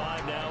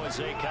 35 now as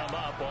they come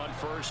up on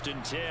 1st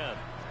and 10.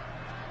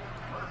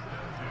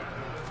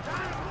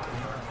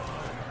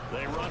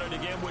 They run it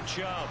again with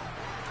Chubb.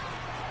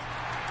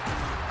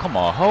 Come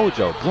on, hold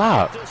your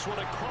block. This one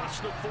across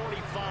the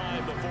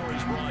 45 before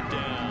he's brought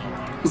down.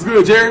 What's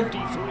good, Jerry? 53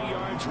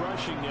 yards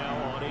rushing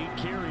now on 8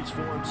 carries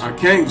for him. I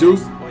can't,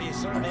 Juice.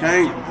 I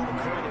can't.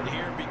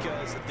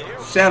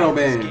 Shadow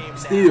band.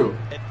 Still.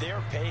 At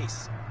their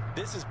pace.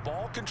 This is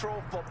ball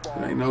control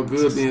football. It ain't no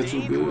good being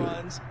too good.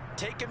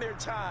 Taking their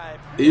time.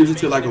 It usually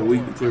takes like a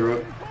week to clear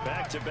up.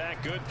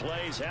 Back-to-back good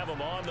plays have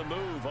them on the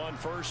move on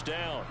 1st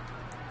down.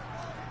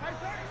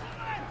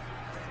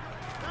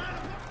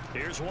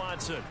 Here's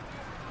Watson.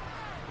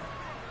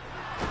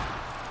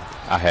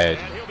 I had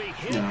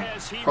you.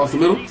 Across the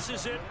middle?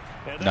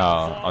 No,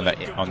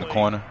 on the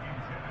corner.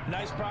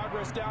 Nice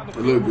progress down the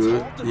field. It look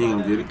good. You ain't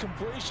gonna get it.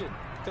 Completion.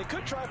 They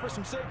could try for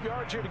some safe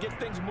yards here to get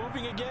things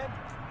moving again,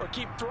 or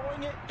keep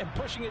throwing it and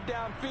pushing it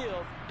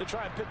downfield to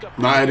try and pick up.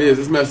 Nah, it is.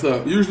 It's messed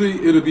up.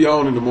 Usually it'll be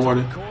on in the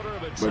morning,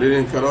 but it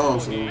didn't cut on,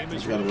 so you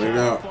just gotta wait it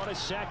out. On a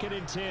 2nd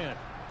and 10.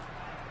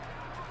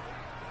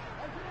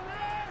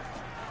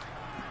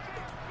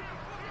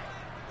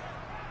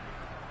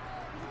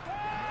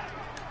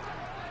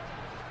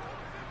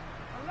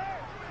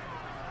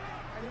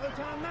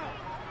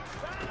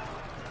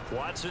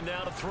 Watson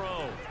now to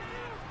throw.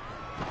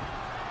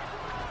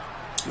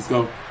 Let's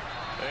go.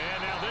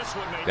 And now this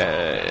one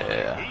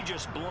made he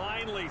just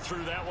blindly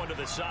threw that one to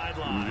the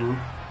sideline.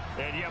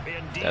 And yep,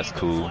 indeed, that's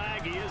cool. The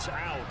flag is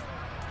out.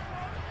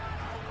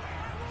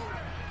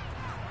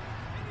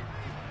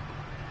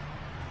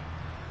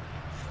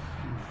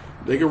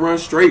 They can run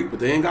straight, but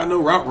they ain't got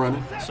no route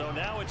running. So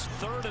now it's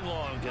 3rd and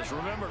long, because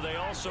remember, they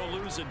also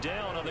lose a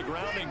down on the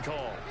grounding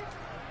call.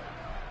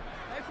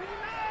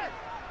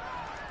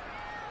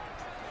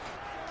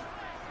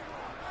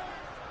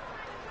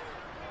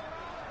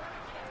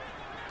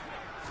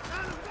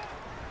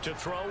 To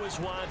throw is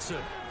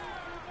Watson.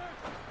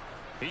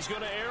 He's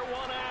going to air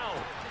one out.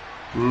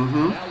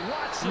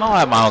 No,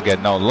 I don't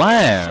get no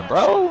line,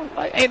 bro.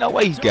 Like, ain't no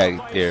way he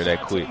got there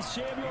that quick.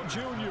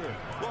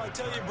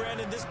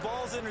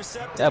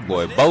 That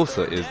boy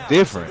Bosa is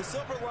different.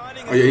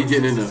 Oh, yeah, he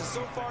getting in there.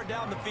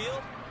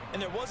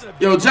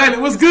 Yo,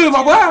 Jalen, what's good,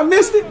 my boy? I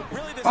missed it.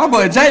 My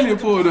boy Jalen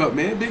pulled up,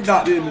 man. Big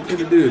doctor in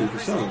the building, for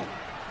sure.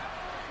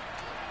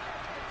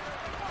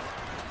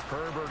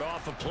 Herbert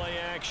off of play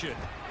action.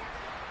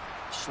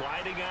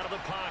 Sliding out of the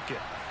pocket.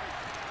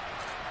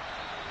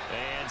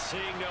 And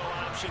seeing no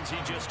options, he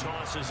just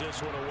tosses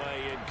this one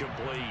away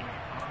incomplete.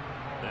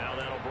 Now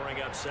that'll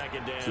bring up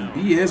 2nd down. Some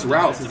BS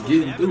routes is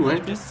getting through,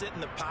 ain't they? Just sit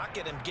in the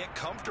pocket and get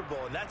comfortable,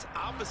 and that's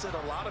opposite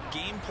a lot of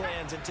game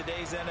plans in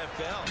today's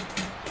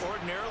NFL.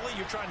 Ordinarily,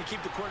 you're trying to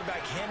keep the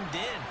quarterback hemmed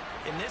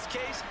in. In this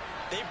case,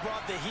 they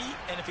brought the heat,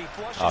 and if he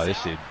flushes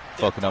this shit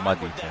fucking up my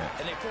defense.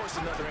 And they force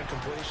another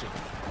incompletion.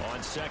 On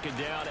 2nd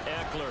down,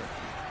 Eckler.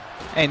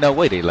 Ain't no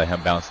way they let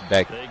him bounce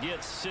back. They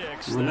get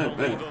 6. They'll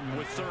leave him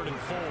with 3rd and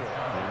 4.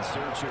 In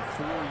search of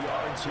 4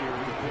 yards here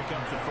to pick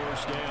up the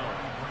 1st down.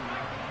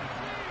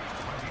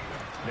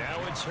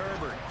 Now it's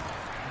Herbert.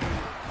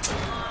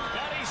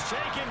 And he's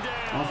taken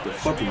down. Off the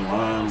fucking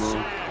line,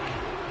 bro.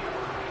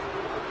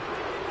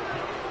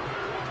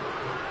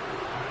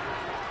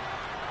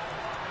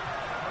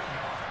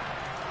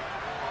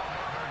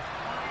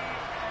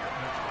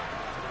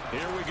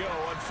 Here we go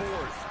on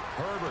 4th.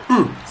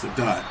 Herbert. It's a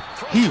dot.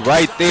 He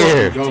right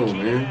there. Go,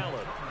 man.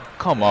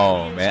 Come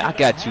on, man. I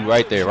got you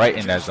right there, right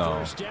in that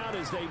zone.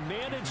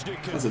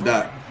 That's a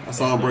dot. I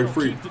saw him break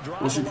free.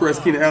 Once you press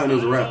Keenan Allen, it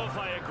was a wrap.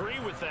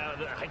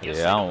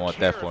 Yeah, I don't want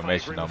that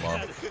formation no more.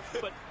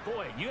 But,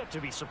 boy, you have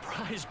to be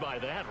surprised by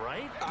that,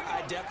 right?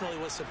 I definitely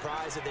was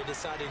surprised that they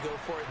decided to go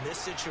for it in this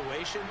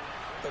situation.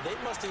 But they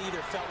must have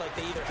either felt like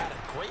they either had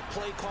a great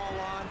play call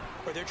on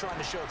or they're trying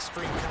to show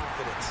extreme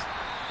confidence.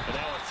 And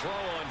now a throw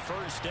on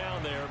 1st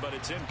down there, but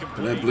it's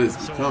incomplete. That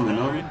blitz is coming,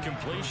 no huh?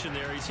 Incompletion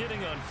there. He's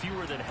hitting on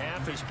fewer than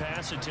half his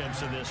pass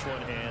attempts in this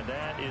one, and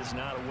that is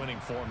not a winning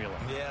formula.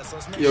 Yeah, so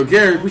yo,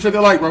 Gary, appreciate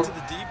that like, bro. To the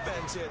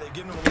defense here, they've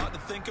given him a lot to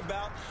think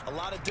about, a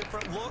lot of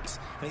different looks,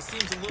 and he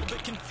seems a little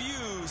bit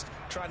confused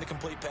trying to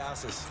complete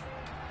passes.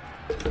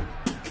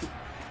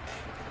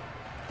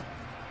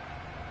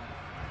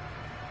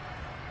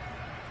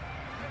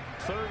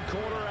 Third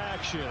quarter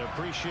action.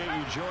 Appreciate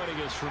you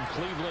joining us from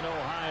Cleveland,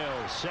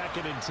 Ohio.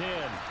 2nd and 10.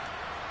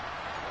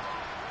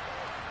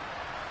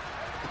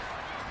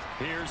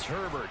 Here's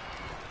Herbert.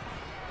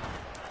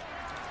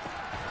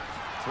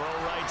 Throw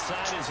right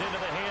side is into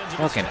the hands of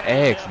fucking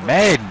X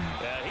Madden.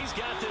 He's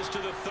got this to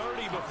the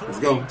 30 before Let's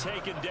go.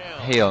 taken down.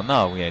 Hell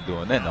no, we ain't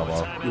doing that no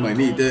more. You might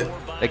need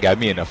that. They got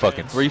me in a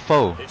fucking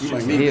 3-4. You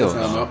might need that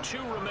Hell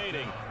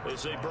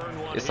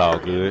timeout. It's all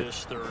good.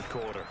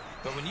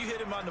 But when you hit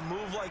him on the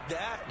move like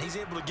that, and he's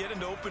able to get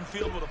into open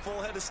field with a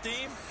full head of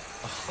steam,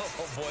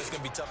 oh boy, it's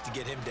going to be tough to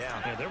get him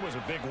down. Yeah, there was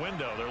a big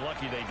window. They're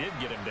lucky they did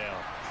get him down.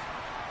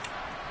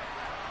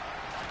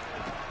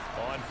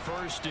 On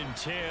 1st and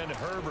 10,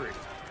 Herbert.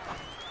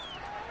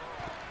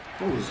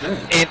 What was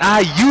that? And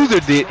I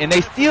usered it, and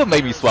they still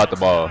made me swat the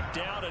ball.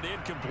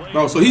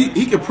 Bro, so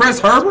he can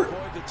press Herbert?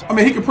 I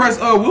mean, he can press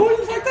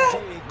Williams like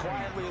that?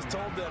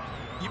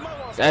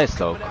 That's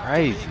so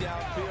crazy.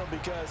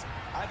 Because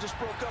I just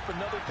broke up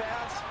another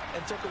pass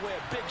and took away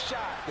a big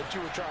shot that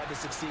you were trying to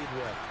succeed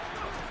with.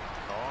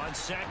 On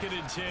 2nd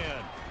and 10,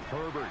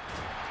 Herbert.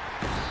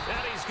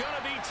 And he's going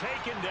to be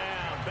taken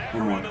down. Back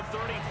around the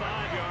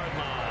 35-yard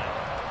line.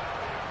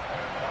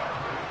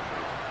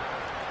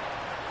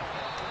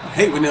 I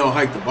hate when they don't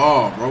hike the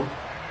ball, bro.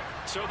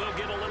 So they'll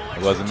get a little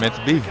It wasn't meant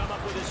to be.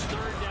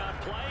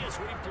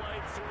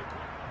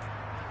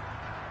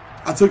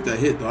 I took that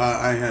hit, though.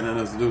 I ain't had nothing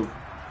else to do.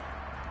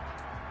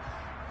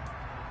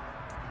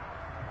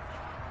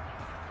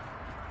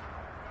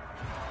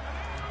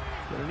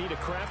 Going to need a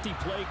crafty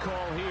play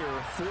call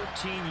here.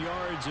 14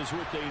 yards is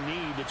what they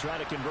need to try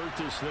to convert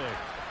this thing.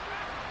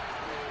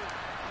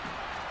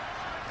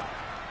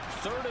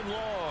 3rd and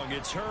long.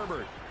 It's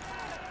Herbert.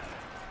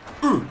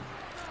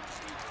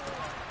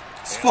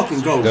 Let's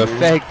fucking go, The man.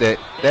 fact that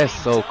that's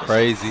so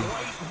crazy.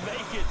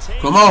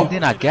 Come on.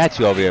 Then I got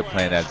you over here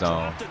playing that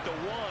zone.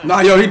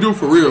 Nah, yo, he do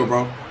for real,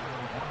 bro.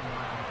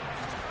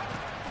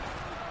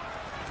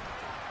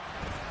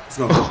 Let's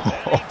go.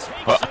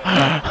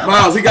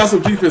 Miles, he got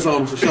some defense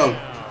on him for sure.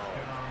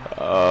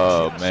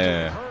 Oh,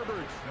 man.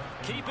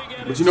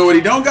 But you know what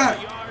he don't got?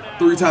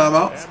 3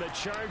 timeouts.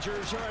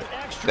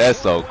 That's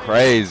so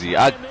crazy.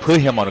 I put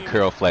him on a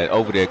curl flat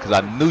over there because I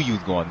knew you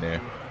was going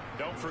there.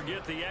 Don't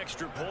forget the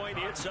extra point.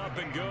 It's up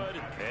and good.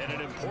 And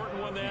an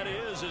important one that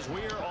is as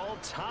we are all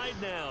tied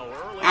now.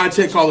 I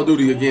check Call of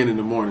Duty again in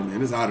the morning,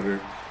 man. It's out of there.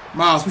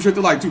 Miles, appreciate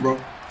the like too, bro.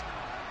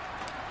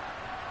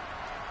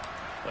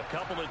 A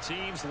couple of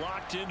teams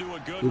locked into a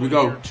good Here we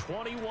go. here.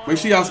 Make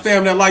sure y'all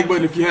spam that like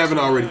button if you haven't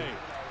already.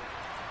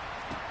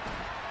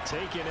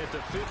 Taken at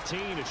the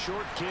 15, a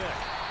short kick.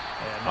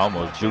 And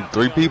Almost juked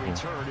 3 people.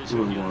 return as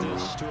we get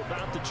this to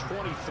about the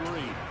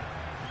 23.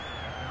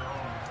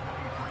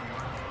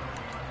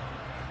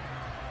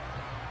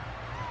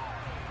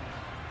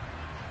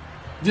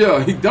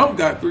 Yeah, he don't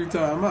got 3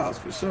 timeouts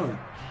for sure.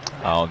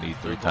 I don't need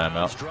 3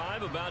 timeouts.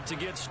 Drive about to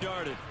get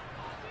started.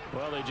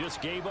 Well, they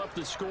just gave up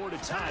the score to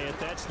tie it.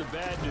 That's the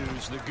bad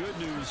news. The good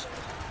news,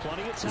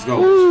 plenty of time. Let's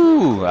go.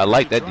 Ooh, I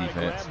like that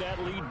defense. Grab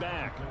that lead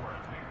back.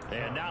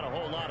 And not a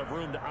whole lot of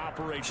room to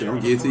operate. Shit, I'm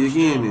getting to you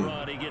again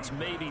then. He gets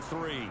maybe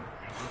 3.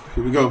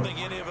 Here we go. I don't think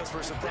any of us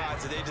were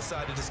surprised that they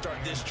decided to start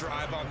this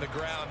drive on the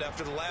ground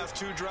after the last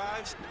 2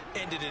 drives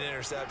ended in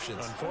interceptions.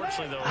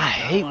 Unfortunately, though, I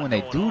hate when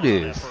they do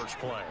this.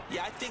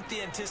 Yeah, I think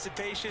the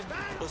anticipation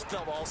was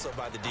felt also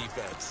by the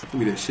defense. Give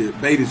me that shit.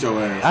 Baited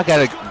your ass.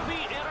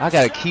 I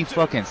gotta keep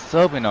fucking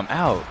subbing them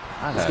out.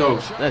 Let's go.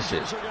 That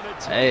shit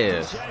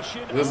ass.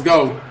 Let's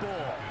go.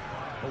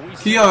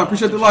 Keon,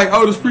 appreciate the like.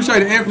 Otis,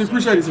 appreciate it. Anthony,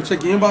 appreciate it. So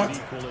check your inbox.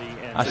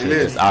 I should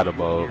just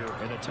audible.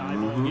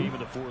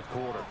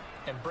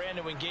 And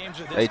Brandon, when games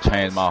are this They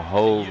changed my close,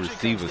 whole you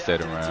usually receiver comes set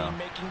down to the around. team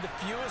making the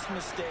fewest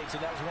mistakes,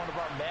 and that was one of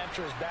our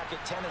mantras back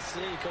at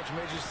Tennessee. Coach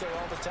Major used to say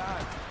all the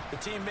time, the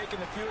team making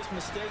the fewest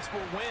mistakes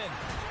will win.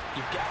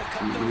 You've got to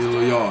cut Give me a those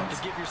little down yards.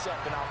 to give yourself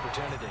an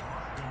opportunity.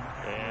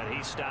 And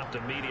he stopped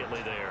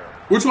immediately there.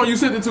 Which one you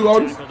sent it to,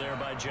 Otis? Tackled there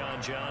by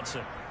John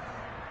Johnson.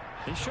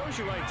 He shows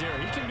you right there,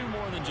 he can do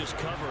more than just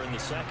cover in the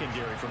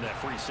secondary from that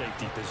free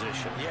safety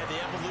position. Yeah, the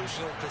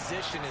evolution of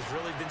position has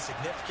really been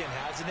significant,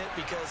 hasn't it?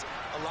 Because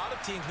a lot of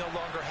teams no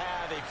longer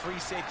have a free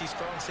safety,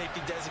 strong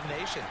safety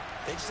designation.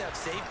 They just have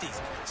safeties.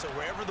 So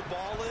wherever the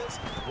ball is,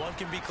 one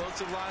can be close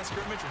to the line of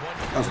scrimmage, one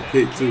can That's a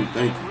pick, too.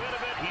 Thank you.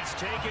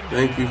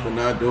 Thank you for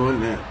not doing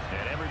that.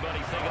 And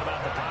everybody thinking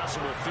about the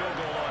possible field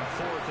goal on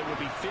 4th. It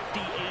would be 58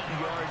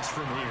 yards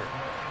from here.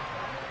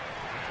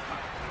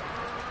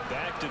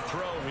 Back to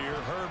throw here,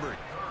 Herbert.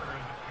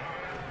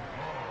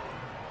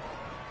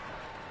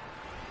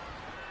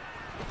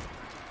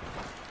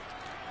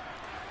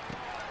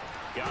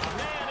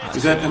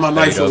 Is that, am I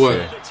nice or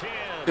what?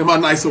 Am I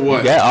nice or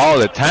what? Yeah, all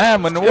the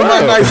time in the world. Am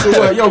I nice or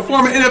what? Yo,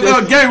 former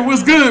NFL gamer,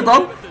 what's good,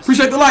 bro?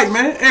 Appreciate the like,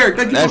 man. Eric,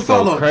 thank you That's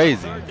for the follow. so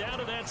crazy.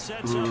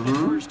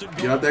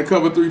 Get out that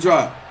cover 3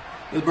 drop.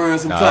 Let's burn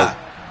some top.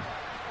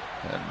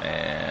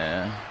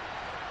 Man.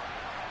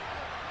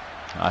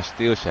 I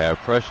still should have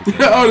pressure.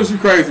 Oh, this is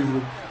crazy.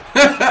 Do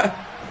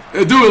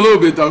it a little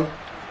bit, though.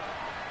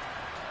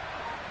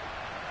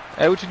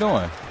 Hey, what you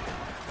doing?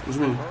 What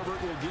you mean?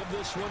 Herbert will give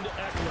this one to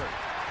Eckler.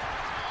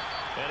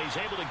 And he's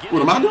able to get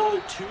What am I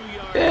doing? 2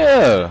 yards.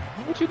 Yeah.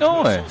 What you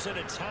doing?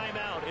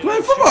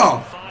 Playing football.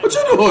 What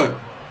you doing?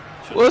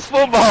 What's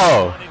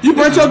football? You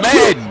burnt your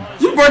Madden.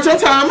 You burnt your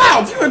time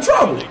out. You in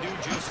trouble.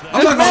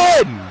 I'm not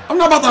I'm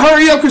not about to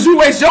hurry up because you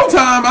waste your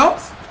time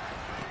out.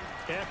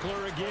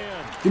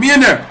 Get me in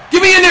there.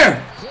 Get me in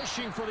there.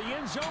 Pushing for the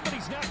end zone, but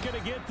he's not going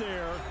to get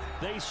there.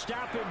 They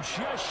stop him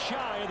just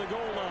shy of the goal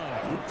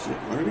line. Oh, shit.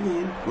 Run it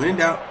again. When in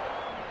doubt.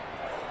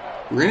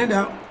 Run it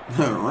out.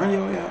 Run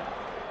your way out.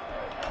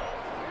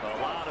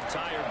 A lot of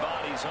tired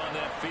bodies on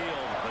that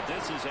field, but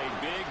this is a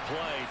big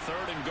play.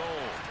 3rd and goal.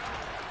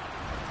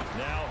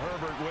 Now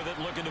Herbert with it,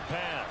 looking to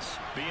pass.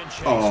 Being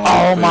chased.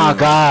 Oh my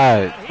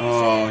God.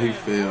 Oh, he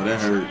failed.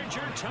 That hurt.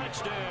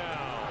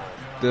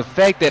 The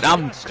fact that I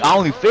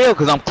only fail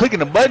because I'm clicking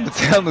the button to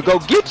tell them to go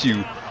get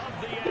you.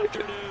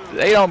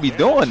 They don't be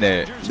doing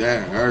that.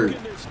 That hurt.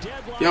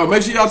 Yo,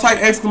 make sure y'all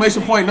type !!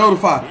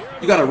 notify.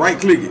 You gotta right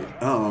click it.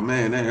 Oh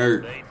man, that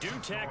hurt.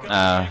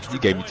 You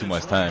gave me too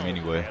much time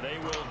anyway.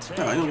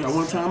 Nah, you only got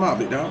one time out,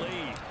 big dog.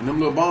 And them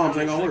little bombs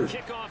ain't gonna work.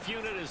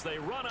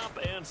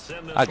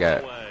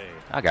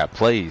 I got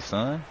plays,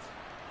 son.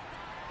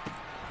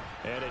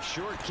 And a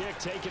short kick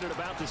taking it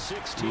about the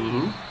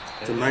 16.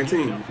 To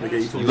 19.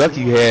 You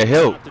lucky you had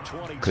help,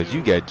 cause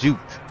you got juked.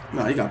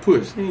 Nah, he got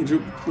pushed. He ain't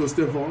juked. Little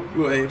stiff arm,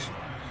 little edge.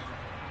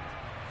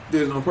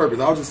 Did it on purpose.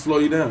 I'll just slow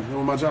you down. That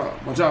was my job.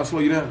 My job is slow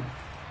you down.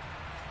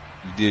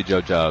 You did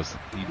your jobs.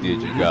 You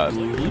did your job.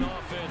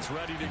 Offense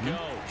ready to go.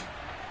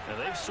 Now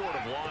they've sort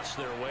of lost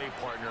their way,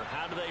 partner.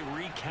 How do they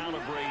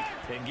recalibrate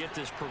and get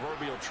this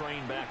proverbial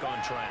train back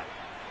on track?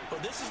 Well,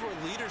 this is where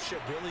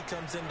leadership really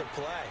comes into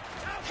play.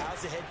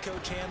 How's the head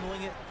coach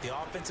handling it? The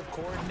offensive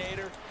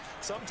coordinator?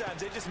 Sometimes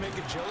they just make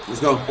a joke.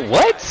 Let's go.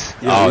 What?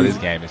 Yeah, this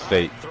game is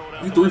fake.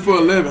 You 3 for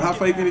 11. How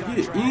fake can it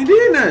get? You ain't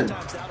did nothing.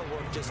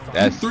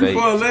 That's 3 fake.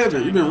 for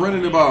 11. You been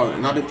running the ball,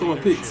 and I've been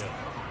throwing picks.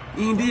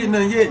 You ain't did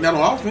nothing yet. Not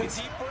on offense.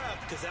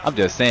 I'm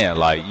just saying,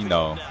 like, you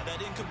know. Now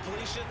that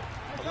incompletion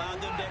allowed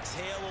them to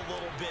exhale a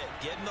little bit.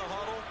 Get in the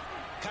huddle,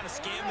 kind of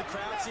scan the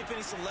crowd, see if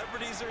any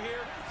celebrities are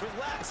here.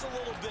 Relax a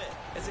little bit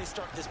as they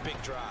start this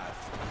big drive.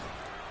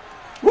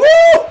 Woo!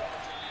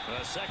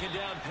 A second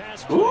down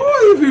pass. Ooh,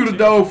 you feel the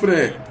dog for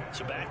that.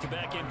 So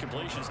back-to-back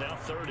incompletions now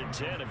 3rd and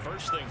 10. And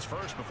first things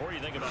first, before you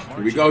think about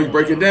Here we go. He's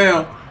breaking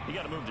down. You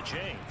got to move the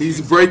chain.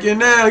 He's breaking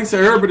down. He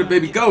said, Herbert, the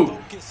baby goat.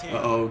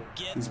 Uh-oh.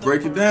 He's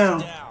breaking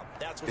down.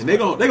 And they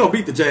gonna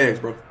beat the Jags,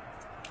 bro.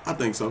 I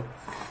think so.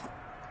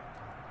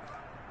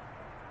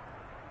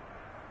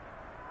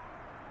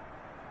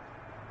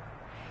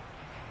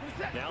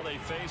 Now they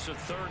face a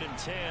 3rd and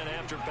 10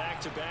 after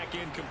back-to-back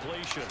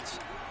incompletions.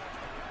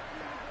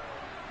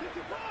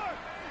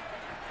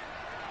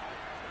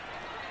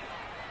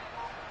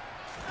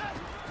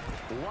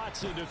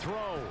 Watson to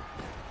throw.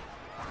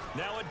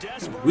 Now a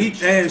desperate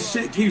Weak ass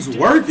shit keeps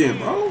working,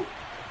 bro.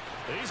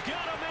 He's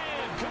got a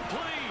man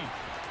complete.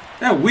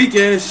 That weak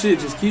ass shit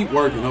just keep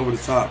working over the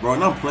top, bro.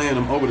 And I'm playing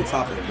them over the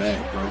top of the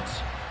back, bro.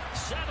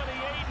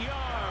 78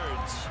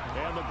 yards.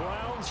 And the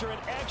Browns are an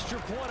extra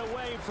point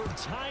away from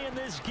tying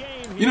this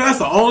game. You know, that's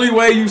the only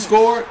way you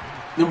scored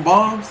them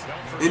bombs.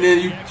 And then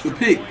you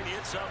pick.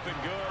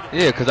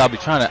 Yeah, because I'll be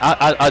trying to.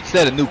 I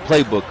set a new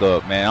playbook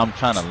up, man. I'm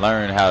trying to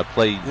learn how to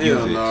play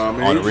music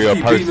on a real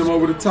keep person. beating them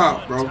over the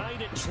top, bro.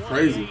 It's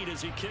crazy.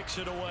 As he kicks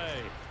it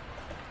away.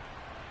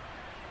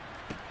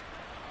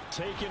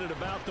 Taking it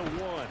about the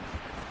 1.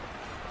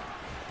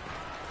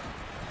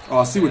 Oh,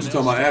 I see what you're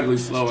talking about. Adley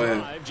slow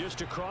ass. Just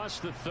across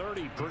the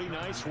 30. Pretty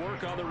nice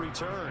work on the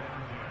return.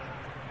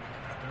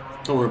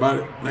 Don't worry about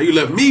it. Now you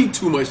left me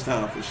too much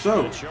time for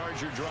sure.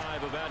 Charger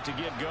drive about to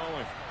get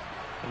going.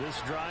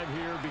 This drive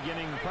here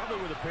beginning probably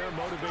with a pair of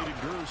motivated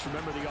groups.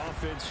 Remember, the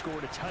offense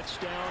scored a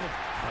touchdown.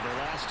 Their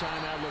last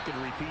time out, looking to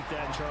repeat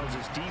that in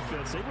Charles'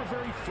 defense. They were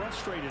very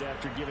frustrated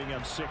after giving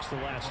up 6 the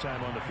last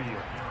time on the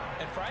field.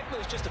 And frankly,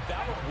 it's just a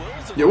battle of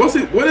wills. Yeah,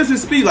 what is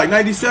his speed? Like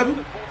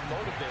 97?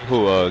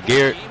 Who,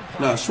 Garrett?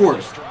 Nah,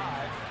 Schwartz.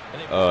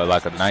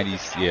 Like a 90,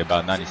 yeah,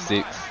 about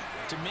 96.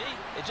 To me,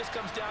 it just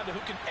comes down to who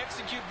can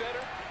execute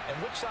better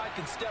and which side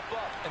can step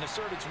up and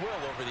assert its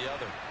will over the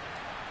other.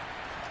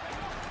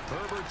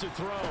 Herbert to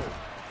throw.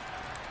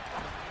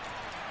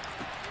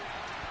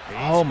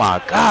 Oh my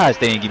gosh,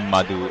 they ain't give me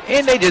my dude.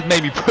 And they just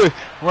made me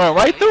run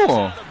right through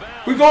him.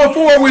 We're going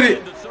forward with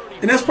it.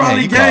 And that's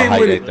probably game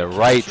with it. At the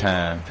right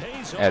time.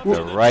 At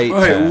the right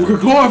time. We're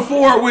going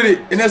forward with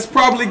it. And that's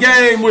probably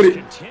game with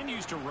it.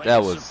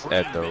 That was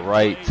at the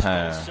right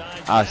time.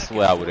 I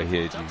swear I would have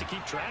hit you.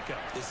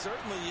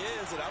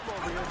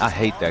 I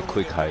hate that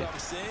quick height.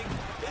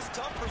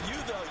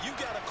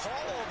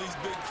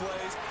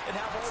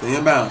 Stay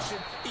in bounds.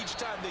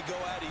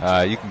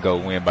 You can go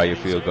win by your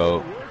field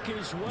goal.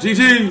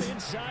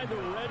 GG's.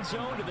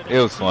 It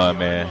was fun,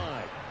 man.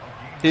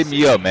 Hit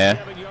me up, man.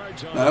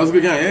 Nah, that was a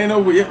good game. It ain't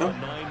over yet, though.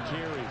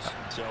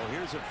 So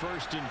here's a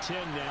 1st and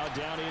 10 now,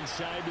 down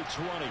inside the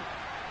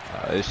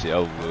 20. This shit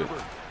over with.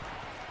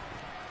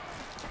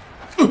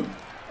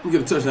 Let me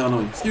get a touchdown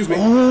on you. Excuse me.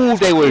 Ooh,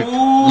 they would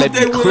let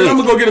me click. I'm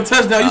going to go get a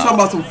touchdown. You talking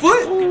about some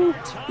foot? You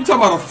talking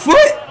about a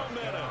foot?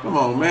 Come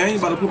on, man. You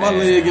about to put my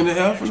leg in the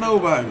air for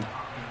nobody.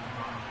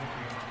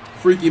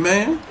 Freaky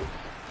man.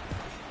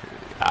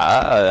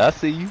 I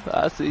see you.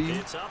 I see you.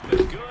 It's up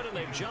and good, and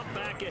they jump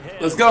back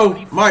ahead. Let's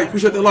go. Mike,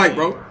 push up the light,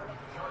 bro.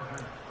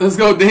 Let's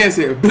go dance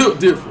here. Built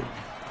different.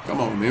 Come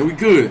on, man. We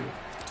good.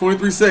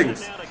 23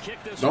 seconds.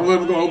 Don't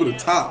let him go over the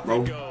top,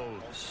 bro.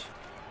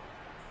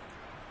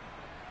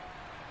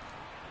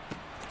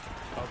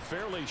 A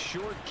fairly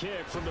short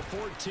kick from the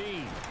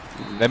 14.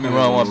 Let me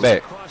run one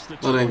back.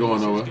 That ain't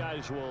going nowhere.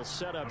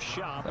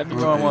 Let me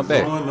run one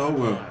back. Going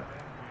nowhere.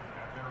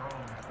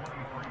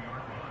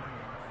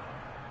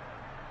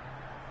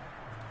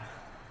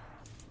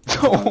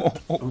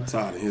 I'm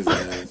tired of his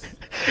ass.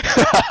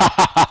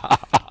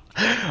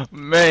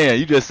 Man,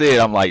 you just said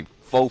I'm like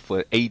 4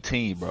 for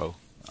 18, bro.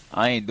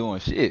 I ain't doing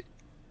shit.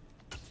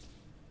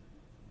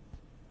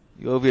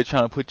 You over here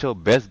trying to put your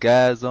best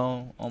guys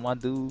on my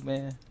dude,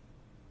 man.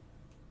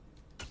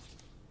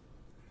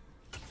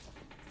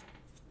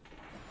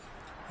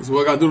 This is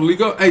what I got to do to leak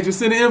up. Hey, just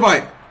send an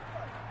invite.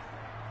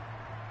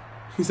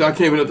 He said I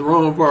came in at the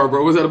wrong part,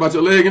 bro. What's that about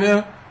your leg in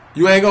there?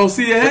 You ain't gonna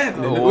see it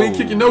happening. We ain't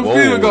kicking no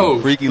field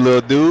goals. Freaky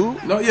little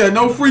dude. No, yeah,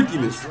 no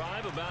freakiness.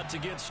 Drive about to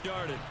get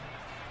started.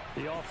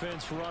 The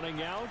offense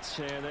running out,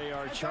 and they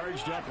are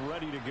charged up,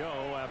 ready to go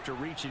after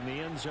reaching the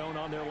end zone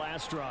on their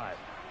last drive.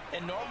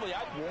 And normally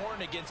I'd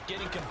warn against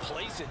getting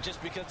complacent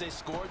just because they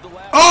scored the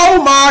last.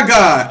 Oh my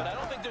God! But I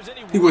don't think there's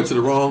any he went to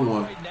the wrong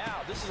one. right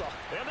now. This is a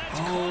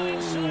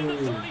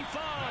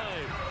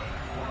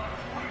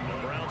The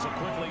Browns will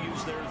quickly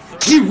use their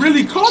third. He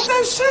really caught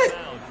that shit.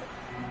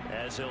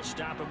 As he'll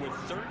stop it with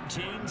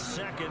 13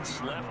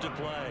 seconds left to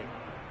play.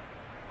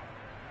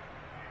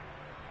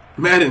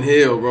 Madden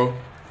hell, bro.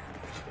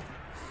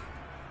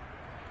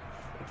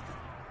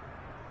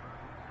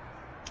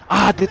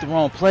 I did the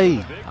wrong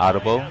play.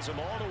 Audible. Has him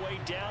all the way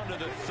down to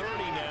the 30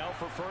 now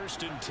for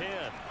 1st and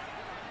 10.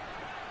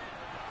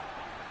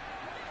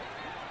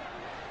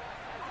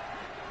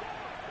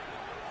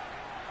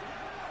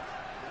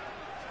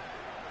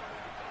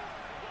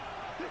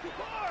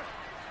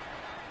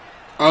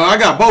 I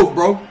got both,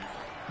 bro.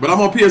 But I'm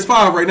on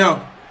PS5 right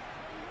now.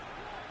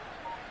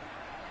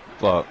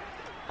 Fuck.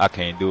 I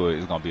can't do it.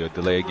 It's going to be a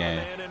delayed game.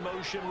 Man in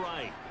motion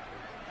right.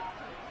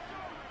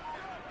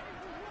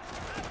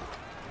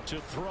 To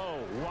throw,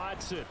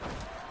 Watson.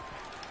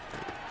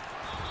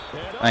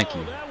 Thank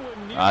you.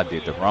 I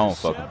did the wrong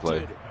fucking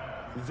play.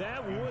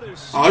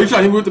 Oh, you trying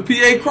to hit me with the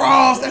PA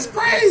cross? That's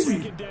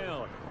crazy.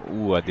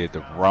 Ooh, I did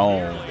the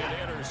wrong.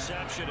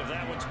 Interception. If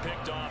that one's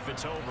picked off,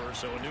 it's over.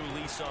 So a new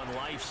lease on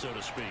life, so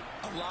to speak.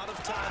 a lot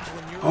of times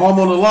when you're Oh, I'm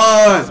on the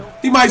line.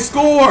 He might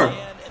score.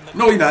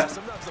 No, he not.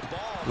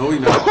 No, he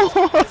not.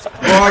 Bro,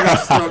 I got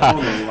stuck on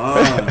the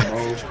line,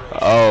 bro.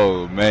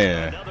 Oh,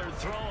 man. Another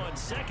throw on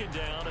 2nd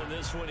down, and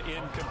this one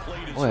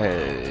incomplete as Wait. well.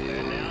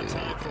 And now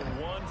time for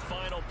one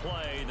final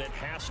play that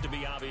has to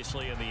be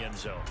obviously in the end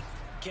zone.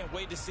 can't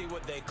wait to see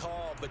what they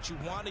call, but you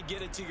want to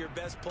get it to your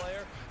best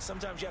player.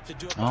 Sometimes you have to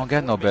do it. I don't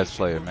got no best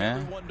player,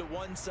 man. One to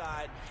one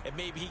side, and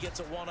maybe he gets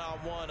a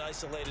one-on-one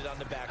isolated on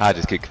the back. I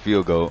just kicked a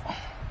field goal.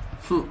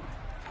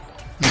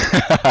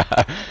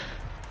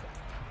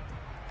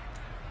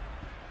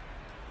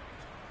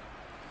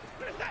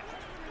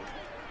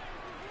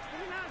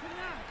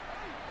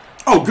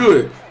 Oh,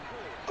 good.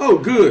 Oh,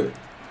 good.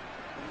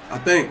 I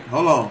think.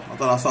 Hold on. I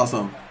thought I saw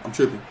something. I'm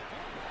tripping.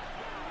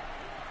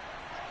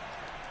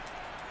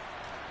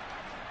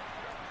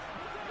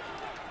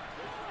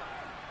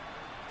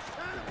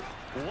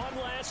 One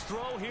last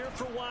throw here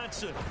for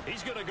Watson.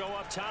 He's going to go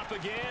up top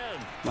again.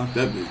 Not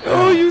that big.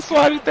 Oh, you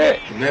swatted that.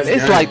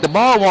 It's like the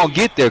ball won't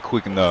get there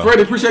quick enough.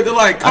 Freddie, appreciate the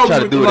like. I try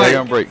to do it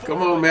every break.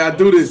 Come on, man. I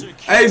do this.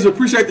 Asia,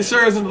 appreciate the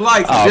shares and the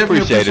likes. I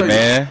appreciate it,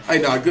 man. Hey,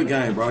 dog, good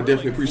game, bro. I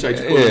definitely appreciate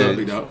you pulling up,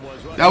 big dog.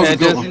 That was a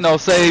good one. You know,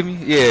 save me.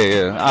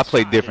 Yeah. I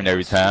play different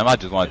every time. I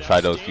just want to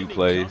try those few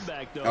plays.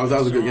 That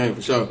was a good game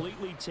for sure.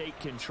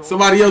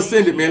 Somebody else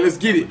send it, man. Let's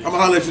get it. I'm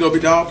gonna let you know,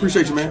 big dog.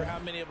 Appreciate you, man.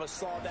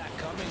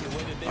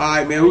 All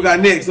right, man. Who got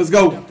next? Let's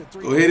go.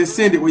 Go ahead and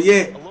send it. Where you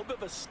at? A little bit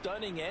of a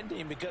stunning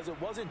ending because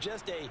it wasn't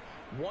just a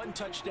one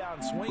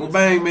touchdown swing. Well,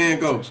 bang, man,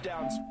 go.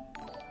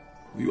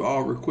 View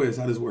all requests.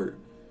 How does this work?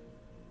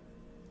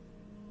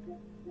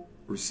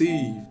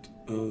 Received.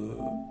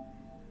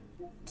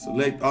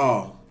 Select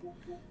all.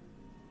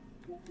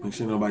 Make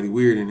sure nobody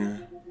weird in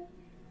there.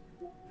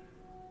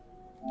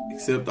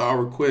 Accept all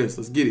requests.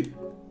 Let's get it.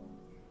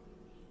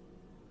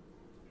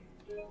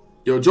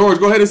 Yo, George,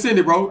 go ahead and send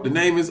it, bro. The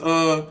name is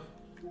FB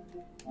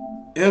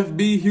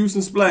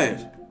Houston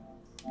Splash.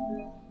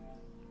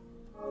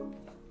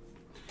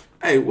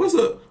 Hey, what's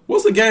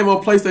a game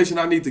on PlayStation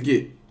I need to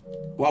get?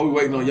 While we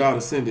waiting on y'all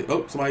to send it.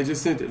 Oh, somebody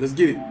just sent it. Let's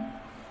get it.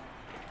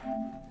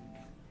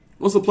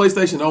 What's a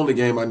PlayStation only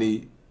game I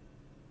need?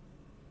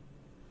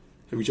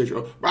 Have you checked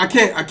your? I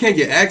can't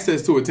get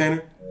access to it,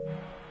 Tanner.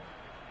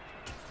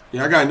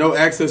 Yeah, I got no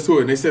access to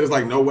it, and they said it's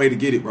like no way to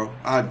get it, bro.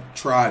 I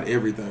tried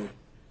everything.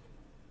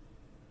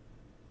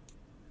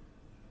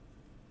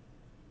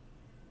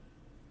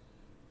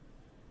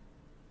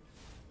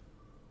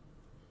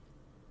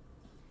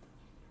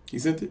 He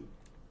sent it?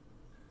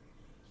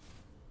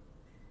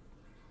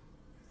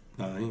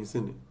 Nah, he ain't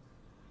sent it.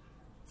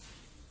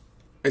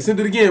 Hey, send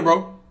it again,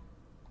 bro.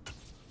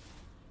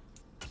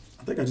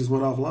 I think I just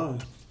went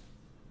offline.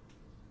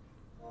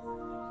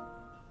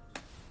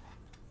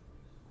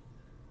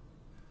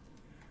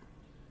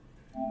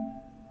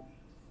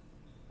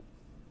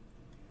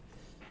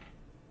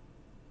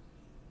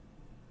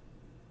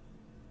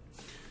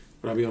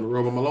 I be on the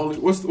road by my lonely.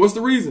 What's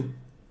the reason?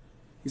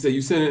 He said,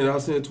 you send it and I'll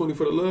send 20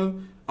 for the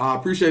love. I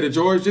appreciate it,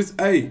 George. Just,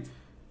 hey,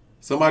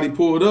 somebody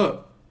pulled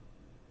up.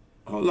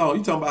 Hold on,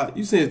 you talking about,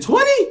 you saying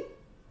 20?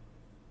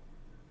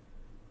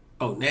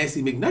 Oh,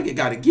 Nasty McNugget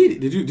got to get it.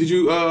 Did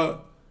you,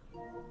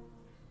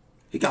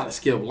 he got to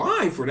skip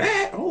line for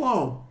that. Hold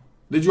on.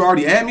 Did you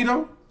already add me,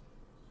 though?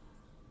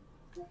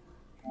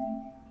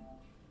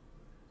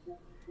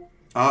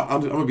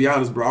 I'm going to be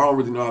honest, bro. I don't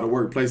really know how to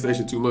work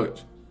PlayStation too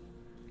much.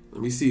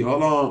 Let me see.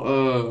 Hold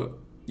on,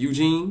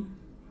 Eugene.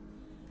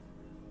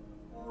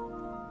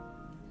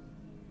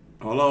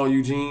 Hold on,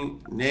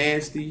 Eugene.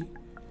 Nasty.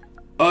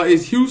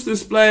 It's Houston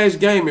Splash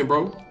Gaming,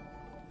 bro.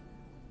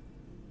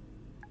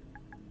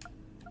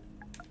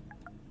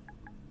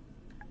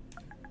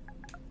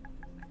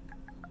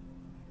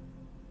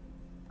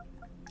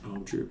 Oh,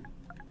 I'm tripping.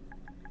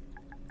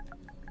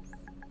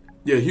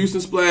 Yeah,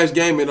 Houston Splash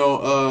Gaming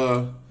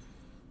on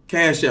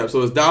Cash App.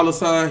 So it's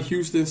 $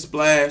 Houston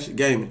Splash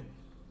Gaming.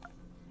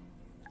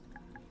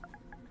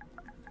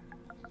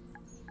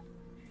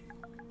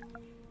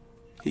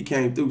 He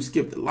came through,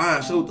 skipped the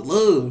line, showed the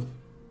love.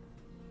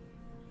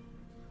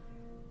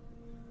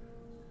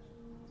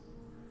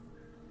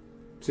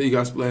 So you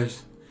got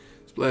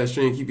Splash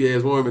Stream, keep your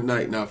ass warm at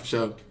night now for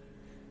sure.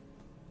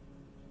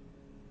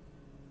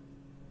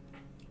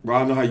 Bro,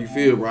 I know how you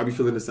feel, bro. I be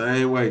feeling the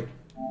same way.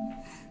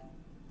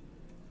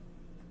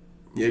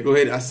 Yeah, go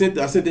ahead. I sent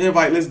the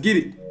invite. Let's get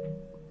it.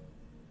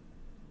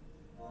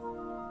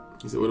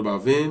 He said, what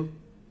about Vin?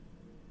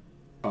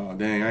 Oh,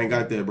 dang, I ain't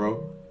got that,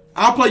 bro.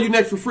 I'll play you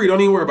next for free. Don't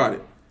even worry about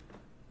it.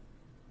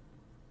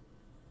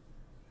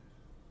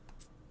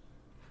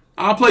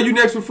 I'll play you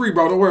next for free,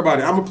 bro. Don't worry about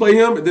it. I'm going to play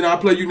him, and then I'll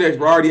play you next,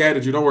 bro. I already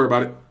added you. Don't worry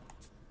about it.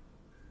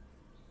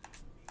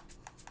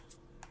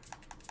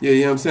 Yeah,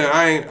 you know what I'm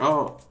saying?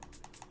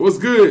 What's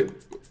good?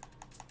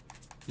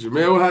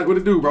 Jamel, what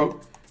it do, bro?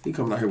 He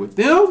coming out here with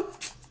them?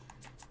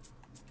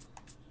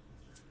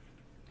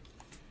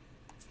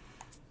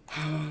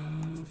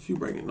 If you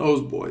bringing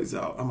those boys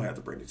out, I might have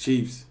to bring the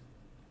Chiefs.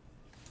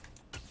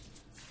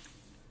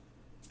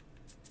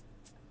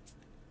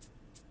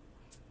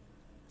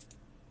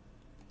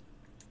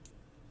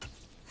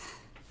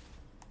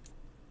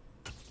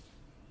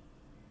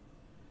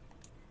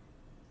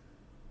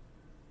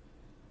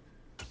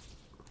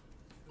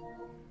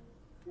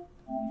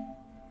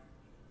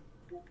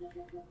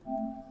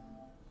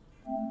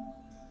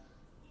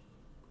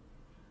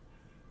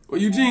 Where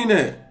Eugene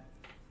at?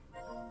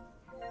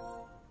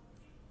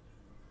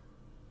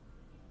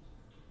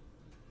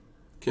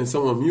 Can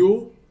someone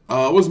mule?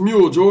 What's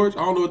mule, George?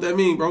 I don't know what that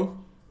means, bro.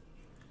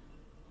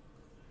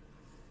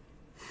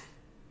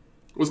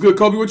 What's good,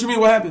 Kobe? What you mean?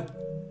 What happened?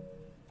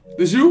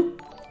 This you?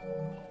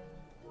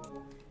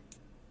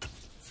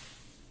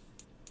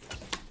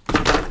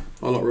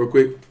 Hold on real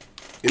quick.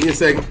 Give me a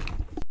second.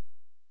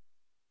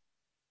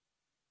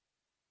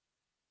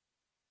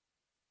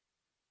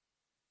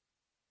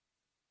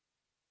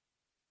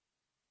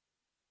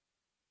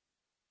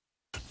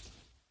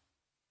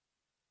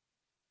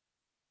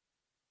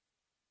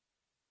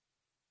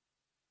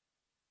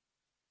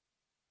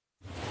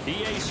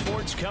 EA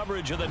Sports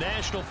coverage of the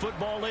National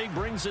Football League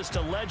brings us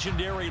to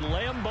legendary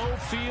Lambeau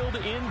Field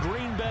in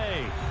Green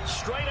Bay.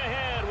 Straight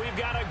ahead, we've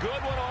got a good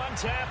one on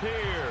tap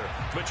here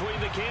between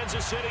the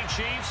Kansas City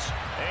Chiefs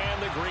and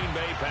the Green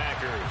Bay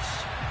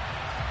Packers.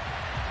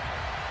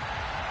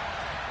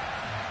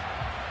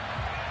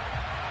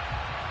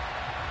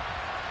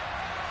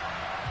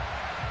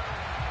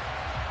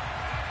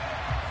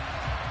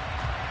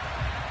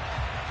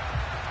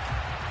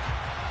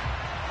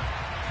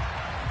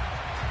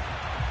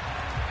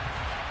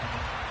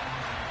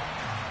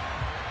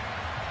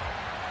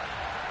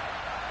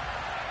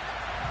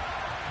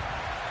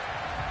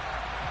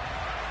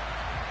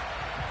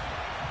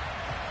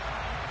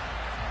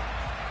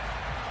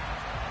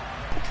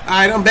 All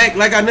right, I'm back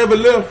like I never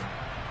left.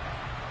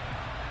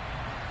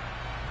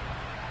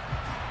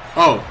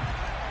 Oh,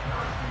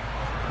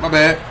 my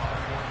bad.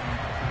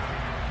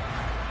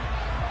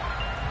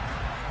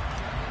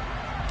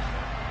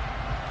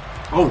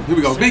 Oh, here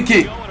we go. Big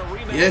kick.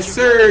 Yes,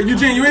 sir.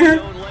 Eugene, you in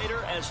here?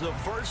 Later as the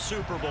first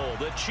Super Bowl,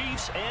 the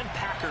Chiefs and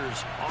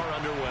Packers are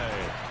underway.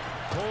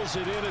 Pulls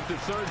it in at the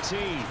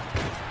 13.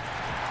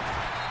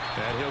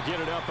 And he'll get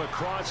it up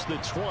across the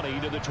 20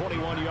 to the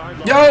 21-yard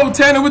line. Yo,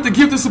 Tanner with the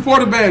gifted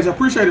supporter badge. I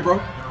appreciate it, bro.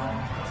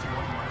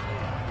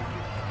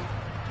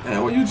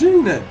 Man, where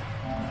Eugene at?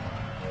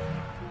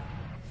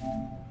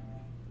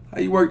 How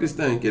you work this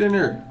thing? Get in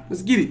there.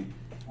 Let's get it.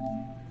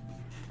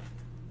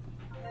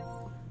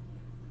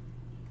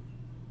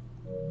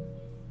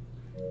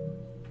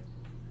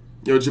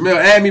 Yo, Jamel,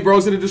 add me, bro.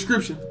 It's in the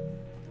description.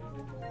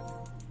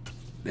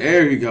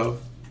 There you go.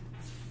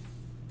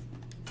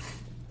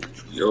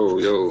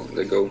 Yo,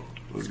 let go.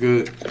 What's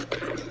good?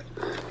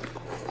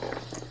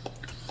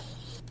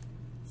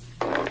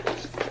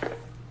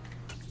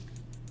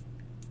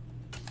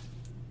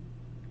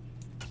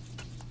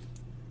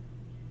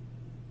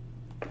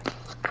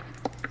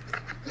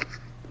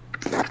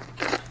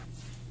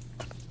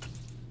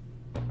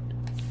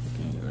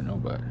 Can't hear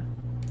nobody.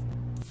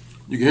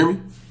 You can hear me?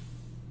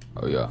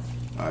 Oh, yeah.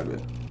 All right,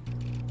 man.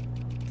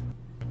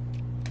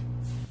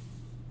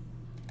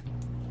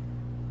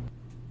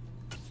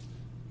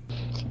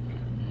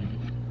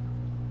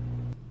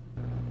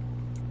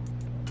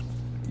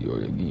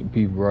 You're getting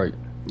people right.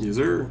 Yes,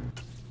 sir.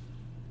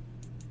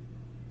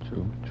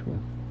 True.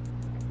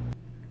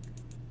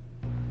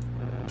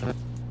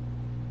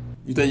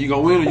 You think you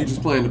gonna win, or you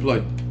just playing to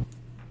play?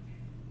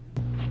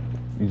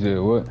 You said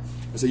what?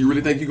 I said, you really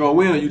think you gonna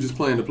win, or you just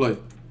playing to play?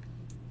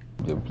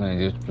 Just playing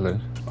just to play.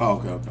 Oh,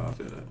 okay, I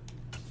feel that.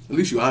 At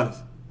least you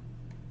honest.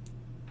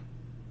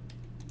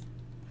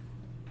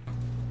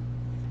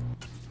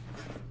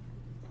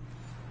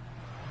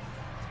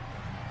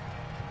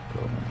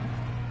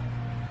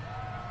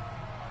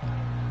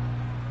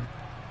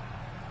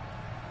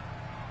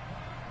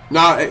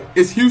 Nah,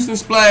 it's Houston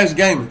Splash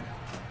Gaming.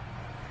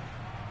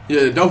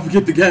 Yeah, don't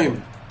forget the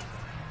gaming.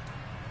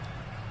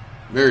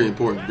 Very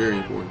important, very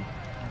important.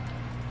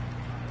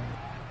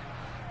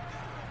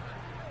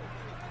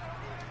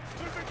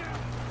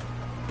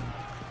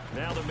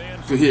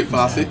 Good hit,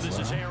 Fossey.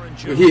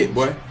 Good hit,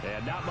 boy.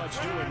 And not much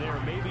doing there,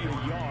 maybe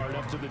a yard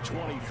up to the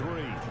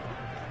 23.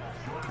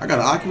 I got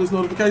an Oculus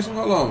notification.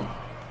 Hold on.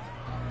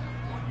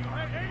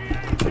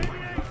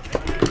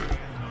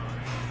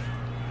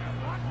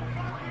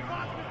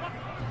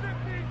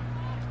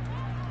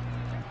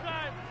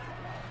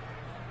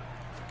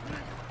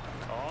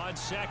 On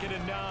 2nd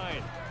and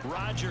 9,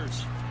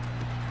 Rodgers.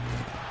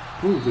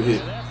 Ooh, good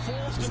hit.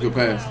 That's a good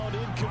pass.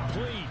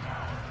 Incomplete.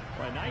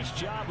 A nice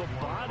job of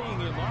bodying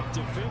him up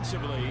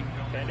defensively,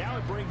 and now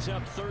it brings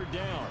up 3rd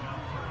down.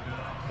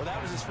 Well,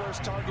 that was his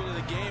first target of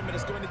the game, and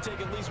it's going to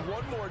take at least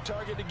one more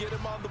target to get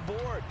him on the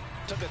board.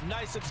 Took a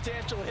nice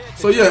substantial hit.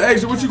 So yeah,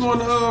 Asia, what you going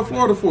to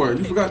Florida for?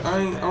 You forgot?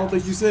 I don't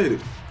think you said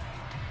it.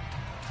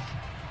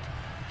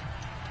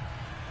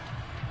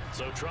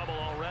 So trouble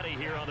already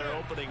here on their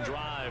opening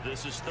drive.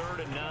 This is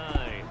 3rd and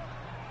 9.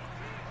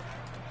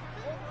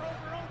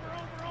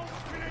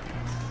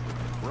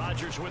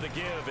 Rodgers with a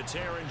give. It's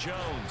Aaron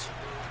Jones.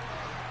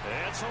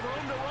 And some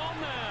room to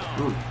run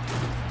now.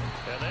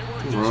 And they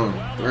worked Run.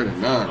 3rd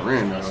and 9.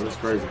 Ran now. That's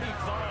crazy.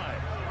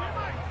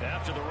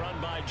 After the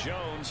run by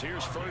Jones,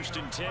 here's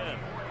 1st and 10.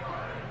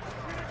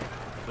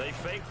 They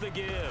fake the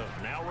give.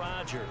 Now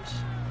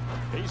Rodgers.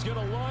 He's going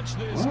to launch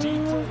this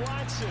deep for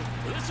Watson.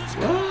 This is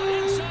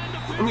inside the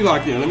 50. Let me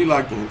lock in. Let me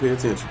lock in. Pay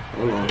attention.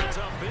 Hold on. It's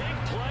a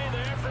big play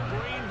there for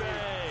Green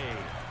Bay.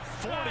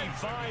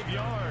 45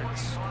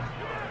 yards.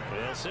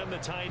 They'll send the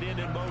tight end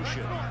in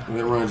motion. Go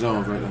ahead, run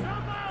Jones right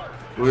now.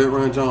 Go ahead,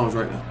 run Jones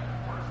right now.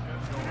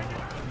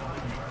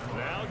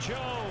 Now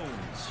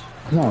Jones.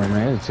 Come on,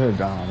 man. It's a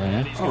touchdown,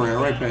 man. I ran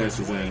right past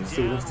his ass,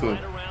 too. That's tough.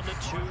 Right around the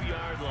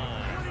 2-yard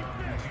line.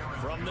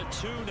 From the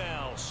 2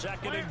 now,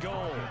 2nd and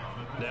goal.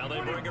 Now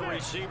they bring a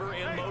receiver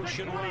in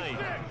motion right.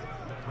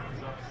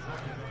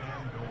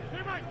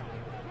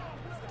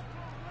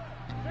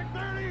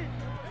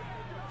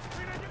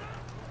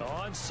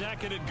 On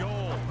 2nd and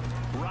goal,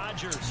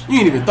 Rodgers. You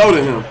ain't even throw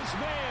to him.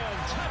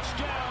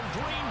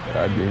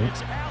 I did.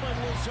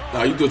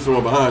 Nah, you threw to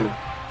him behind him.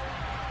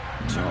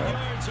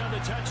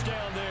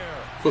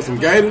 For some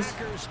Gators?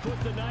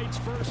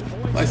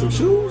 Like some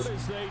shoes?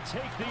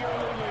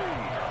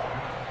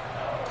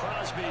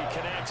 Crosby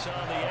connects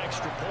on the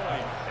extra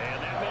point,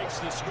 and that makes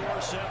the score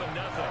 7-0.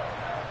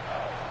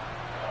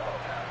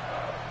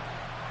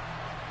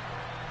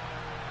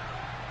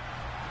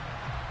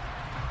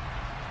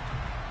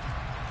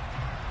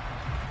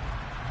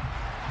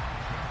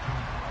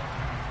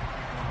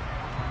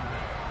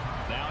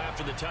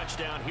 After the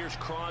touchdown, here's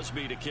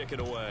Crosby to kick it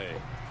away.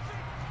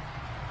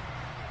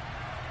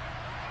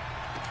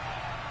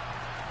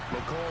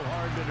 McCole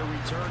Hardman to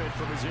return it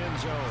from his end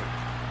zone.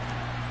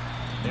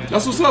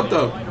 That's what's up,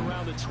 though.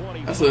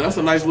 That's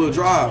a nice little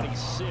drive.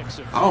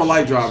 I don't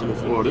like driving in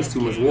Florida. There's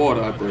too much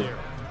water out there.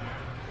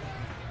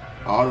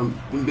 All them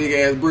big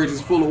ass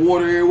bridges full of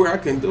water everywhere. I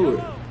couldn't do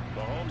it.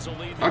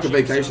 I could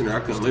vacation there. I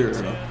couldn't live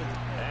there though.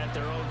 At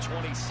their own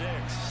 26.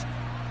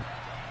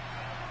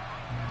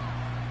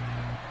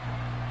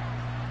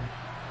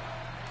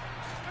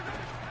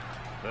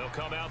 They'll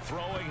come out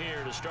throwing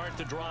here to start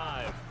the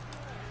drive.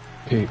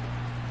 Pick.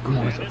 Come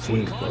on, it's a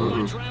team.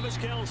 Travis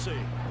Kelce.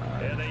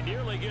 And they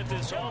nearly get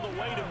this all the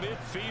way to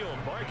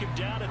midfield. Mark him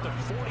down at the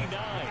 49.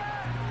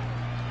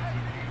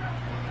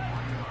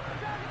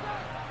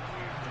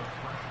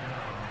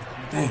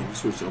 Damn, we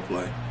switched your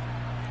play.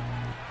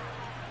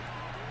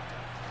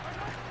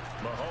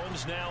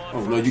 Mahomes now on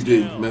oh, no, you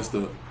did. You messed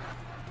up.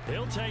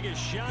 He'll take a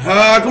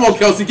shot. Come on,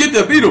 Kelce. Get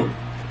there. Beat him.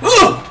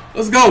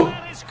 Let's go.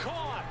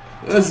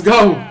 Let's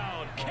go.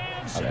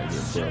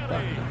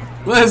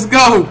 Let's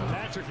go.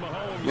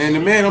 Man, the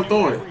man I'm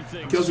throwing it.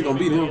 Kelce gonna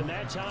beat him.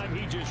 That time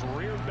he just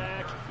reared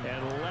back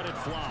and let it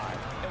fly.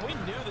 And we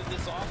knew that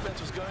this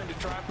offense was going to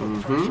try to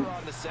put pressure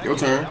on the second. Your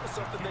turn. That was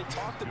something they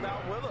talked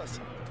about with us.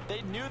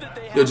 They knew that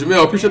they had. Yo,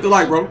 Jamel, appreciate the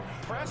like, bro.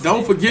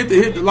 Don't forget to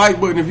hit the like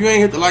button. If you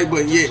ain't hit the like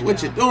button yet,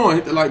 what you doing?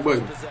 Hit the like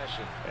button.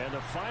 And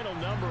the final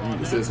number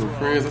It said some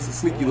friends. That's a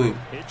sneaky link.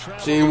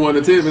 She ain't want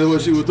to tell me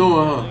what she was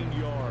doing, huh?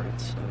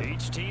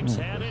 Each teams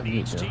had it.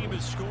 Each team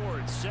has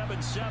scored.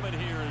 7-7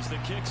 here as the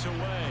kick's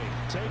away.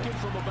 Taken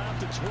from about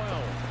the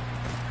 12.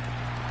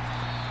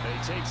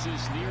 He takes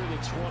this near the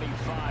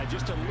 25.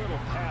 Just a little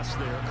pass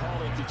there.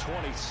 Call it the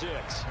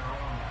 26.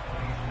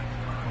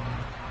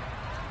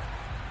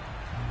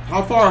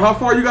 How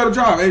far you got to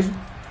drive, Asian?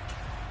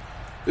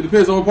 It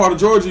depends on what part of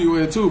Georgia you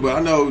in too, but I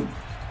know,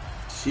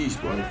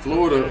 sheesh, boy,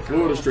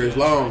 Florida stretch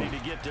long. To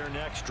get their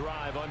next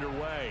drive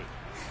underway.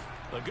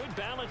 A good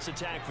balance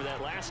attack for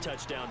that last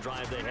touchdown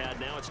drive they had.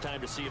 Now it's time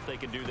to see if they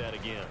can do that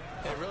again.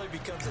 It really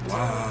becomes a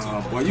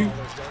wow, boy, hey,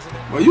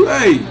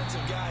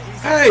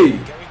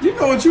 you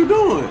know what you're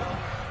doing.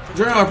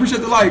 Dre, I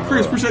appreciate the like.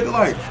 Chris, appreciate the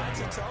like.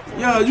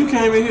 Yeah, you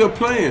came in here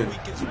playing.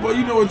 Boy,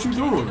 you know what you're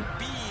doing.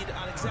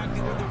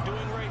 Exactly what they're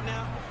doing right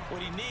now.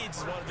 What he needs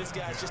is one of his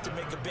guys just to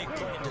make a big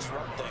play and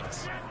disrupt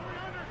things.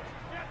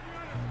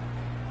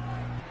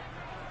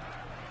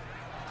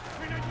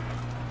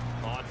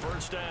 On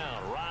first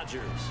down,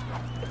 Rodgers.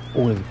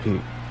 Always a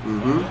pick.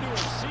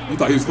 You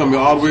thought he was coming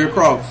all the way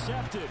across.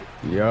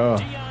 Yeah.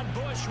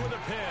 Bush with a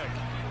pick.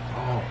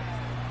 Oh.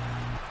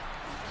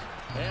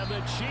 And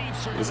the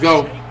Chiefs are Let's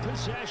go. take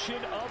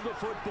possession of the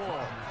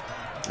football.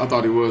 I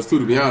thought he was too,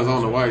 to be honest. I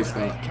don't know why he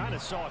stopped. Kind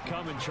of saw it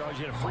coming, Charge.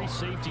 He had a free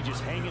safety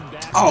just hanging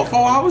back. Oh,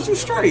 4 hours? You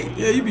straight.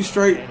 Yeah, you be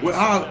straight. Well,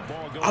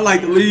 I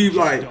like to leave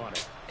like,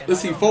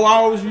 let's see, 4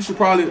 hours? You should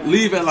probably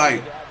leave at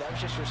like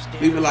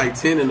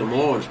 10 in the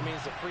morning.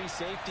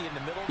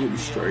 You'll be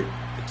straight.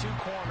 The two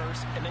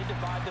corners, and they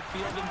divide the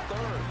field in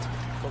thirds.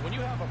 But when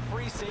you have a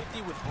free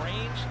safety with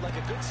range, like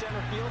a good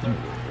center fielder,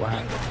 you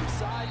can go from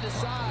side to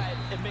side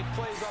and make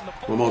plays on the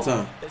football. One more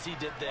time. As he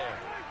did there.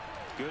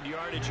 Good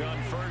yardage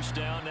on first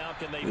down. Now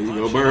can they? There you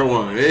go, burn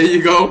one. There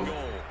you go.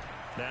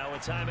 Now a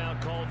timeout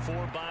called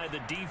for by the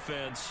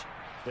defense.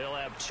 They'll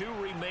have 2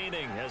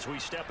 remaining as we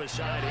step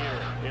aside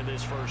here in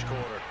this first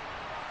quarter.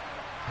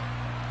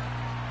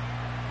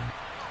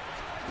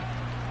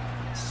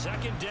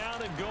 Second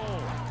down and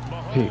goal.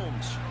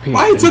 Mahomes. Pick.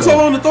 Why he took so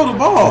long to throw the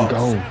ball?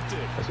 Go.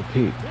 That's a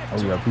pick. Oh,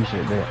 yeah, I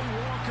appreciate that.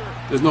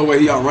 There's no way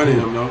he outrunning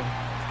him, though.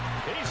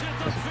 That's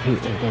a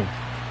pick. Let's go.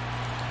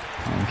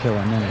 I don't care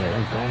about none of that.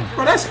 Let's go.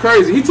 Bro, that's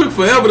crazy. He took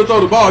forever to throw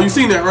the ball. You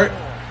seen that, right?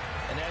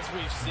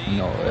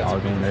 No, I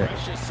was doing that.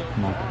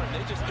 Come on.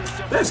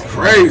 That's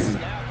crazy.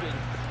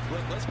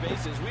 Let's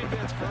face it, as we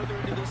advance further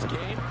into this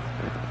game,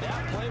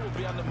 that play will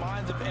be on the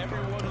minds of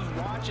everyone who's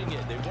watching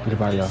it. They wonder if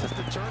this is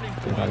the turning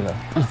point.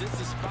 Is this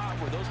the spot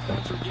where those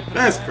points were given?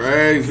 That's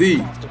crazy.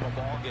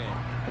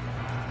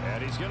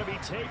 And he's going to be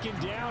taken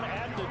down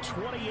at the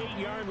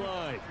 28-yard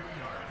line.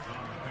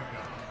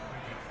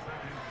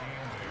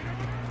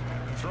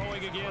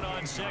 Throwing again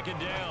on second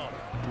down.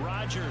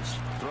 Rodgers,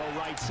 throw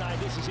right side.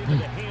 This is into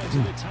the hands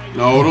of the tight end.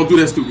 No, don't do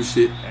that stupid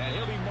shit. And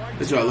he'll be marked.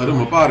 Let's try to let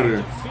him up out of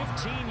there.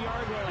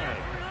 15-yard line.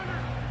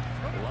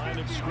 Line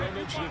of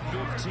scrimmage to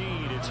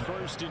 15. It's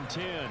 1st and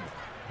 10.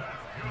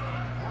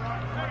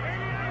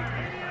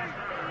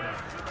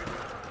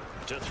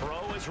 To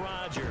throw is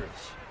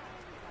Rodgers.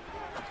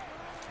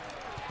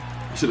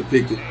 I should have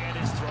picked it.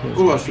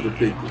 Oh, I should have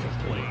picked it.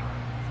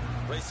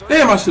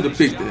 Damn, I should have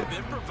picked it.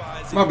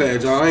 My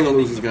bad, y'all. I ain't gonna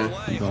lose this game.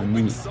 You gonna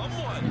need.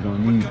 You gonna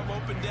need.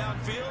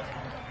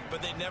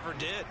 But they never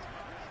did.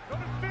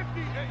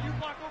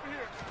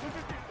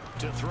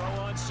 To throw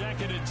on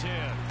 2nd and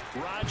 10.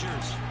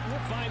 Rodgers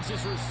finds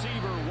his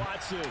receiver,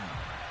 Watson.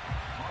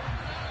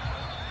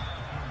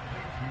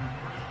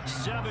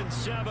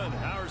 7-7,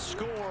 our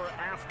score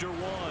after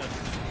 1.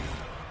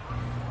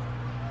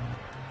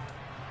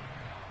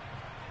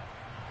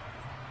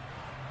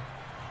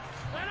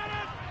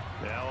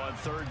 Now on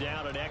 3rd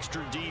down, an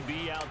extra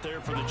DB out there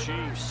for the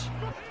Chiefs.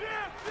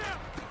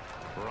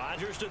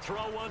 Rodgers to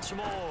throw once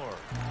more.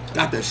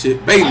 Got that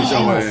shit. Baited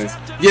your ass.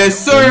 Yes,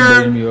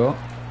 sir.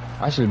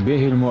 I should have been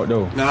hit him up,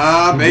 though.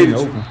 Nah, I baited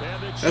you.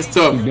 That's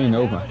tough. He's been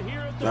open.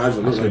 Nah, I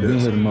should have been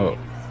hit him up.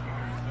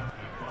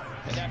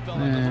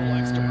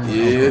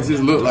 Yeah, it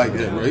just looked like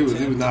that, bro. He was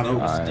not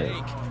open. Right.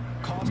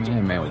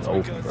 That man was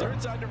open, bro.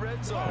 That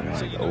man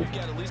was open.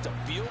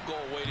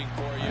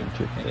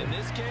 In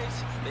this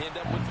case, they end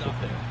up with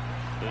nothing.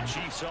 The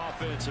Chiefs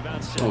offense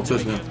about to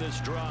begin this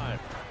drive.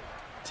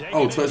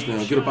 Oh,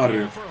 touchdown. Get up out of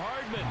there.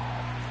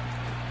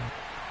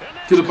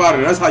 Get up out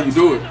of there. That's how you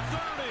do it.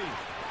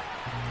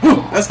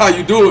 That's how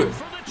you do it.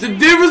 The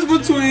difference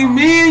between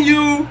me and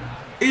you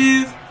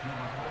is...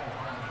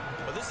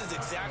 Well, this is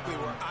exactly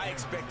where I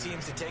expect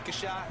teams to take a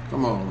shot.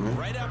 Come on, man.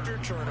 Right after a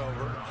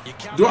turnover,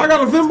 do I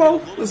got a Venmo?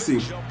 Let's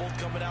see.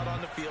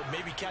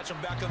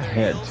 I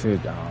had to,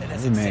 dog.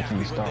 This man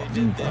can't stop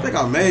me, bro. I think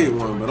I made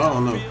one, but I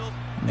don't know.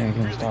 Man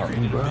can't stop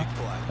me, bro.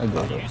 I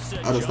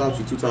just stopped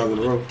you 2 times in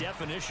a row. I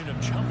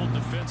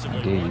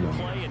gave you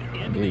one.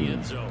 I gave you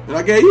one. And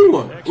I gave you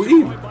one. We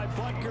even.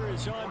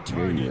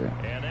 Gave you that.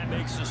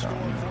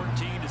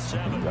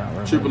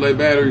 AAA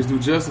batteries do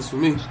justice for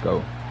me. Let's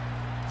go.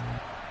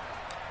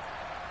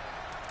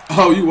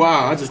 Oh, you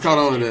wow. I just caught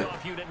on to that.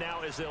 A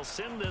little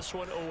something,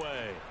 something.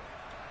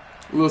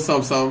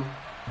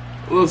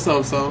 A little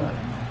something, something.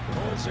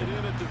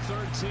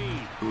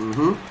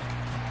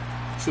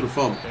 Should have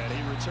fumbled. And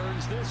he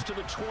returns this to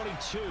the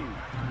 22.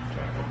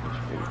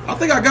 I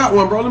think I got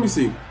one, bro. Let me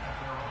see.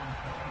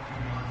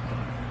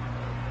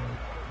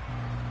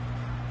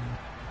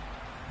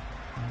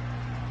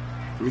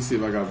 Let me see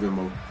if I got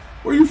Venmo.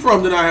 Where you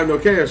from that I have no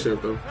cash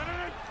up, though?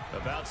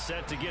 About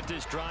set to get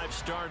this drive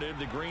started.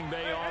 The Green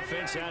Bay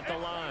offense at the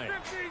line.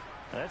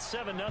 That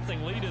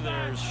 7-0 lead of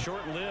theirs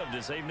short-lived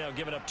as they've now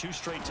given up 2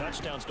 straight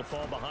touchdowns to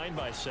fall behind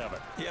by 7.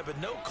 Yeah, but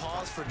no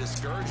cause for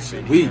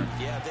discouragement weak. here.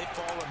 Yeah, they've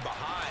fallen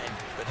behind,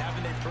 but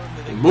haven't they proven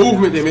that the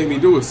movement they make me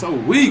do is so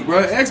weak,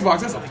 bro. Xbox,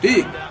 that's a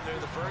big. down there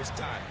the first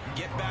time,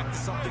 get back to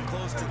something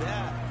close to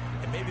that,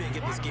 and maybe they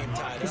get this game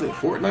tied Is up. it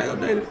Fortnite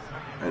updated?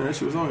 Man, that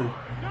shit was on here.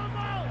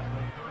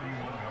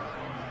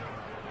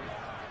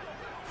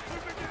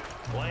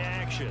 Play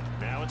action.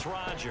 Now it's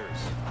Rodgers.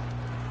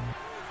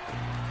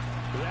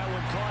 That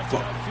one caught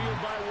downfield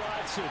by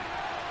Watson.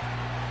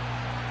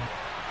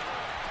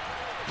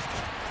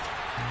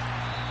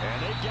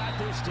 And they got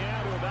this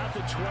down to about the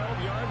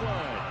 12-yard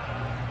line.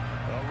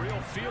 A real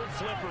field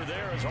flipper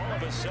there as all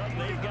of a sudden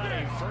they've got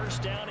a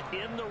first down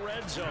in the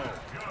red zone.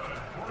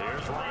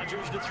 There's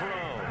Rodgers to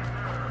throw.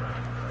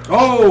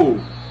 Oh!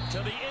 To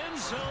the end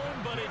zone,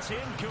 but it's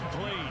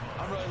incomplete.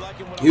 I'm really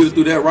liking what He would have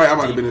threw that right, I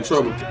might have been in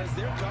trouble. Because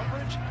their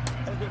coverage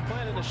has been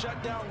playing at a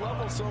shutdown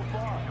level so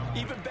far.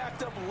 Even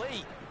backed up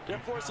late. They're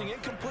forcing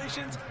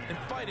incompletions and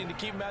fighting to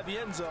keep them out of the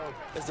end zone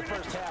as the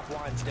first half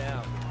winds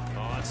down.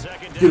 On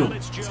second Get down, him.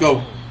 it's Let's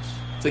Jones. go.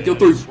 Take your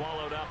 3.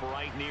 Swallowed up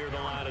right near the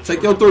line of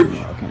Take your 3.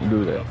 I can't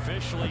do that.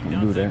 Officially I can't do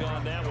nothing that.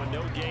 on that one,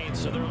 no gain,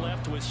 so they're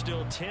left with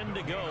still 10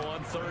 to go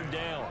on third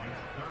down.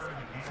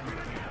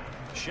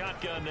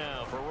 Shotgun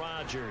now for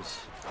Rodgers.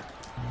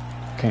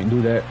 Can't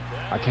do that.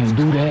 I can't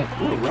do that.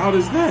 What route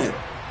is that?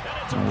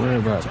 Don't worry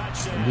about it.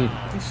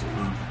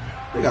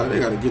 They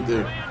gotta get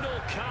there. Randall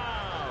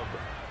Cobb,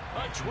 a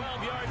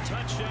 12-yard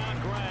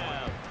touchdown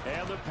grab.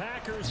 And the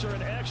Packers are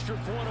an extra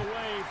point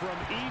away from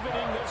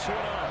evening this one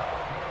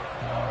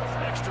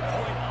up. Extra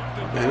point up.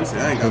 And Man, this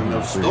I ain't got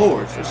enough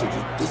storage. That shit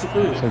just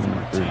disappeared. Taking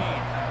my 3.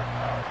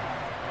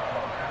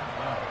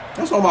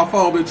 That's why my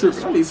phone been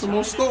tripping. I need some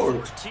more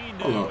storage. 14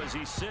 Hold now on. as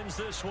he sends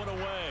this one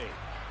away.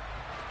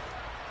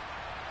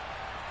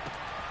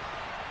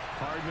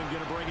 Hardman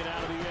going to bring it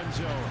out of the end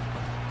zone.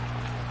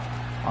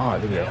 Oh,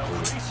 look at Now that.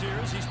 Reese here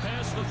as he's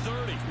past the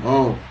 30.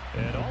 Oh.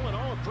 And all in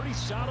all, a pretty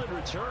solid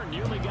return.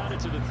 Nearly got it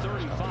to the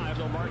 35.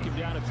 They'll mark him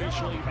down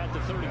officially at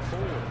the 34.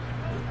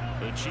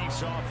 The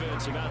Chiefs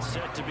offense about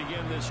set to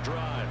begin this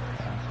drive.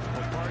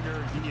 Well,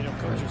 partner, you know,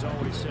 coaches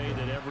always say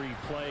that every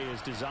play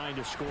is designed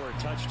to score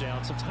a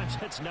touchdown. Sometimes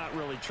that's not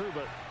really true,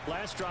 but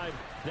last drive,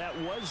 that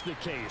was the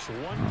case.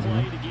 One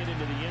play to get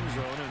into the end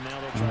zone, and now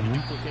they'll try to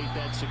duplicate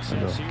that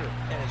success here.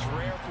 And it's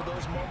rare for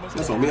those moments.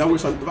 That's on me. I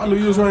wish if I knew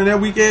you was running that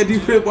weak ass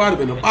defense, boy, I'd have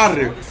been up out of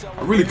there.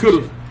 I really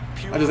could have.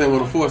 I just ain't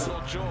want to force it.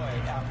 Joy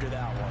after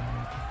that one.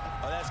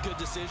 Oh, that's good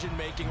decision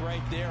making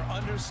right there.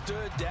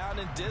 Understood down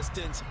and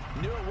distance.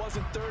 Knew it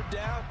wasn't third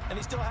down, and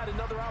he still had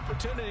another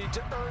opportunity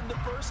to earn the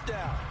first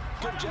down.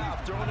 Good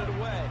job throwing it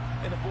away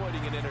and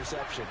avoiding an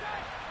interception.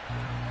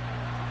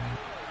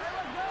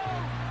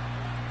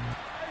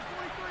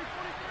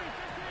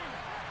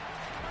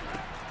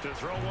 To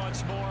throw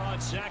once more on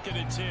 2nd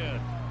and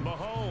 10.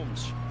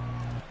 Mahomes.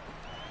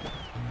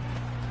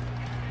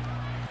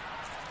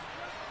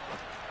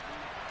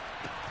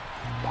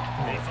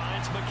 He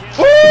finds McKinnon.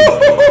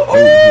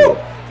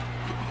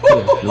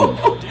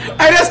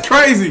 Hey, that's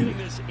crazy.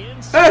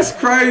 That's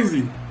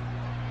crazy.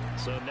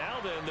 So now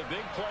then, the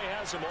big play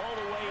has him all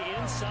the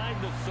way inside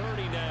the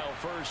 30 now,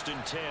 1st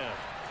and 10.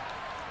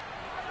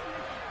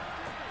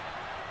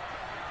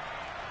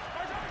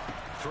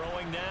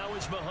 Throwing now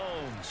is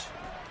Mahomes.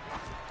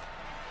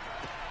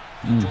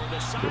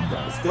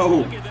 Let's go.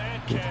 Look at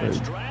that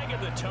catch, dragging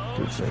the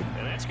toes, and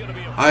that's going to be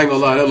a I ain't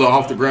gonna lie, that little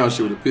off the ground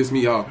shit would have pissed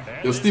me off.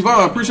 Yo,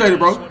 Stevan, appreciate it,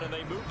 bro.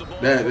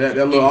 That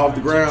little off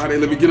the ground, how they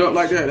let me get up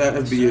like that,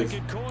 that's BS.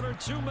 Second quarter,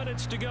 2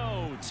 minutes to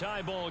go.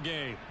 Tie ball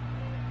game.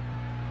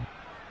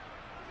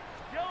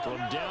 From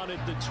down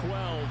at the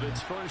 12,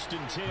 it's 1st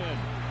and 10.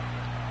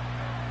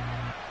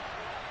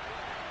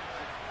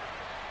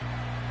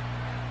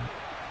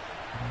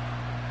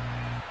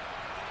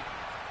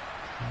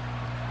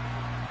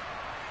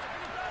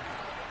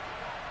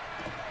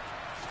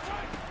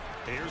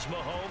 Here's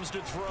Mahomes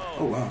to throw.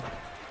 Oh, wow.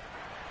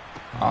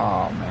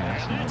 Oh,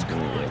 man. And That's it's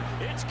not caught. good.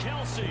 It's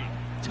Kelsey.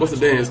 What's the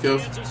dance,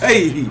 Kels?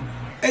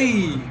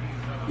 Hey.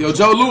 Yo,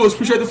 Joe Lewis,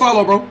 appreciate the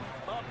follow, bro.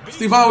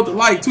 Stevan with the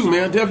like, too,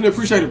 man. Definitely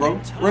appreciate it, bro.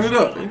 Run it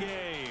up, man.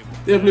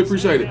 Definitely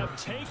appreciate it.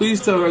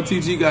 Please tell her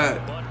TG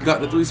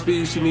got the 3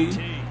 speeds she needs.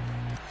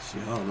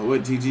 Shit, I don't know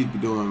what TG be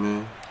doing,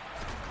 man.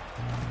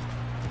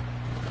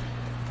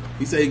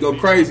 He said he go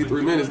crazy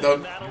 3 minutes,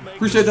 though.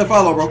 Appreciate that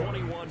follow, bro.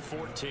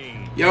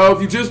 Yo,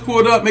 if you just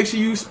pulled up, make sure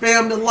you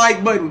spam the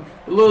like button.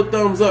 The little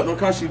thumbs up don't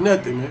cost you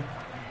nothing, man.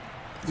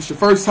 If it's your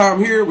first time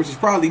here, which is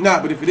probably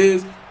not, but if it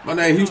is, my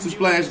name Houston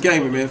Splash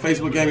Gaming, man.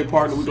 Facebook gaming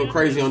partner. We go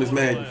crazy on this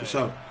Madden, for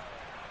sure.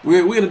 We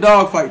in a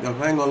dog fight, though.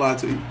 I ain't gonna lie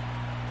to you.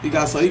 He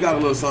got a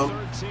little something.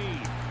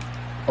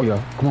 Oh,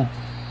 yeah. Come on.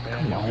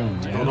 Come on,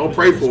 man. Don't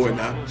pray for it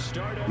now.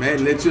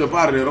 Man, let you up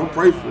out of there. Don't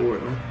pray for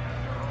it, man.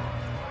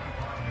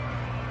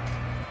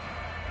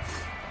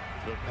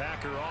 The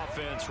Packer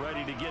offense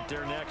ready to get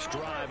their next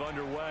drive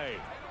underway.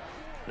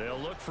 They'll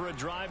look for a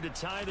drive to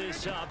tie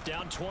this up,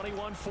 down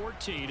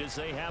 21-14 as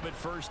they have it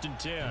 1st and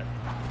 10.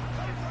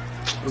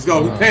 Let's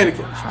go. We're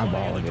panicking. High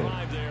ball The there.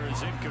 drive there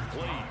is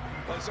incomplete.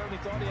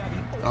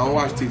 I don't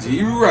watch TG.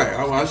 You right.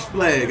 I watch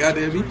Flag.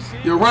 Goddamn me.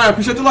 Yo, Ryan,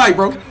 appreciate the like,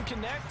 bro.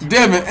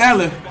 Devin,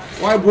 Allen,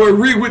 white boy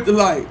Reed with the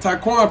like.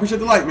 Taquan, appreciate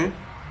the like, man.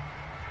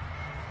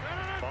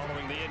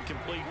 Following the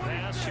incomplete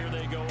pass, here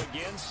they go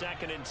again.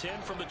 2nd and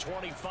 10 from the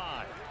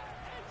 25.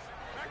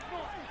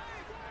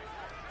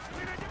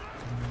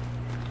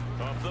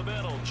 Up the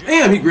middle.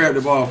 Damn, he grabbed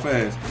the ball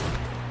fast.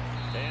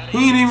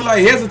 He ain't even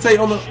like hesitate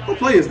on the. What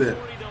play is that? I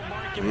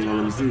ain't gonna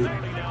let me see it.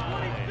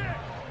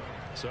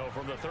 So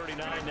from the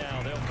 39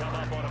 now, they'll come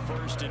up on a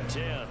 1st and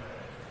 10.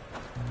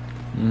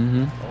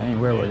 I ain't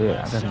worried about that.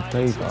 I got some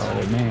plays for all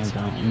that man.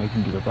 Don't make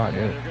him get up out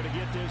there.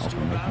 I'm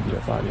gonna make him get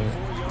up out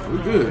there. We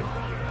good.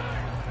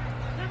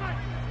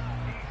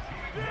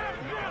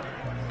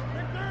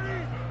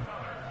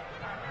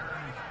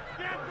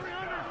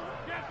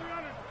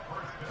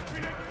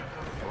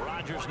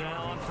 Rodgers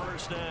now on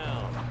 1st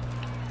down.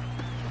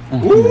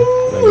 Ooh.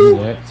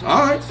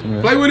 All right.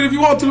 Play with it if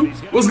you want to.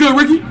 What's good,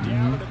 Ricky?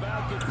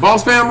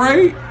 Boss Fam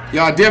Raid?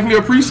 Y'all definitely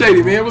appreciate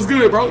it, man. What's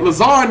good, bro?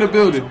 Lazar in the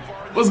building.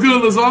 What's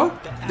good, Lazar?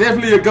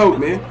 Definitely a GOAT,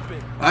 man.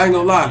 I ain't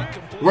gonna lie.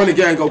 Running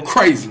game go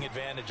crazy.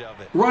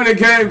 Running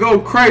game go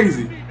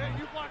crazy.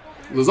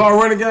 Lazar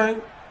running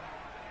game?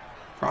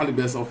 Probably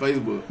best on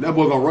Facebook. That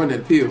boy gonna run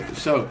that pill for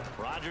sure.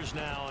 Rodgers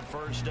now on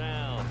 1st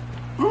down.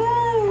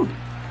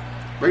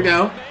 Break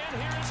down.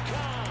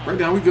 Break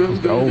down. We good. We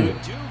good. We good.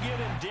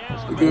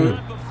 We good.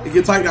 It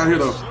get tight down here,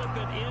 though.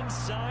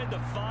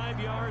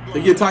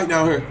 They get tight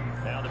down here.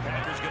 Now the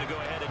Packers going to go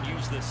ahead and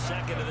use the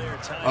 2nd of their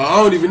time. I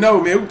don't even know,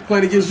 man. We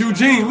playing against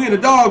Eugene. We in a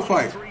dog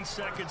fight. 3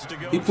 seconds to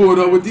go. He pulled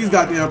up with these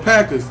goddamn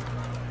Packers.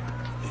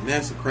 And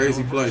that's a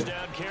crazy play.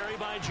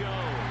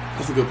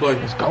 That's a good play.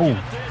 Let's go.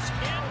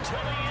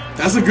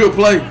 That's a good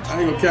play.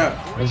 I ain't gonna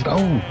cap. Let's go.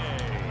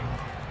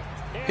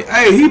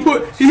 Hey, he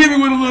hit me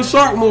with a little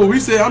shark move. He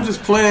said, I'm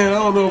just playing. I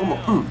don't know if I'm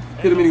gonna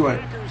hit him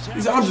anyway.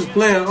 He said, I'm just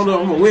playing. I don't know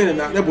if I'm gonna win or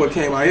not. That boy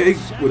came out here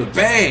with a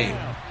bang.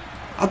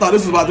 I thought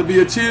this was about to be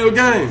a chill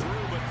game.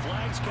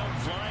 Flags come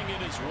flying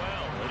in as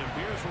well. It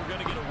appears we're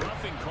going to get a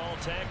roughing call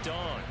tacked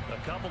on. A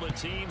couple of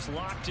teams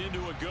locked into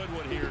a good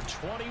one here.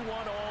 21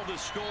 all the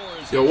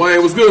scores. Yo,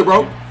 Wayne, what's good,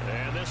 bro?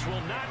 And this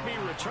will not be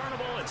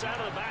returnable. It's out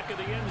of the back of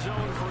the end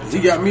zone for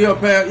He got me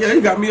up past,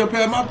 he got me up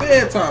past my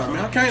bedtime,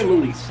 man. I can't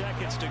lose.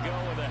 seconds to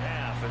go in the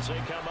half as they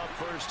come up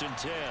 1st and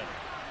 10.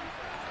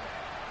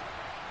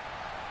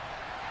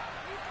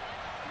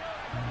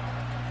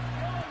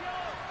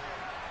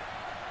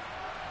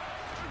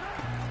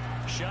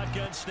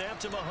 Shotgun snap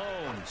to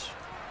Mahomes.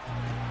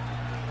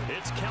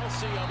 It's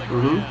Kelsey on the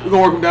ground. We're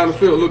going to work him down the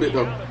field a little bit,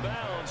 though.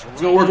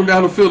 We're going to work him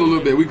down the field a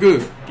little bit. We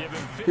good.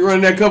 He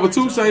running that cover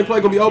 2. Same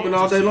play going to be open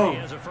all day long. He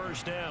has a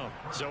 1st down.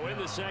 So in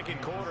the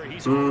 2nd quarter,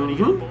 he's already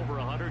up over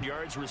 100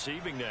 yards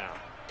receiving now.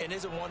 And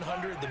isn't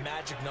 100 the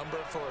magic number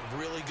for a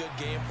really good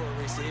game for a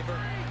receiver?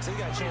 So he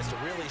got a chance to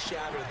really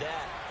shatter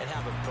that and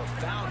have a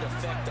profound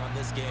effect on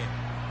this game.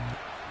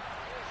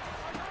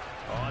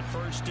 On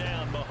 1st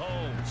down,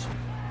 Mahomes.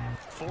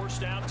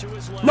 Forced out to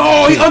his left.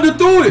 No, he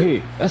underthrew it.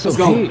 Hey, that's a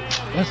pig.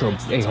 That's a.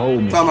 They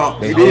hold me. Time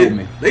out. They They hold did.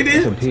 me. They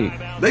did. That's a pig.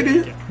 They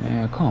did.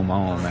 Man, come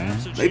on, man.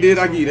 They did.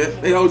 I give you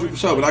that. They hold you for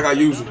sure, but I got to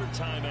use it. Another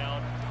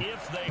timeout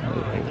if they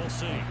hurry. We'll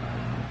see.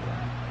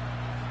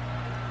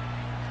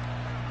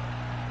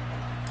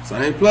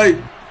 Same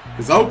play.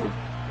 It's open.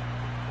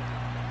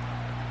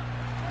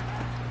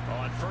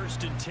 On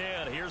 1st and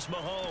 10, here's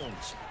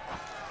Mahomes.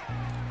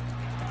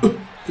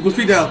 Keep his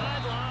feet down.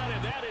 Sideline,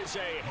 and that is a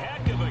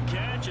heck of a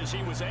catch as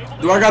he was able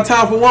to. Do I got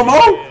time for one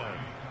more?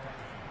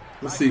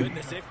 Let's see.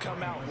 Goodness, they've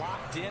come out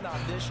locked in on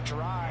this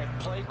drive.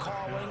 Play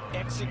calling,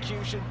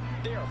 execution,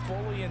 they are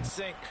fully in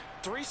sync.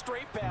 3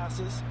 straight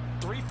passes,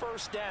 3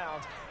 first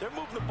downs. They're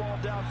moving the ball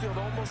downfield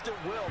almost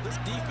at will. This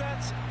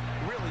defense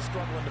really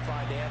struggling to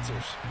find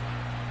answers.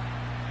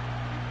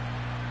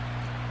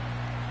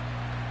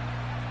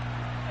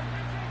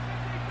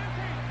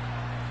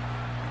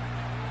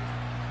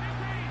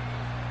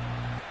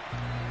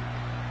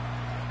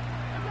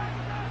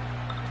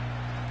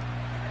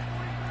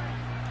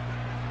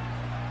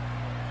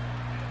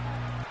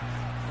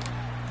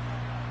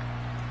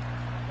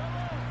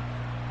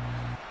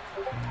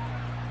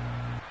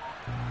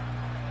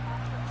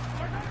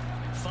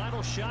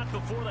 Final shot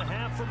before the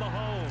half from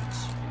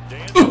Mahomes.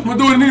 I'm going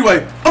to do it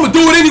anyway. I'm going to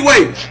do it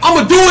anyway. I'm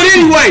going to do it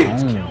anyway.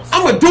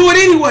 I'm going to do it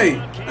anyway.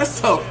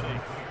 That's tough.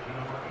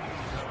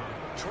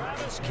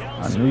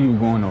 I knew you were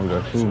going over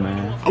there too,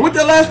 man. I went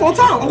there last 4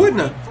 times. I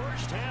wouldn't have.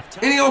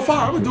 Any on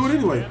fire. I'm going to do it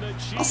anyway.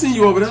 I seen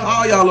you over there.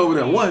 All y'all over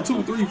there. 1,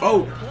 2, 3,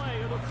 4.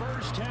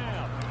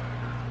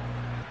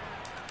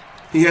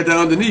 He had that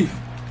underneath.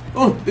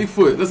 Oh, big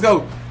foot. Let's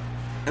go.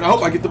 And I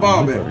hope I get the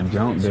ball back.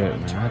 Jump that,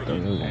 man. I thought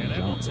it was going to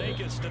jump that.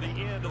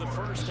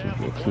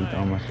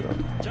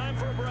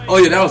 Oh,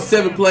 yeah, that was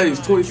 7 plays,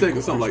 20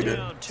 seconds, something like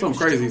that. Something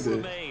crazy he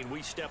said.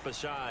 We step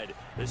aside.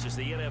 This is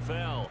the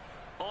NFL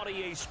on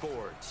EA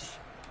Sports.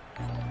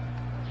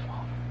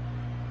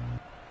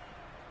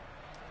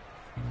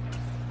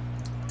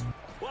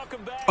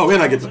 Oh,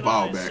 and I get the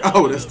ball back.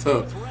 Oh, that's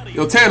tough.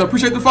 Yo, Tanner,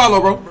 appreciate the follow,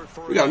 bro.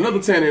 We got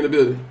another Tanner in the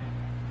building.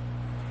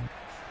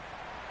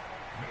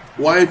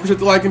 Wayne, appreciate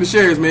the like and the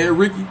shares, man.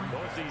 Ricky,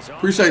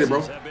 appreciate it,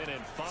 bro.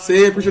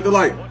 Said, appreciate the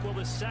like.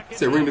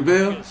 Said, ring the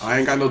bell. I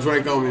ain't got no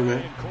drink on me,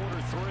 man.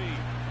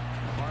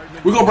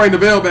 We're going to bring the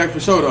bell back for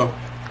sure, though.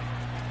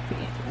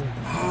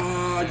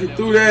 Get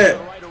through that.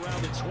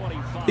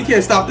 He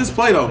can't stop this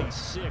play, though.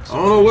 I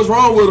don't know what's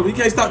wrong with him. He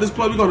can't stop this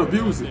play. We're going to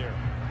abuse it.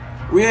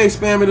 We ain't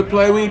spamming the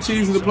play. We ain't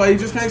cheesing the play. He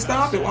just can't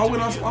stop it. Why would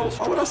I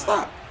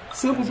stop?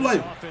 Simple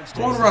play.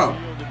 Corner route.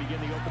 To begin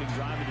the opening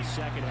drive of the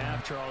second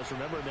half, Charles.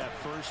 Remember that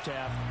first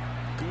half,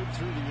 good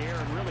through the air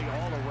and really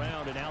all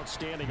around an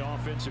outstanding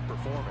offensive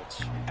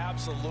performance.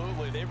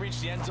 Absolutely. They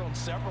reached the end zone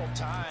several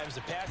times.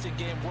 The passing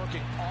game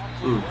working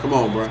awfully well. Come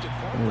on, bro.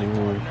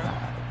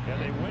 And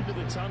they went to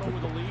the tunnel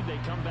with a lead. They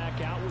come back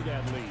out with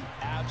that lead.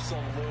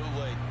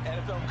 Absolutely.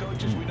 NFL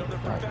coaches, we know they're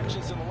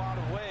perfectionists in a lot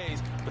of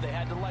ways, but they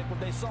had to like what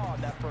they saw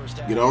in that first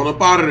half. Get on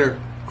up out of there.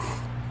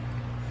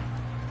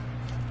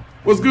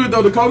 What's good,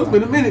 though, Dakota? It's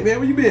been a minute, man.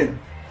 Where you been?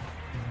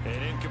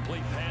 An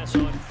incomplete pass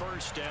on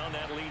first down.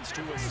 That leads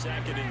to a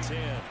 2nd and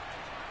 10.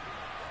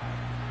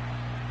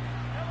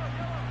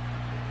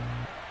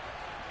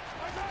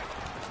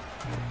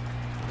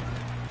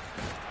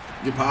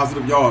 Get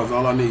positive yards,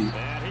 all I need.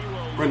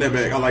 Run that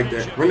back. I like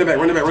that. Run that back,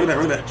 run that back, run that back,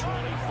 run that back.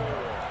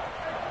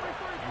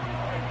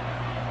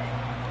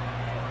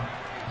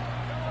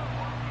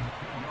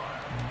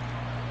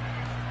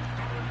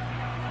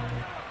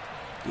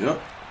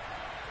 Yep.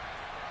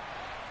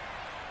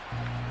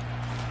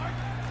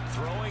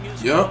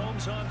 Yep.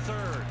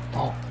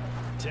 Oh.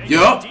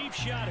 Yep.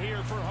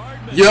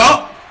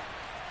 Yep.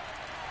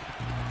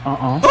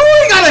 Oh,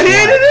 he got a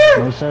hand in there.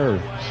 No, sir.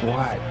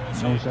 Swat.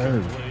 No, sir.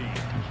 There's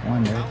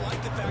one there.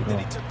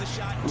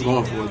 I'm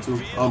going for it, too.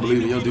 I don't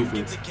believe in your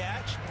defense.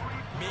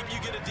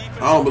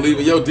 I don't believe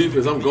in your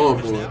defense. I'm going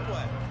for it.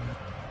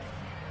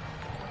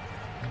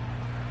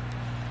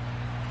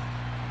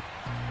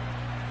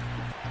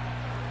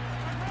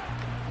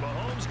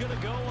 Mahomes going to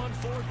go on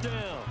 4th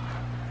down.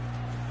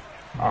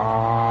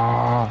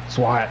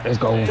 Swat. Let's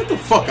go. Get the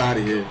fuck out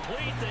of here.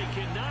 They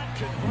cannot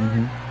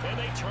convert, and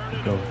they turn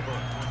it over.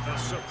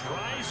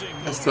 Surprising.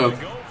 That's tough.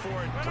 Go for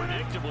it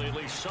predictably, at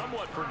least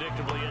somewhat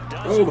predictably. It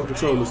does. Oh, my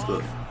controller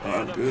stuff. All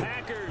right, good. The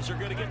Packers are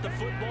going to get the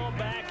football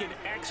back in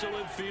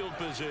excellent field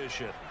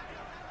position.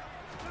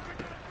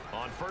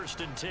 On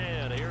 1st and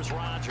 10, here's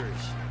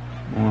Rodgers.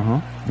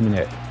 Give me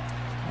that.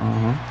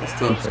 That's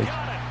tough.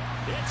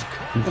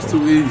 That's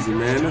too easy,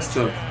 man. That's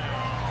tough.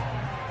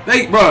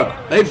 They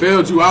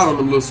bailed you out on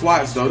them little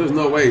swats, though. There's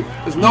no way.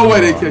 There's no way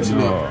they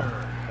catching up.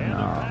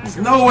 There's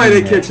no way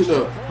they catching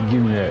up.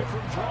 Give me that.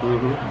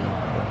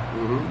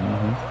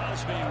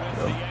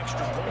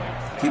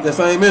 Keep that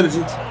same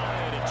energy.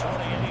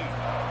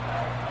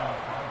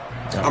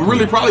 I'm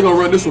really probably going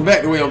to run this one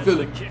back the way I'm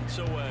feeling.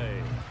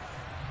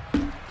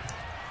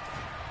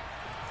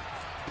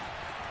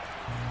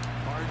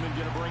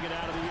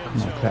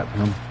 Tap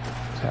him.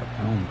 Tap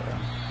him, bro.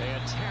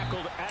 And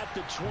tackled at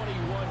the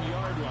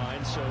 21-yard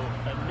line, so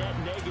a net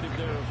negative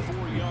there of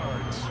 4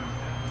 yards.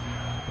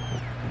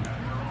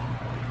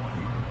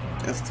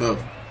 That's tough.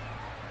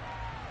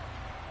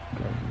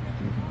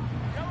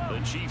 The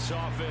Chiefs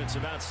offense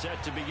about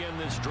set to begin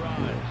this drive.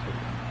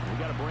 We've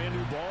got a brand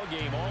new ball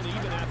game, all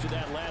even after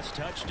that last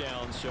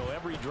touchdown, so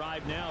every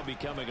drive now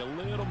becoming a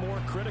little more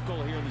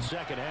critical here in the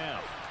second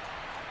half.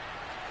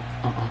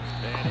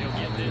 And he'll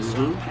get this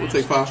We'll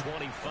take 5.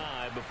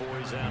 25 before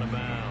he's out of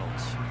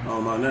bounds.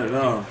 Oh, my, not at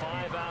all.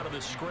 5 out of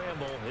the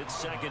scramble.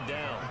 It's 2nd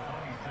down.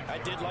 I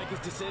did like his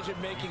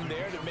decision-making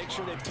there to make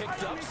sure they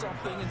picked up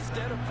something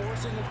instead of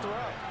forcing a throw.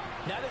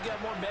 Now they've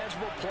got more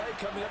manageable play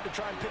coming up to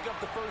try and pick up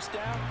the first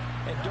down.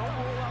 And don't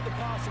rule out the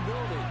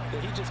possibility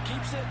that he just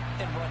keeps it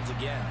and runs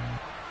again.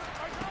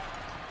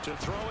 To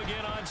throw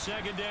again on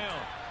 2nd down.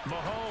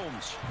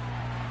 Mahomes.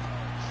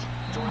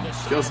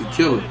 Kelsey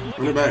killing.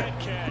 Run it back.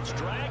 Catch,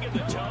 dragging the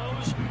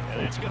toes,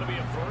 and that's going to be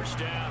a first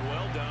down.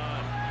 Well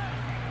done.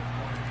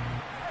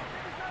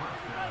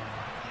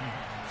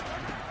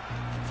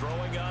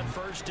 Throwing on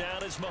 1st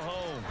down is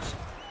Mahomes.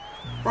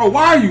 Bro,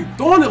 why are you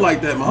throwing it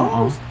like that,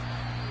 Mahomes?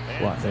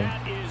 And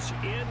that is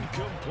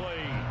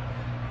incomplete.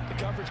 The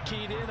coverage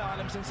keyed in on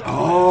him since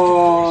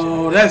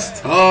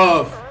that's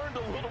tough. Earned a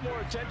little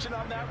more attention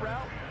on that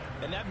route,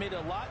 and that made it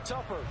a lot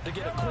tougher to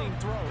get a clean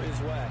throw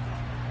his way.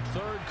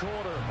 3rd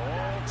quarter,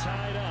 all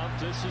tied up.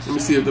 This is Let me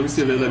see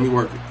if they let me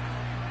work it.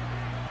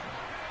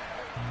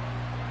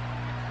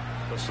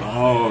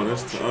 Oh,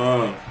 that's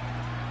tough.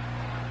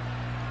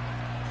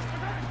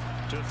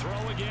 To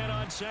throw again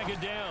on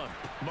 2nd down.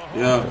 Mahomes.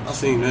 Yeah, I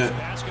seen that.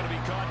 That's going to be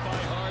caught by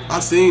Harden. I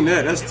seen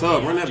that. That's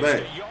tough. Run that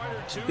back.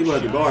 He might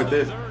have to guard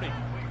that.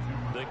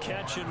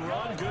 catch and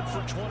run, good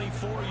for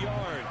 24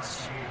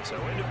 yards. So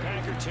into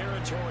Packer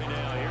territory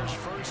now. Here's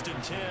 1st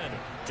and 10,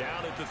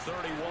 down at the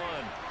 31.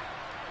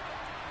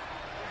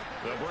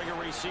 They'll bring a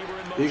receiver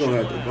in motion. He's going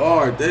to have to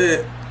guard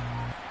that.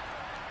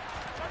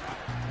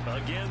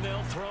 Again,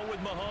 they'll throw with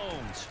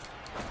Mahomes.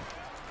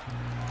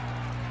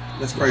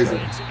 That's crazy.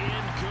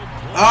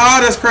 Ah,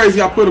 that's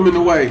crazy. I put him in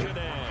the way.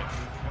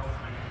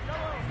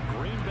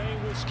 Green Bay,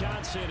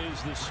 Wisconsin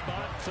is the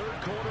spot.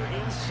 3rd quarter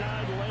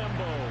inside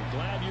Lambeau.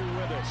 Glad you're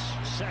with us.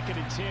 2nd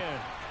and 10.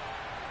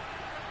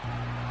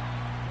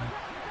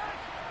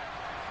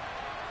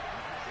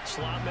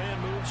 Slot man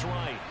moves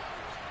right.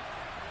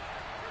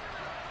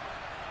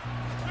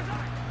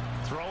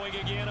 Throwing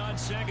again on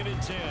 2nd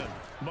and 10.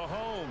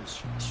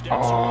 Mahomes steps away.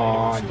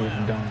 I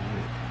didn't done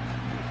it.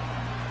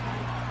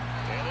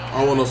 I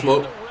don't want no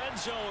smoke.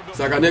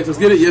 So I got next. Let's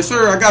get it. Yes,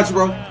 sir. I got you,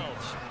 bro.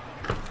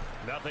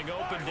 Nothing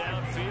open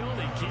downfield.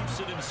 He keeps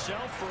it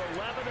himself for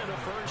 11 and a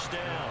 1st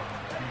down.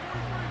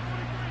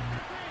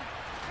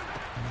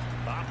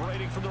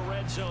 Operating from the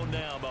red zone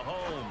now.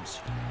 Mahomes.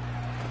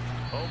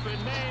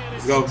 Open man.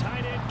 It's go.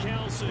 Tight end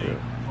Kelsey.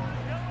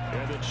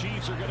 And the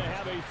Chiefs are going to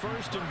have a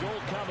 1st and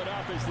goal coming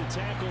up as the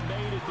tackle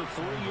made at the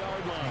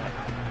 3-yard line.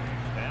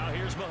 Now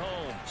here's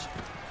Mahomes.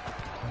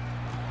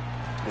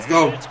 Let's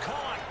go. It's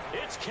caught.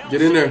 It's Kelsey.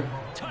 Get in there.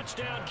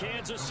 Touchdown,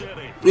 Kansas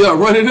City. Yeah,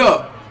 run it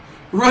up.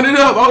 Run it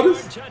up,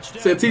 Otis.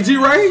 Said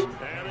TG Ray.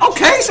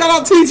 Okay, shout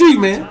out TG,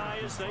 man.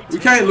 We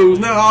can't lose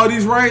now. All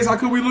these Rays, how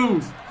could we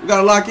lose? We got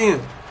to lock in.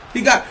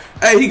 He got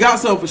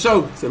something for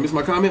sure. Said, miss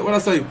my comment.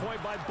 What'd I say?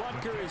 Point by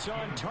Butker is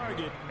on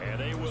target,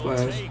 and they will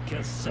take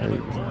a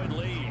 7-point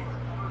lead.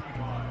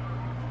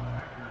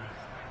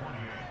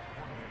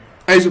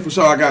 Asia, for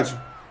sure, I got you.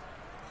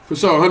 For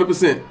sure,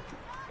 100%.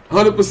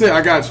 100%,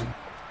 I got you.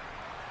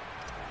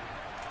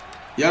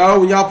 Yo,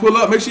 when y'all pull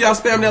up, make sure y'all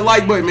spam that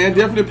like button, man.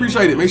 Definitely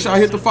appreciate it. Make sure I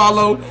hit the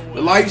follow,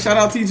 the like. Shout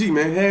out TG,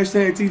 man.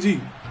 Hashtag TG.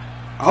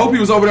 I hope he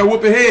was over there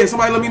whooping head.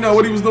 Somebody let me know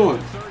what he was doing.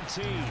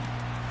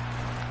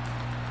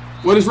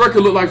 What his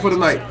record look like for the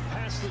night.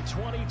 Past the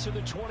 20 to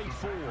the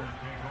 24.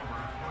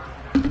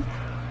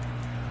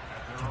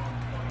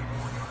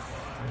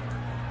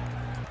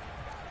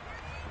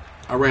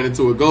 I ran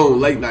into a goon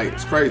late night.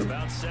 It's crazy.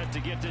 About set to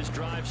get this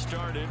drive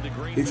started.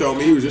 He told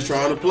me he was just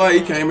trying to play.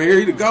 He came in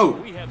here to go.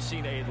 We have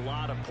seen a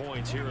lot of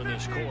points here in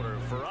this quarter.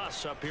 For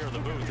us up here in the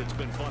booth, it's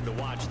been fun to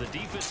watch. The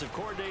defensive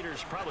coordinators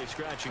probably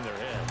scratching their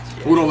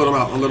heads. Ooh, don't let him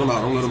out. Don't let him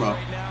out. Don't let him out.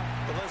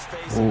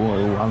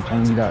 Oh, I'm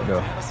telling you that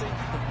though.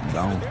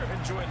 Don't. They're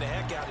enjoying the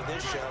heck out of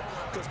this show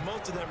because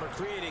most of them are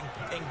creating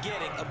and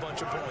getting a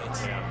bunch of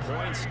points. Yeah,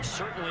 points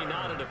certainly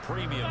not at a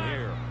premium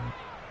here.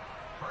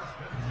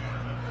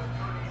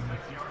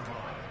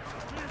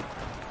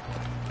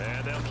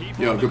 And they'll keep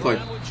Yo, good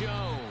play.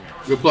 Jones.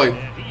 Good play.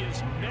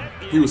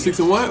 And He was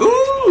 6-1.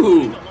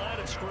 Ooh.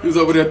 He was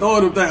over there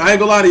throwing them things. I ain't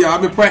gonna lie to y'all.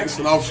 I've been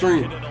practicing off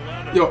stream.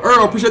 Yo,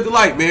 Earl, appreciate the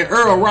like, man.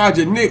 Earl,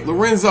 Roger, Nick,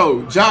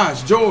 Lorenzo,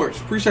 Josh, George.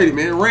 Appreciate it,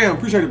 man. Ram,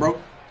 appreciate it,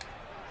 bro.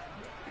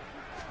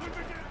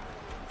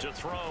 To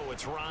throw,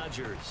 it's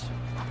Rodgers.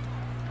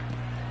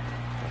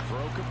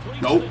 Throw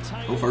complete. Nope.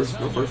 No first.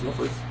 No first. No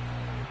first.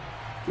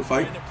 Good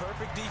fight. And the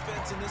perfect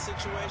defense in this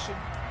situation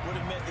would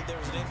have meant that there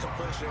was an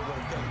incompletion and would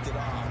have picked it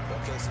off.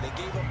 Okay, so they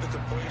gave up the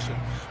completion.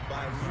 But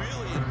I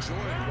really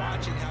enjoyed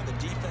watching how the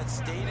defense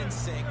stayed in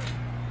sync,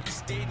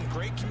 stayed in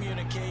great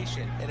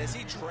communication, and as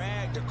he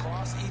dragged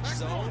across each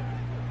zone,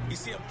 you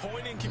see him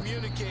pointing,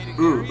 communicating.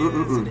 Where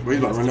you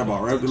about to run that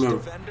ball right up the middle?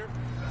 Defender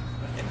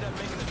ended up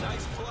making a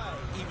nice play,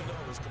 even though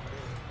it was complete.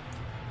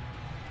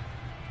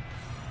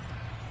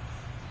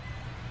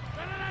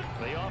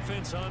 The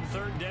offense on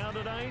 3rd down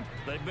tonight,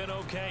 they've been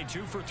okay.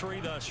 2 for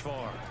 3 thus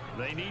far.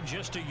 They need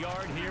just a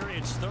yard here.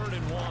 It's 3rd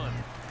and 1.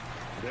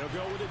 They'll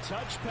go with a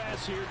touch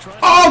pass here.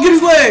 Oh, get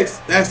his legs.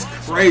 That's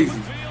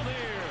crazy.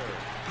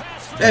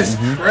 That's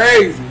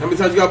crazy. How many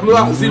times you got blew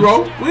out?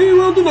 0. We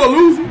don't do no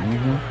losing.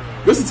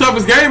 This is the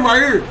toughest game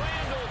right here.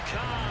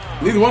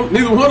 Neither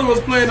one of us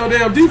playing no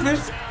damn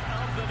defense.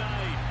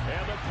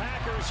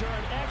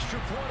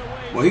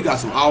 Well, he got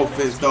some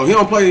offense though. He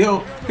don't play.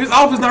 His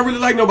offense not really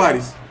like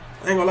nobody's.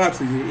 I ain't gonna lie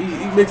to you.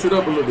 He mix it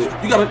up a little bit.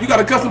 You got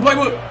a custom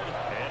playbook?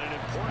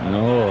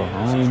 No,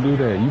 I don't even do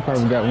that. You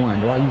probably got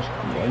one. Why you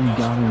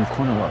down in the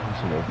corner watching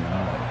shit up,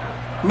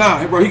 man?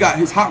 Nah, bro, he got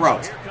his hot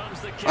routes.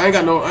 I ain't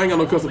got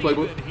no custom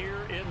playbook.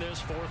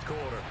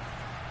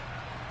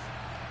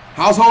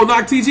 Household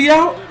knocked TG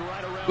out?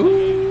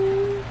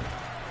 Ooh.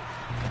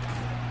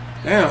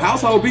 Damn,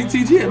 Household beat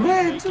TG at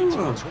Madden too.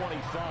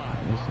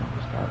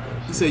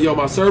 He said, yo,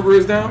 my server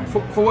is down.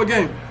 For what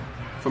game?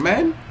 For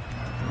Madden?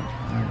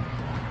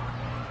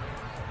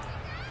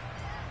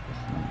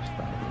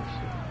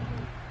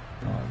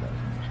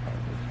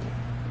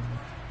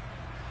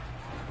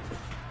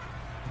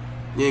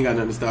 You ain't got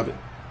nothing to stop it.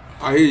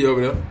 I hear you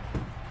over there.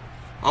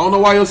 I don't know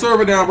why your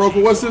server down, bro.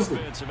 For what system?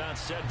 It's about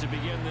set to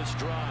begin this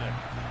drive.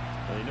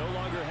 They no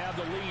longer have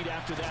the lead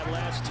after that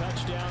last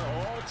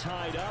touchdown. All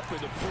tied up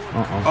with the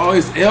 4th. Oh,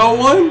 it's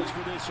L1?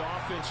 For this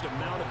offense to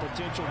mount a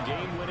potential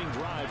game-winning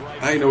drive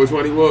right I didn't know which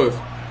one he was.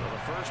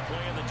 the first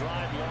play in the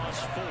drive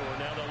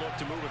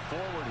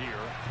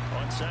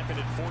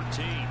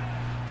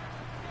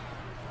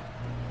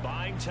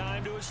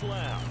minutes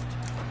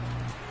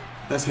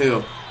left. That's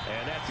hell.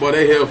 Boy,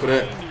 they hell for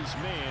that.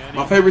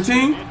 My favorite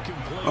team?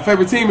 My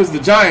favorite team is the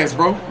Giants,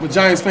 bro. I'm a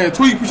Giants fan.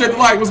 Tweet, appreciate the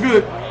like. What's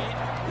good?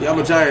 Yeah, I'm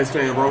a Giants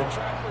fan, bro. No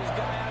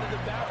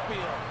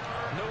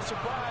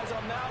surprise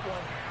on that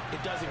one.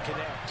 It doesn't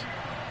connect.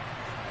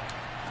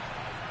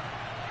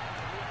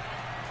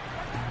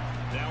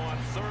 Now on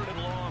 3rd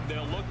and long,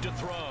 they'll look to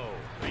throw.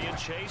 Being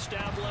chased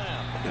out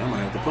left. Yeah, I might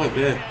have to punt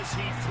that. As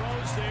he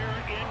throws there,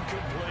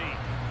 incomplete.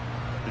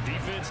 The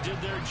defense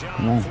did their job.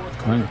 Come on, Fourth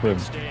punt quarter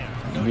for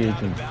stand. We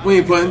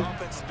ain't punting.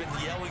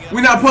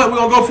 We not punting. We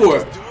gonna go for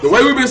it. The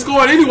way we've been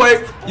scoring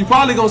anyway, you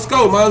probably gonna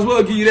score. Might as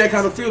well give you that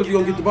kind of feel if you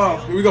gonna get the ball.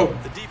 Here we go.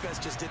 The defense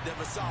just did them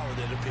a solid,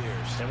 it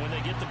appears. And when they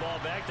get the ball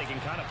back, they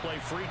can kind of play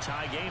free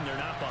tie game. They're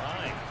not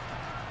behind.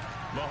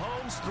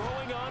 Mahomes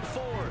throwing on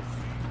 4th.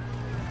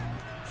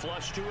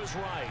 Flush to his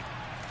right.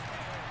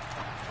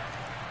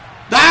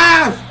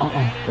 Dive!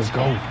 Let's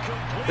go.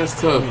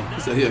 That's tough.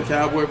 He said he a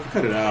Cowboy.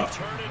 Cut it out.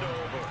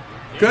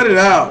 Cut it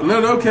out.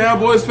 No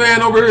Cowboys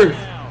fan over here.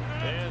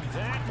 And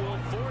that will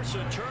force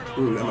a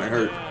turnover. Ooh, that might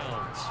hurt.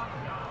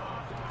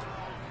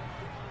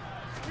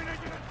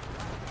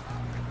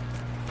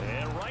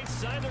 And right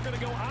side, they're going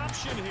to go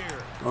option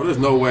here. Oh, there's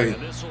no way.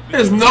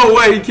 There's no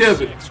way he kept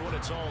it.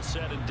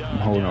 I'm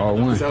holding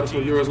R1. Is that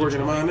what yours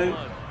working in my name?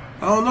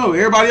 I don't know.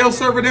 Everybody else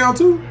server down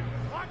too?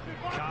 I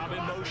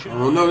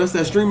don't know. That's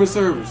that streamer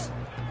service.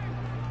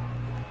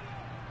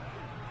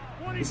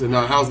 He said,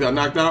 no, house got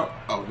knocked out.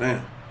 Oh,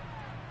 damn.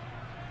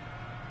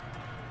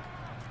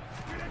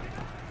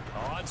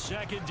 On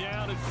 2nd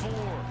down and 4.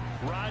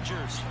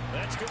 Rodgers.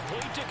 That's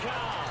complete to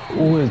Cobb.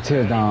 Ooh, it's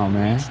a down,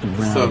 man. He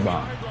ran out of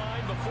bounds.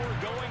 Line before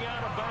going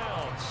out of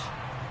bounds.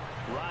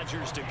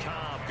 Rodgers to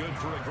Cobb. Good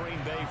for a Green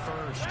Bay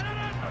first.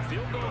 A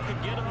field goal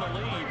could get him the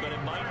lead, but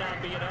it might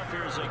not be enough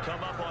here as they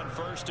come up on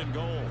 1st and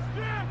goal.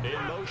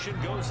 In motion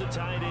goes the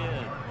tight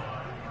end.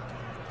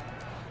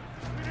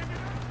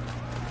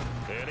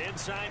 An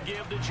inside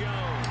give to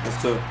Jones.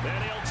 That's tough.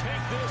 And he'll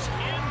take this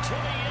into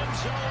the end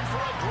zone for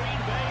a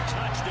Green Bay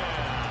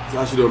touchdown. So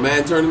I should do a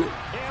Madden tournament?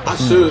 I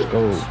should.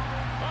 Go. A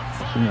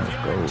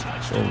 5-yard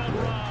touchdown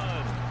run.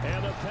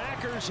 And the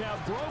Packers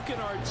have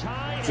broken our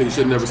tie. So you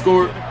should have never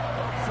scored? A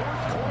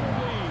 4th quarter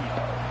lead.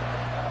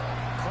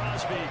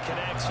 Crosby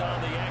connects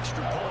on the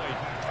extra point.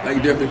 That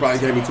definitely probably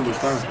gave me too much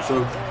time, for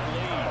sure.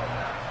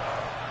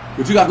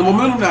 But you got the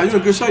momentum now. You're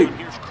in good shape.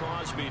 Here's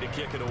Crosby to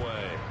kick it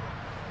away.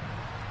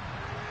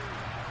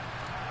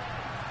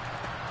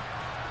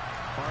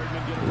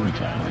 Hardman going to bring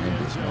it out of the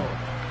end zone.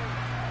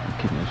 I'm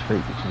keeping it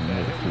straight between the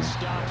other He two.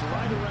 stopped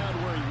right around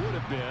where he would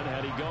have been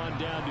had he gone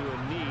down to a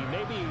knee,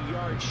 maybe a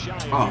yard shy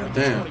of Oh, near the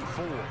damn.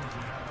 24.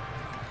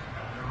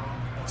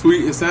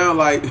 Tweet, it sound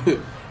like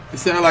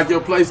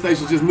your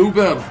PlayStation just knew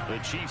better. The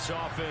Chiefs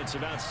offense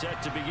about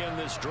set to begin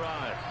this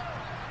drive.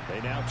 They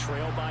now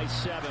trail by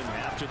 7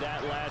 after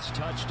that last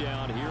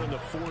touchdown here in the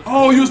 4th.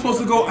 Oh, you were supposed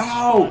to go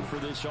out.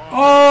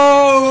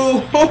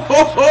 Oh,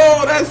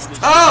 that's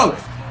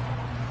tough.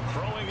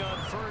 Throwing on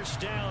 1st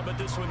down, but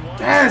this one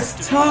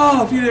That's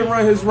tough. He didn't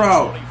run his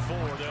route.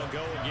 24. They'll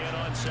go again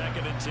on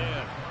 2nd and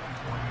 10.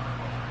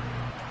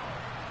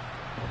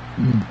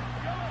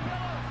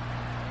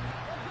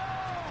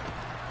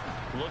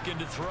 Looking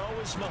to throw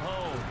is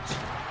Mahomes.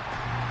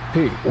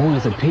 Pick. Oh,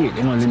 it's a pick.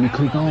 They don't let me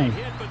click on.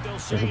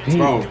 It's a pick.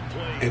 Bro,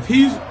 if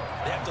he's... They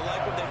have to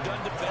like what they've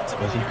done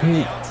defensively. It's a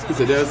pick. He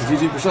said that's a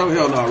GG for sure.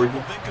 Hell no, Ricky.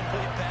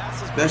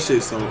 That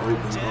shit's so open,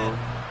 bro.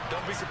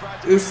 Don't be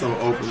surprised It's so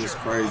open, it's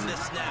crazy.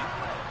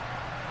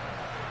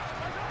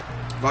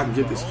 If I can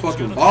get this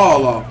fucking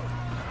ball off.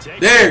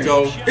 There you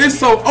go. It's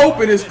so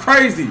open, it's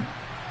crazy.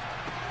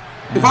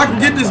 If I can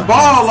get this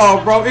ball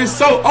off, bro, it's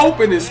so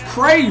open, it's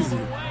crazy.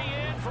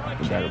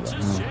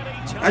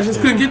 I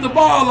just couldn't get the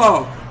ball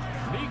off.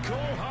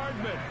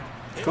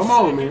 Come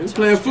on, man. It's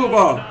playing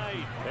football.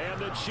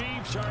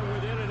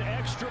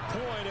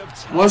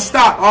 One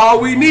stop, all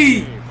we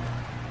need.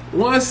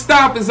 One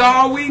stop is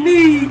all we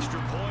need.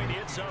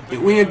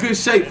 We in good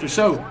shape for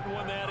sure.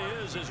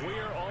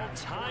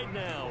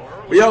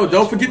 But yo,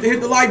 don't forget to hit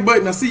the like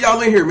button. I see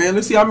y'all in here, man.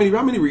 Let's see how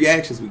many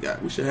reactions we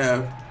got. We should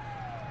have.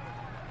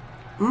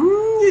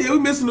 Yeah, we're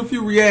missing a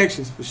few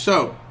reactions for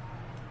sure.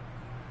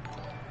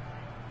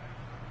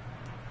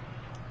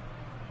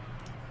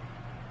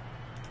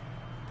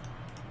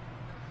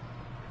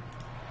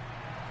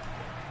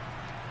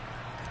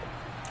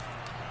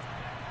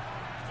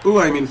 Ooh,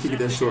 I didn't mean to kick it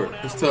that short.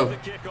 That's tough.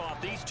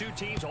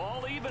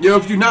 Yo,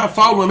 if you're not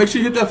following, make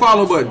sure you hit that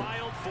follow button.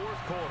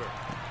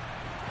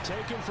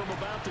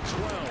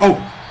 Oh.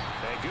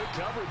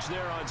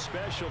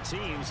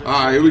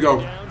 All right, here we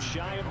go.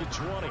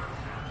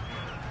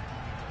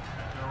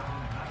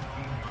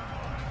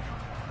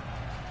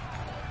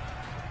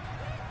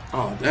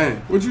 Oh, dang.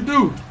 What'd you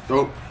do?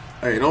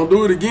 Don't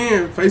do it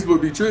again.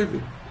 Facebook be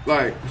tripping.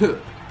 Like,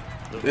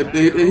 they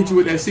hit you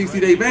with that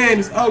 60-day ban,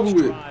 it's over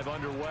with.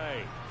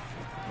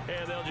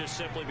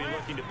 simply be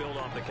looking to build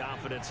off the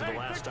confidence of the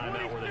last time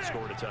out where they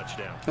scored a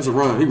touchdown. That's a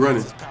run. He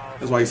running.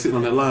 That's why he's sitting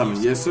on that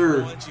lineman. Yes,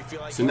 sir.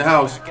 It's in the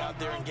house. Out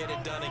there and get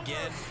it done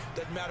again.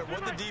 Doesn't matter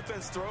what the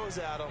defense throws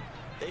at them.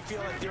 They feel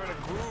like they're in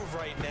a groove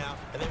right now,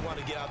 and they want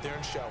to get out there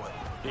and show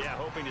it. Yeah,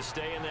 hoping to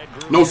stay in that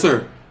groove. No,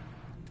 sir.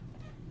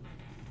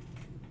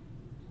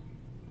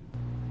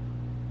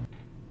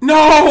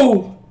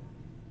 No!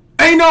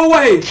 Ain't no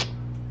way!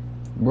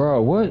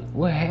 Bro,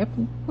 what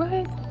happened?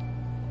 What?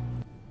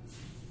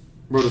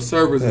 Bro, the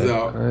servers is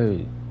out.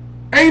 Crazy.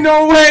 Ain't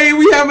no way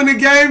we having a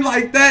game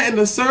like that and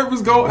the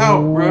servers go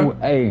out, bro.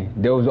 Hey,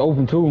 there was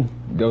open too.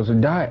 There was a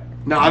dot.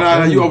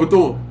 Nah, you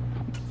overthrew him.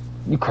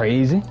 You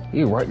crazy?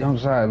 He right down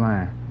the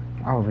sideline.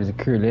 I was gonna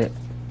secure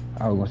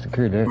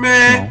that.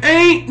 Man,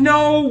 ain't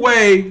no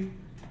way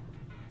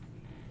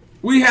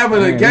we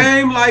having a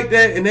game like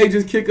that and they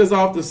just kick us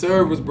off the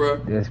servers, bro.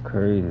 That's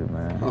crazy,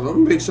 man. Hold on, let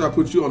me make sure I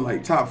put you on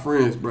like top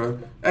friends, bro.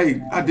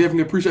 Hey, I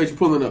definitely appreciate you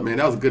pulling up, man.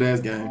 That was a good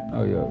ass game.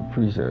 Oh yeah,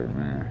 appreciate it,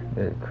 man.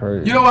 That's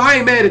crazy. You know what? I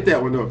ain't mad at that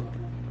one though.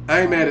 I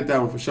ain't mad at that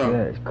one for sure.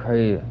 That's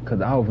crazy.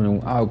 Cause I was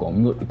gonna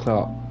milk the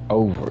clock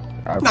over.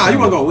 Nah, you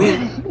wasn't gonna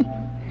win.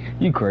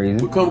 You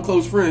crazy. Become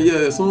close friend. Yeah,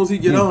 as soon as he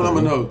get on,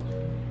 I'ma know.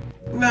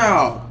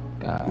 No,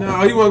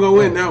 he wasn't gonna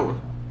win that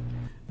one.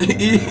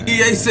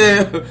 EA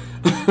said.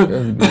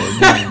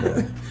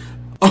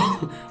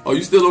 Oh,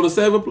 you still on the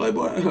 7,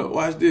 Playboy?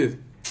 Watch this.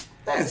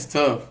 That's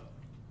tough.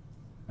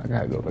 I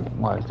gotta go back and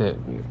watch that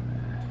video.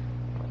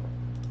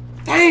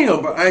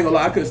 Damn, bro. I ain't gonna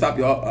lie. I couldn't stop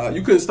y'all.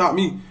 You couldn't stop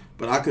me,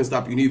 but I couldn't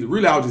stop you neither.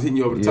 Really, I was just hitting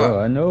you over the top. Yeah,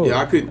 I know. Yeah,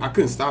 I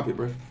couldn't stop it,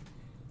 bro.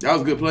 That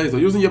was good plays though.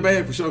 You was in your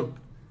bag for sure.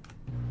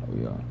 Oh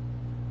yeah.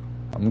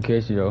 I'm gonna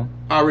catch you though.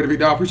 All right, big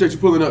dog. Appreciate you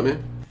pulling up,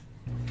 man.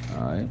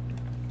 All right.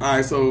 All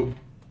right, so.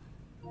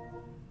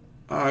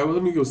 All right, well,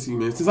 let me go see,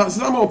 man. Since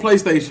I'm on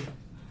PlayStation,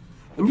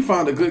 let me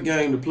find a good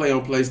game to play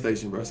on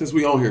PlayStation, bro. Since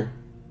we on here.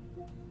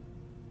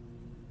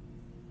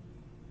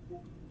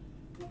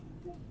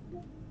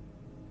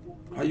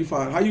 How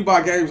you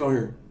buy games on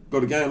here? Go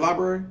to game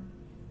library.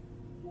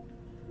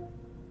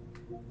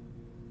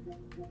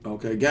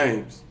 Okay,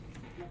 games.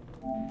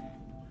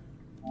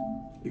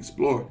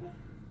 Explore.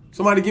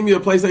 Somebody give me a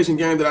PlayStation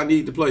game that I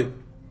need to play.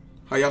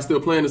 How y'all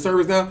still playing the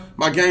service now?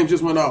 My game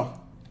just went off.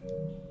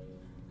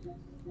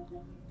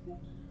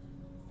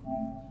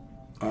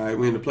 All right,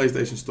 we're in the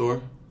PlayStation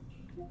store.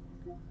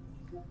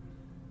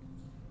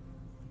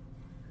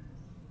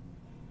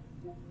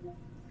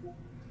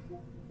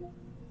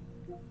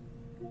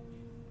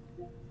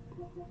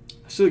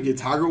 I should get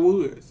Tiger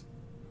Woods.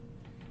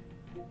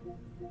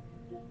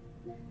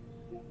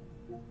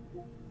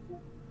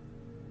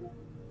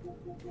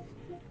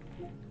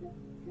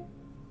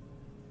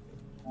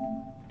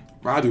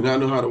 Bro, I do not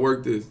know how to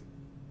work this.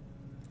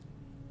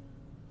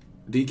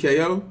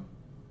 DKO?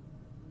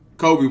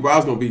 Kobe, bro, I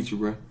was gonna beat you,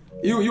 bro.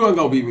 You ain't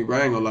gonna beat me, bro.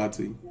 I ain't gonna lie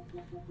to you.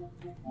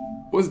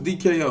 What's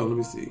DKO? Let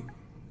me see.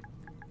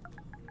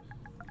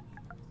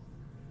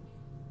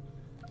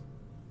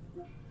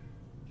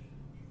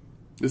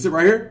 This it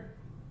right here?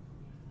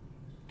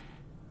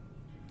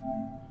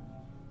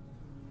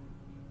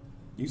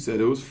 You said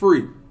it was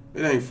free.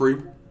 It ain't free.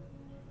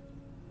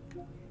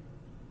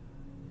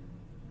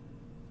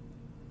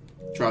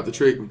 Tried to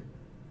trick me.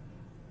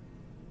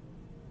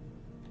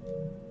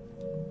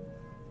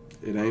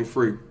 It ain't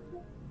free.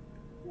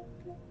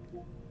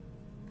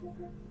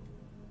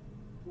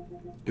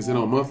 Is it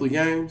on monthly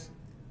games?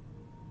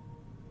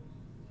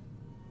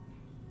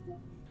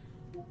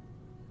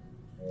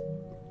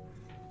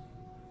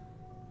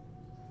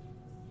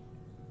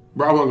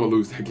 Bro, I wasn't gonna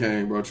lose that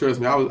game, bro. Trust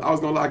me, I was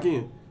gonna lock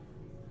in.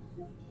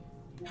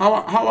 How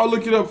I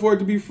look it up for it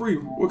to be free?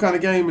 What kind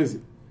of game is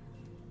it?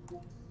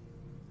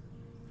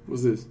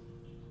 What's this?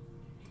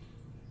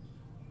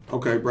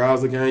 Okay,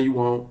 browse the game you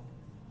want.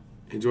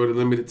 Enjoy the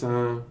limited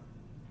time.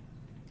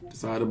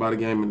 Decide to buy the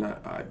game or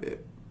not. I bet.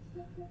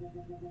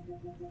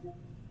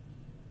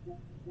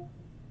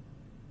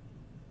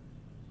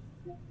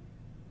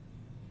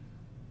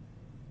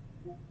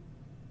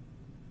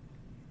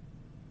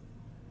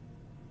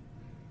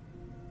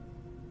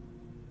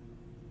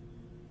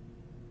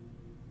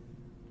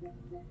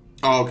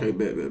 Oh, okay,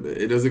 bet.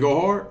 Does it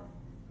go hard?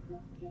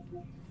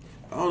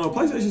 I don't know.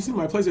 PlayStation seems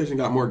like PlayStation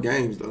got more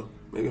games though.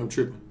 Maybe I'm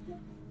tripping.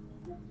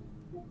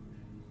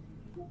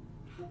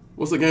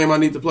 What's the game I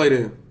need to play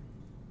then?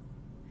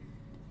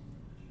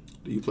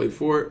 Do you play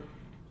Fort?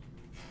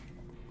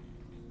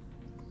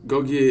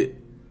 Go get.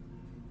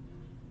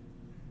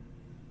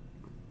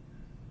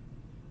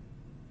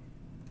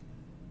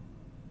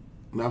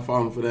 Not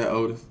falling for that,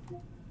 Otis.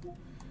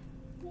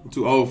 I'm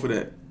too old for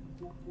that.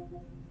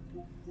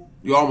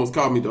 You almost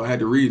caught me though. I had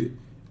to read it.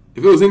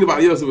 If it was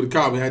anybody else, it would have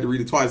caught me. I had to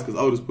read it twice because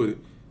Otis put it.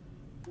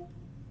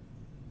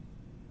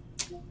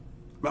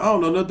 Man, I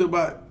don't know nothing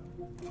about.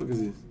 What the fuck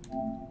is this?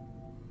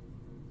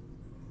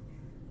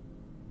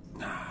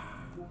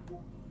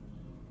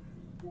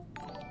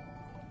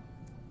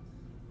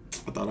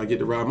 I thought I'd get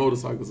to ride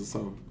motorcycles or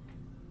something.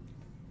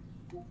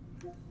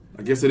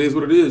 I guess it is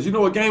what it is. You know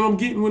what game I'm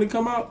getting when it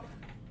come out?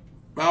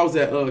 I was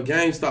at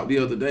GameStop the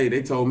other day.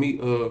 They told me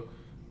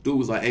Dude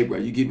was like, hey, bro,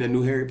 you getting that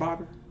new Harry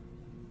Potter?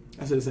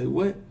 I said, say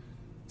what?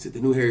 He said, the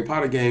new Harry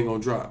Potter game gonna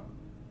drop.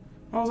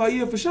 I was like,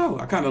 yeah, for sure.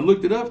 I kind of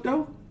looked it up,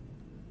 though.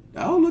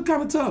 That don't look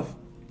kind of tough.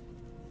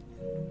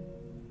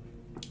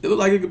 It looked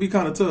like it could be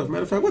kind of tough.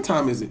 Matter of fact, what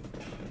time is it?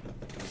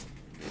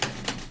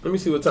 Let me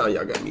see what time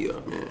y'all got me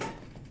up, man.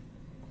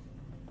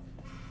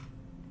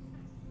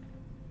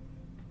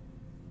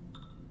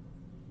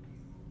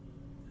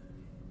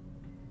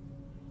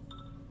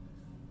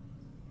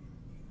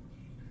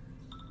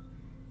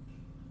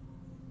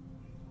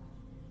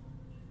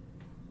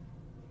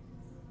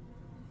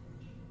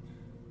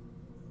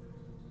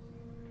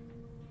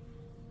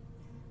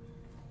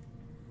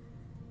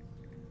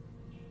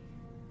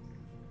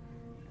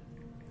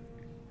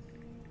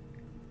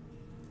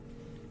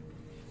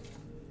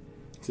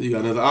 So you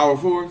got another hour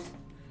for us?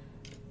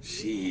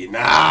 Shit,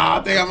 nah,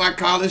 I think I might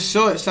call it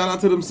short. Shout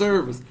out to them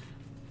servers.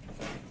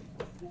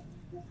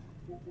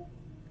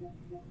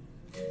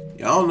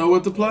 Y'all don't know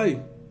what to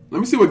play. Let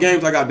me see what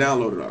games I got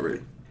downloaded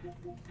already.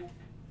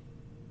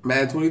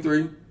 Madden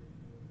 23.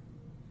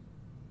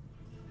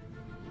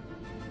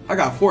 I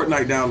got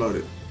Fortnite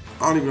downloaded.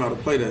 I don't even know how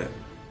to play that.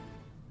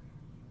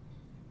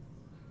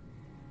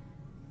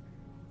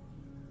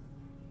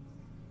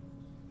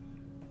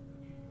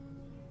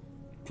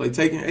 Play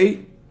Taken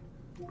 8.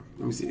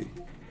 Let me see.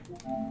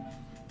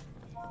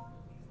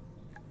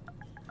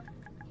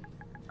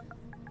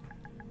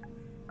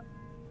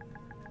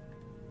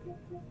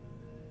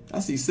 I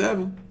see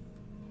 7.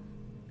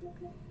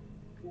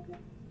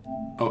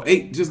 Oh,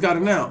 8 just got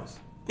announced.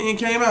 It ain't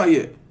came out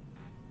yet.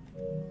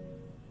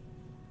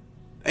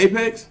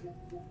 Apex?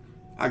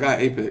 I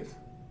got Apex.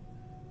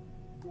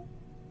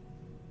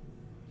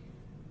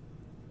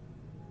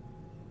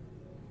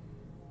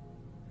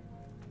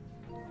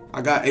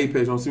 I got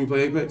Apex. Want to see me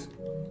play Apex?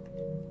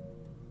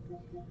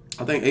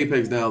 I think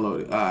Apex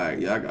downloaded. Alright,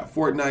 yeah, I got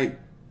Fortnite.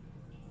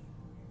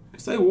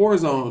 It say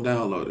Warzone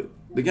downloaded.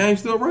 The game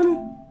still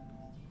running?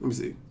 Let me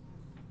see.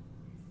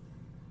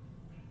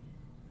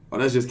 Oh,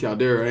 that's just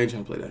Caldera. I ain't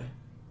trying to play that.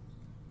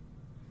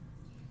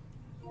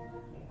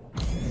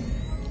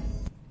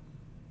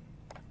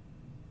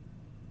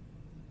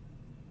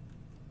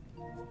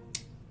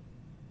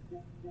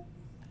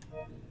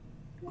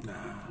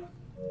 Nah.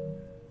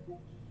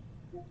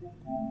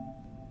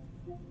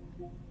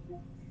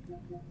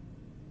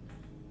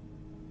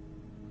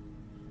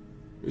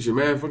 Is your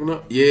man fucking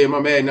up? Yeah, my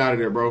Madden out of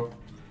there, bro.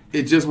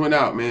 It just went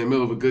out, man.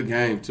 Middle of a good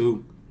game,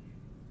 too.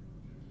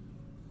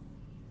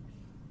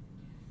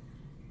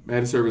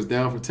 Madden server's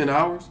down for 10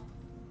 hours.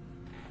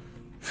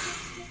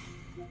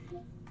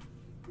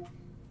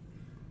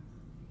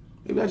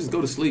 Maybe I just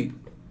go to sleep.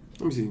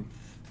 Let me see.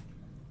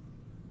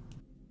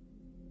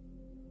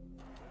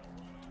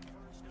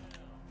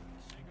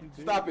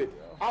 Stop it.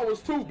 I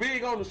was too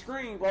big on the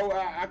screen, bro.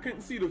 I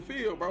couldn't see the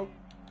field, bro.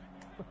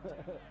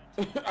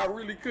 I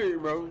really couldn't,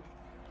 bro.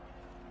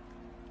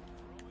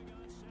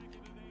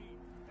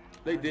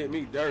 They did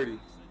me dirty.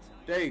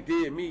 They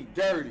did me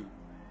dirty.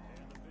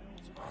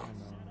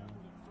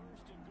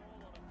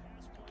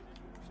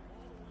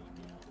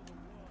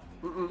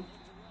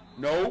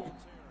 Nope.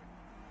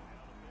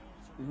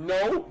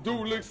 No.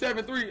 Dude, look,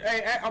 7'3".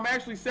 Hey, I'm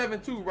actually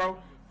 7'2", bro.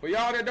 For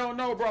y'all that don't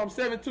know, bro, I'm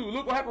 7'2".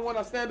 Look what happened when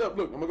I stand up.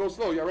 Look, I'm going to go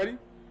slow. Y'all ready?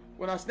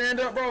 When I stand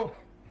up, bro,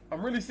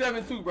 I'm really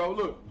 7'2", bro.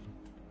 Look.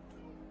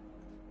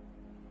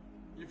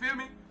 You feel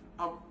me?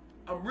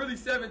 I'm really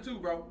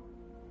 7'2", bro.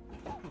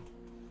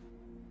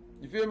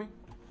 You feel me?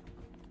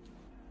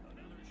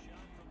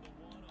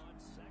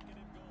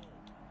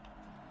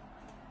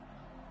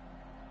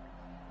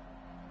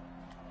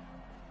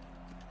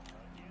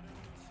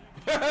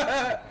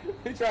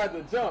 He tried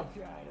to jump,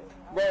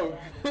 bro.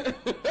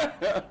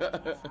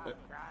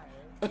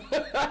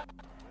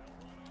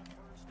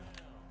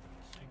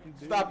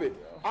 Stop it.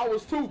 I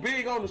was too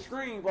big on the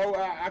screen, bro.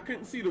 I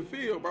couldn't see the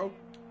field, bro.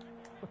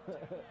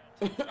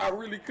 I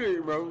really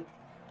couldn't, bro.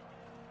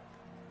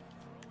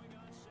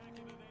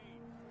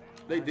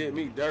 They did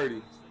me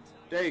dirty.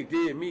 They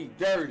did me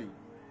dirty.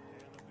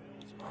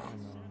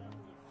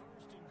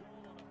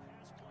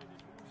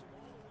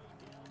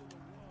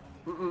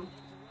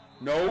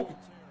 Nope.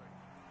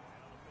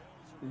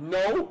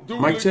 No. Dude,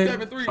 Mic look, check?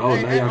 7'3". Oh,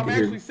 hey, now y'all I'm can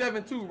hear actually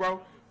me. 7'2",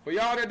 bro. For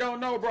y'all that don't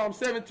know, bro, I'm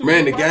 7'2".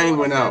 Man, the Look, game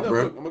went out, up,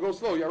 bro. Look, I'm going to go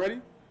slow. Y'all ready?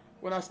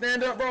 When I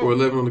stand up, bro,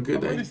 4-11 on a good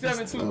I'm day. really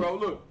 7'2", bro.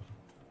 Look.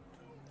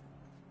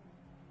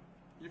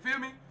 You feel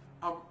me?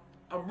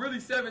 I'm really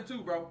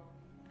 7'2", bro.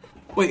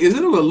 Wait, is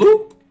it on a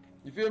loop?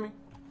 You feel me?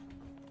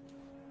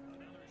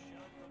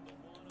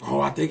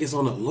 Oh, I think it's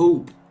on a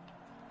loop.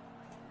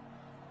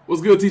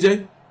 What's good,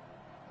 TJ?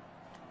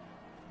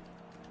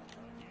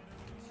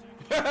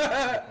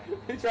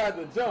 He tried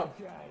to jump.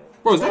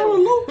 Bro, is that on a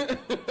loop?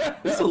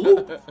 It's a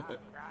loop.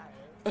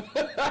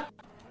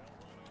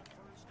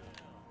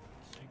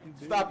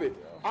 Stop it.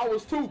 I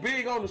was too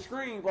big on the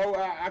screen, bro.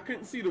 I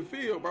couldn't see the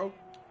field, bro.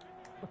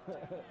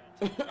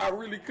 I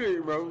really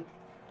couldn't, bro.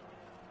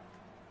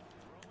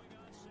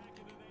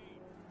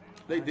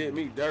 They did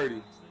me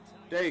dirty.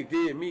 They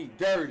did me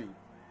dirty.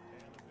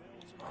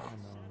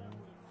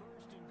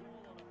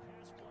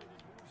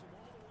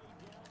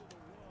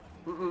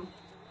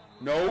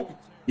 No.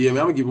 Yeah, man,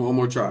 I'm gonna give him one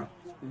more try.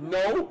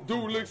 No,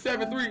 dude, look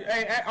 7'3".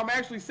 Hey, I'm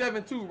actually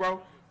 7'2", bro.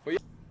 All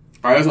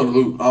right, that's on the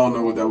loop. I don't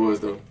know what that was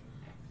though.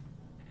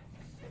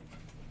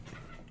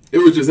 It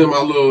was just in my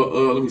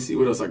little. Let me see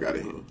what else I got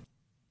in here.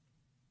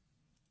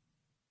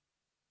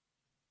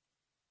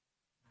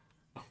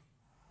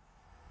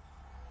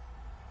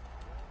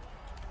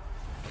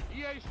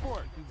 EA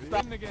Sports is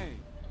in the game.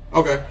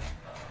 Okay.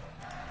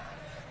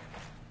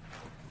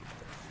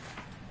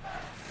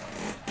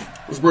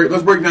 Let's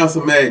break down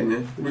some Madden,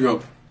 man. Here we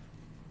go.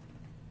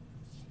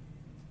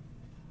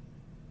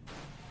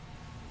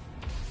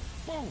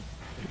 Boom!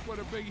 He put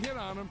a big hit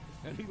on him,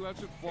 and he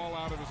lets it fall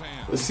out of his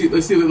hand. Let's see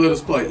if they let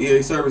us play.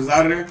 EA service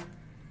out of there.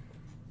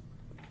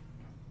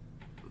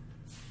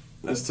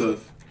 That's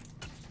tough.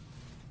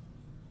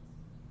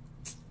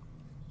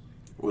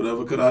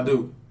 Whatever could I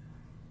do?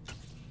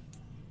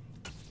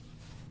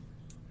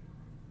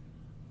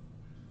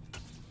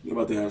 You're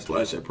about to have a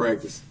splash at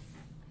practice.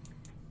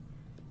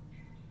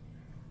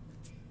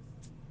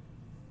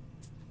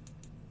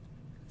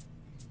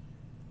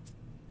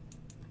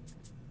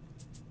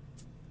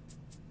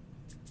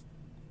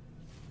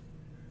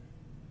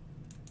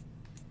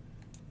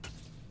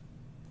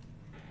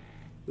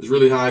 It's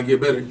really how I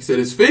get better. He said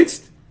it's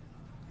fixed.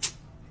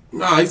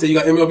 Nah, he said you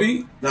got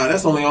MLB. Nah,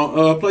 that's only on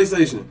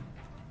PlayStation.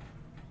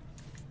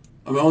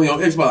 I mean, only on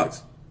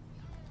Xbox.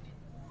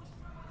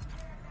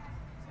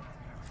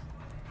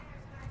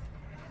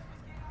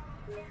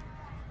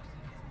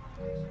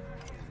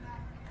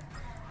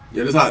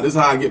 Yeah, this is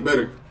how I get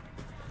better.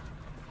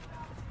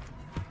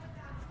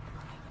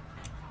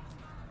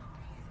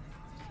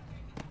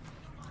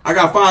 I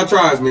got 5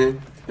 tries, man.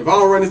 If I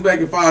don't run this back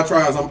in 5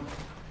 tries,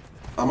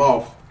 I'm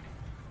off.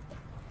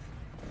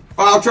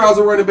 5 tries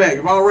to run it back.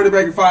 If I don't run it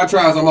back in 5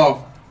 tries, I'm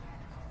off.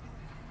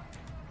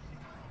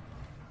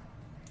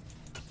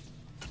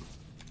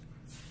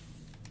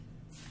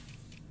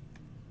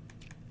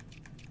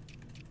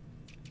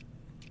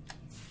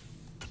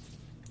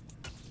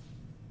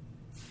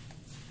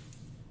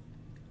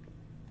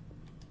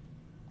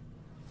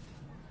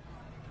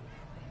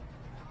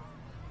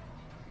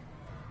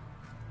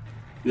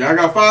 Yeah, I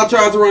got 5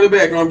 tries to run it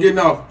back, or I'm getting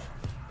off.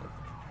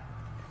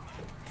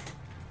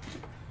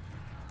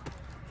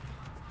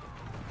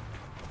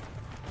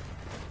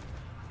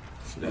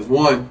 So that's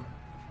 1.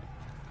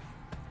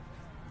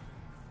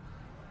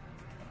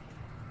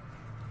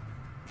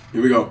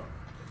 Here we go.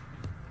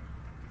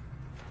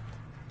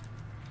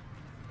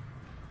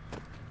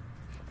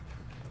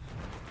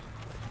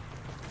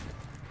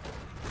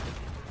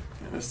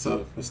 Yeah, that's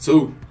tough. That's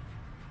 2.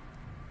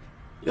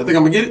 Y'all think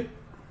I'm gonna get it?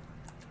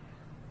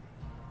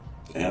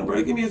 Damn,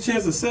 bro, give me a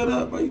chance to set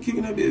up. Bro, you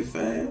kicking that bit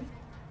fast.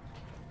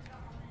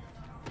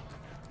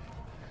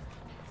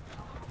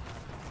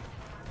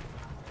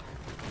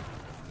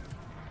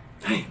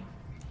 Damn.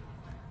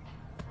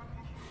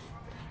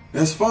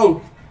 That's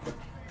 4.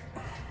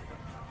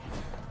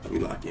 Let me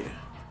lock in.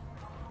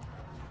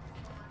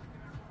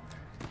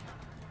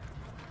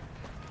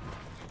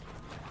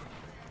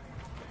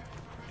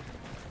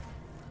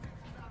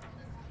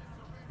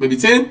 Maybe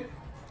 10?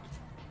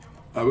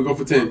 All right, we go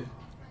for 10.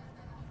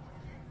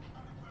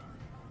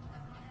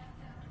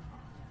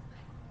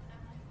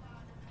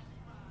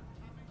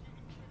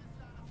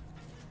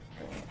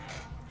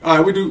 All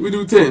right, we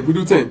do 10. We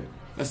do 10.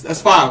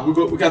 That's 5.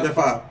 We got that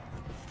 5.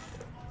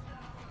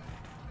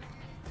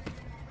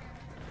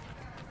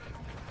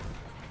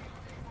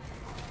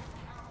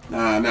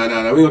 Nah.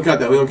 We don't count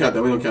that. We don't count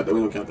that.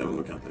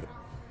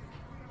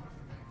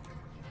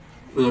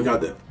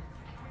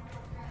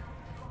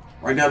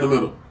 Right down the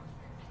middle.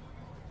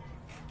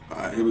 All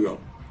right, here we go.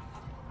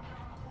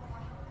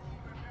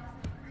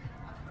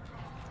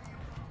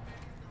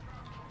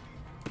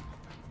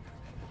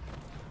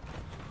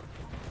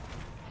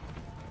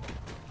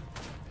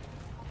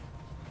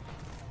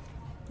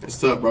 It's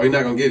tough, bro. You're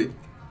not gonna get it.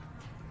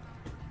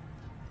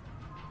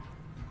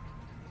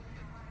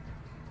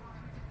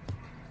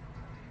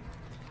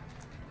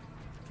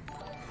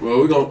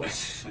 Well, I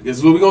guess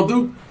that's what we're gonna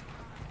do.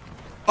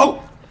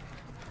 Oh!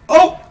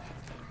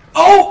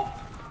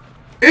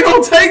 It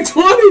don't take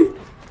 20!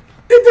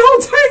 It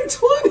don't take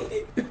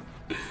 20!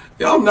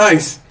 Yeah, I'm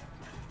nice.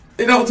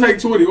 It don't take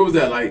 20. What was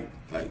that? Like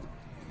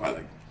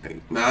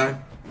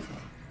 9?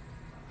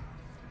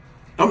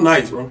 I'm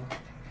nice, bro.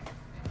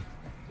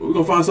 But we're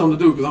gonna find something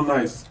to do because I'm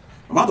nice.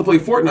 I'm about to play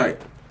Fortnite.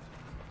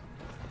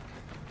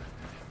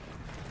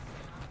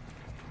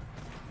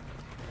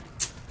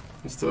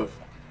 That's tough.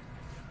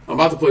 I'm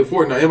about to play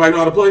Fortnite. Anybody know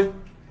how to play?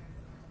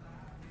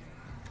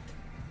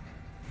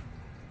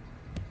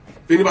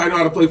 If anybody know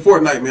how to play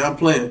Fortnite, man, I'm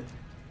playing.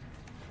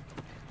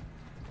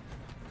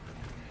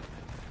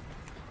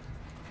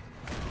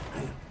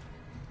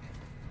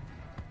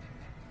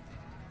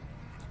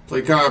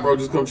 Play COD, bro.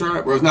 Just come try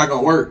it, bro. It's not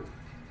gonna work.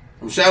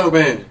 I'm shadow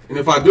banned, and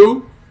if I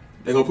do,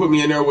 they're gonna put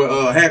me in there with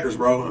hackers,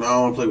 bro, and I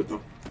don't want to play with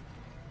them.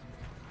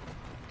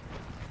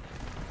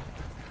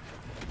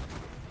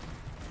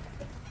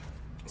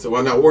 So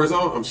why not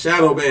Warzone? I'm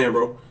shadow banned,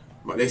 bro.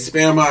 They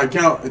spam my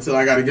account until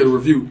I gotta get a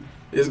review.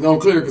 It's gonna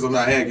clear because I'm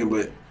not hacking,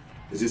 but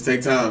it just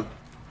take time.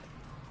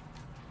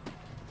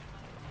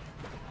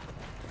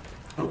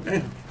 Oh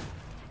damn!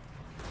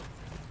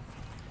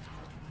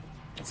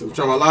 So I'm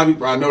trying my lobby,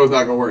 but I know it's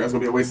not gonna work. That's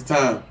gonna be a waste of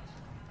time.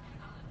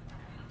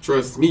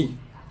 Trust me.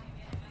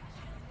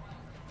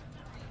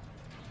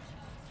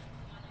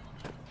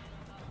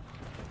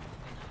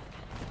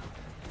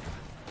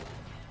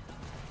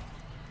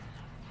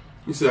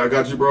 You said I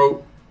got you,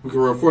 bro. We can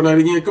run Fortnite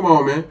again. Come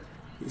on, man.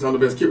 He's on the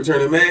best kick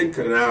return in Madden.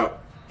 Cut it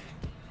out.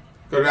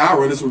 Cut it out. I'll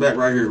run this one back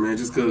right here, man.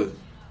 Just cause.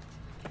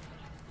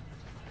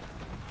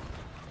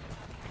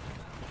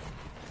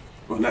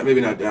 Well, maybe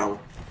not that one.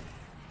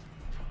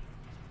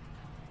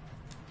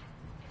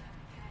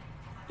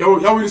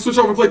 Y'all want me to switch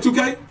over and play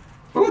 2K?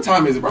 But what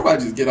time is it, bro? I'm about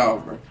to just get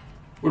off, bro.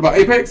 What about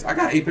Apex? I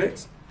got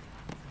Apex.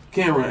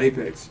 Can't run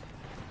Apex.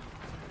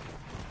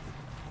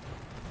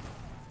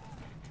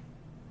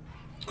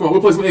 Come on,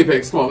 we'll play some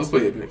Apex. Come on, let's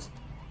play Apex.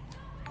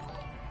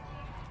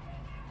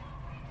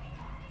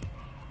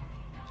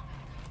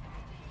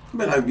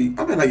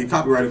 I bet I get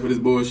copyrighted for this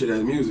bullshit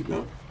ass music,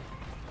 though.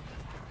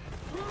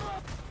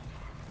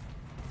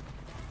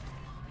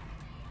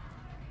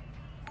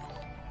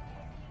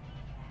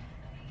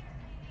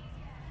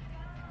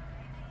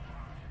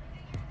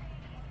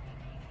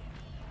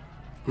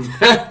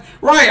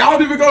 Right, I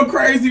don't even go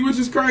crazy, which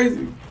is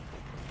crazy.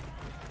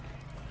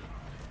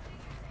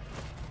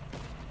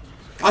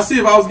 I see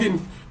if I was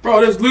getting,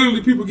 bro, there's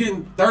literally people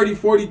getting 30,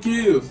 40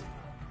 kills.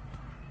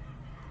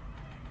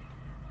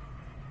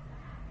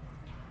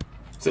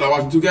 Said I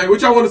watching 2K.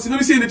 What y'all want to see? Let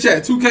me see in the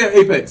chat. 2K or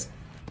Apex.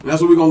 And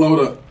that's what we're going to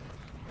load up.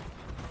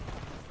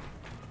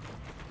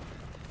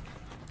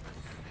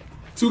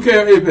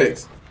 2K or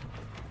Apex.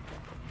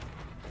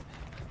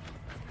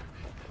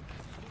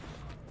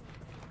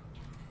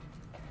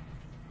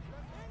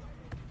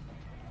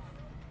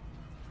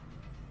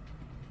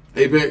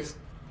 Apex.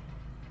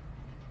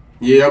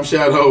 Yeah, I'm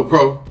Shadow,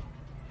 bro.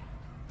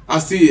 I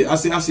see it. I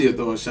see it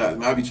throwing shots,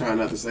 man. I be trying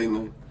not to say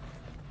nothing.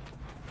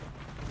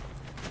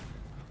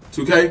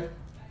 2K.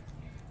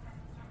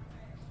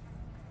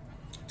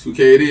 2K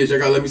it is. Y'all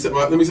gotta let me go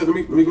ahead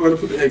and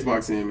put the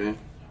Xbox in, man.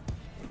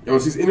 Y'all wanna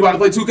see anybody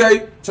play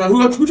 2K?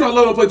 Who trying to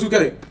load up play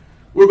 2K?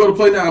 We're gonna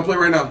play now. Play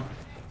right now.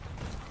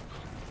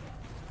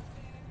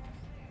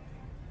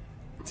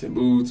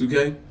 Taboo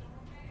 2K.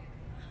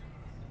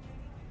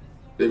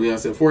 Then I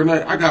said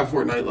Fortnite. I got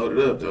Fortnite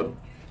loaded up though.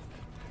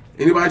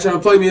 Anybody trying to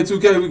play me in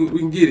 2K? We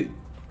can get it.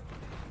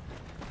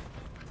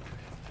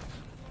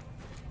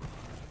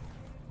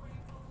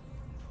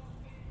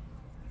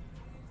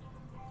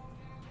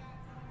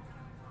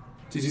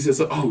 TG said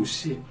so. Oh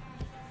shit.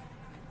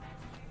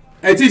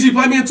 Hey TG,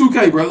 play me in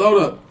 2K, bro.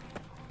 Load up.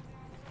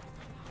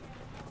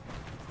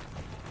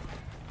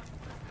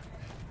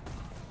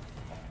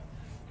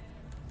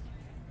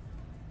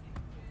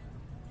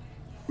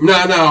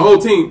 Nah. Whole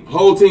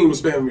team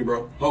was spamming me,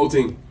 bro. Whole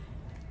team.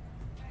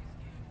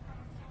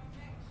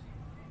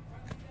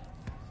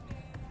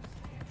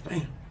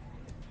 Damn.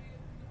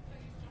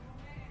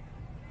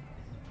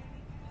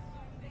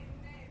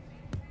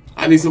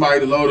 I need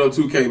somebody to load up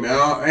 2K, man.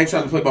 I ain't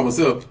trying to play by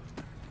myself.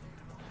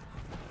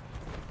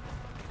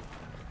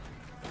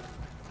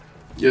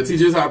 Yeah,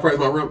 TJ's how I practice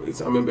my room.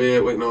 I'm in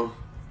bed waiting on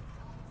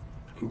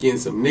getting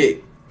some neck.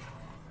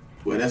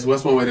 Well, that's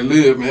one way to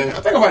live, man. I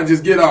think I might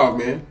just get off,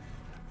 man.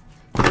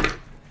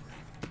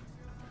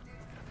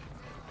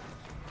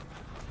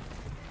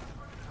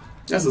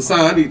 That's a sign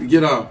I need to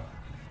get off.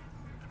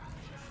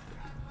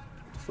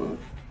 Fuck.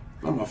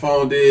 My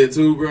phone dead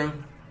too, bro.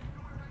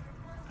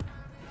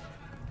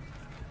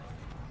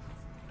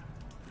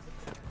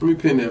 Let me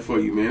pin that for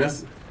you, man.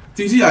 That's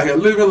TG out here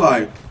living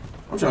life.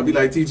 I'm trying to be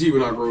like TG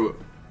when I grow up.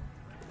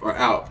 Or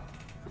out.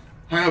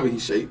 However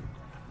he's shaped.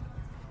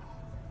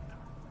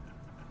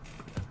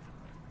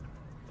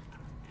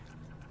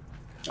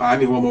 I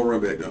need one more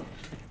run back though.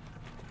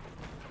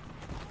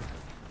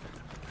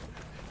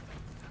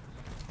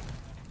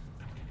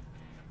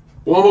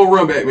 One more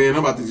run back, man.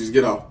 I'm about to just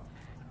get off.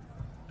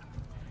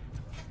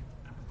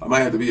 I might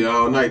have to be here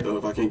all night though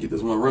if I can't get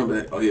this one run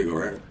back. Oh yeah, go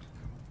right.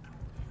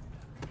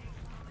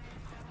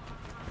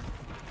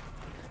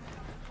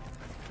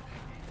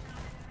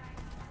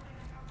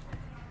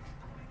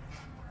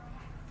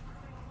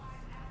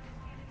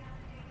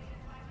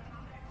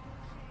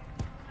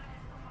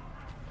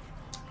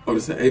 Oh,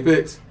 this is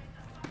Apex.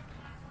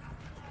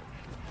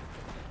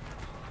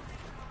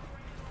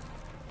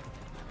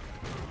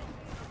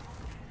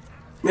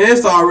 Man,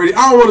 it's already.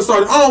 I don't want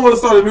to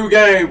start a new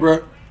game,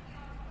 bro.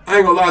 I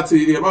ain't gonna lie to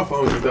you. Yeah, my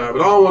phone just died,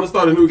 but I don't want to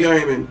start a new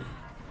game and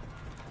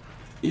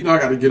you know I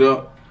gotta get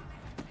up,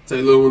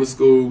 take little one to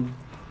school.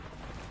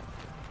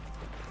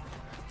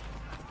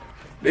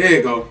 There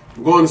you go.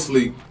 I'm going to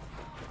sleep.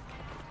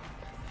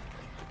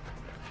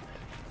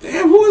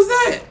 Damn, who is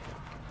that?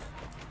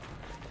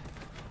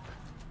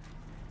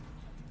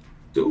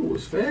 Dude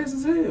was fast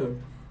as hell.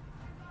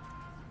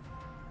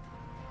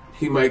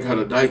 He might got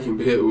a dyke in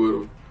bed with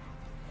him.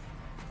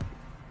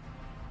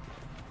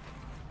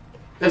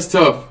 That's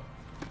tough.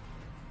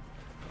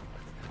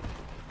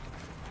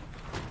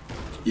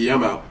 Yeah,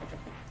 I'm out.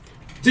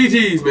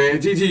 GG's, man.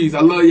 GG's.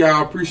 I love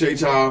y'all.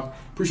 Appreciate y'all.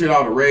 Appreciate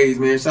all the raids,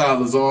 man. Shout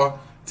out Lazar,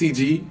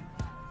 TG.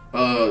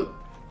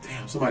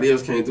 Damn, somebody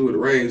else came through with the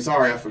raid.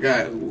 Sorry, I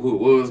forgot who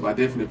it was, but I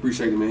definitely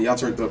appreciate it, man. Y'all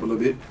turned up a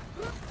little bit.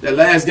 That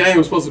last game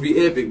was supposed to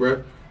be epic,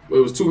 bro. But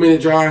it was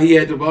 2-minute drive. He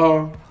had the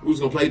ball. We was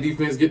gonna play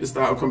defense, get the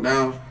stop, come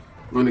down,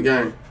 win the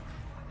game.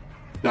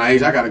 Nah,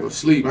 Age, I gotta go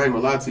sleep. I ain't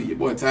gonna lie to you. Your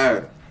boy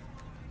tired.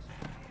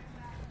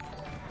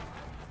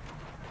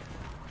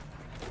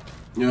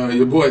 You know,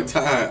 your boy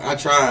tired. I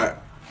tried.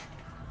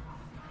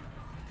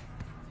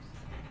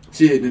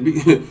 Shit,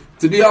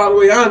 to be all the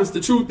way honest, the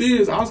truth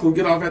is, I was going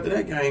to get off after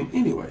that game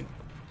anyway.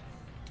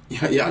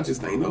 Y'all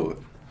just ain't know it.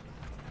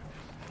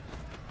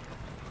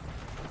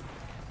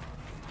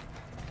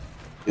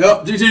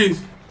 Yep,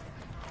 GG's.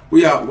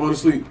 We out. Going to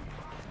sleep.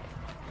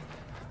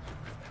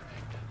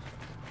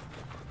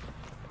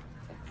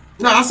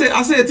 Nah, I said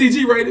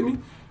TG rated me.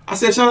 I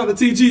said shout out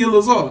to TG and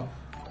Lazar.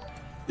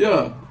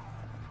 Yeah.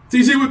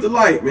 TG with the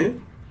light,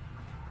 man.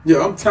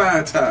 Yeah, I'm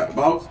tired,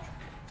 boss.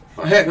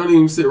 My hat don't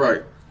even sit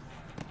right.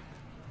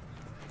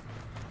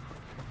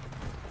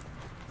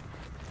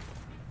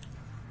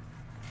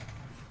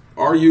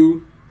 Are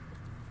you?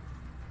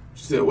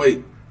 She said,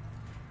 wait.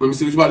 Let me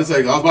see what you about to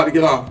say. I was about to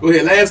get off. Go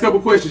ahead. Last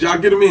couple questions. Y'all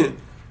get them in.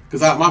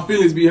 Because my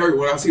feelings be hurt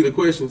when I see the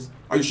questions.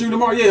 Are you shooting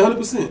tomorrow? Yeah,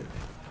 100%.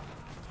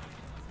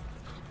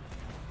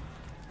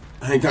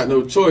 I ain't got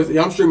no choice.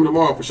 Yeah, I'm streaming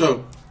tomorrow for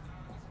sure.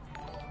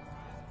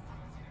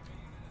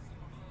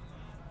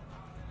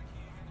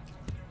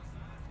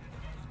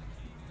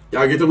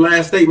 Y'all get them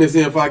last statements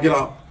in before I get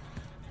off.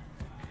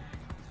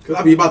 Because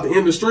I be about to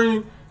end the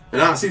stream.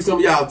 And I see some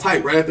of y'all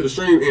type right after the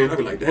stream end. I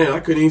be like, damn, I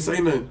couldn't even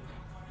say nothing.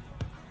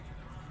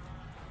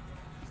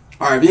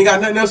 All right, if you ain't got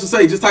nothing else to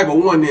say, just type a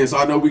 1 then so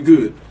I know we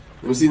good.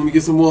 Let me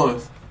get some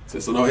 1s.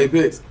 So no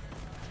Apex.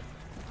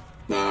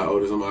 Nah,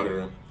 Otis, I'm out of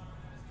there.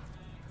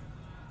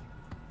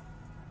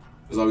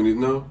 That's all we need to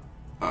know?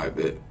 All right,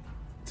 bet.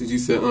 TG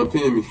said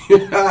unpin me.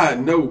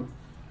 No.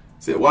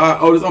 Said, why?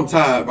 Otis, I'm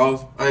tired,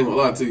 boss. I ain't gonna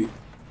lie to you.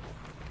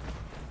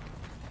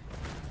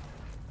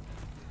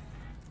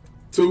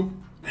 2.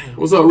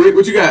 What's up, Rick?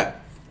 What you got?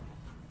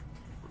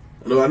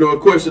 I know a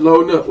question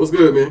loading up. What's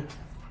good, man?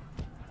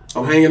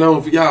 I'm hanging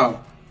on for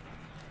y'all.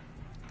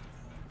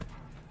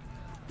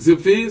 Zip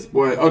Fizz?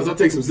 Boy, Otis, I'll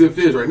take some Zip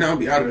Fizz right now. I'll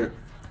be out of there.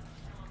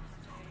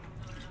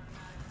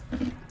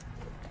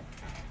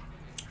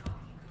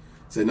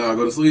 Said, nah,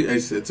 go to sleep.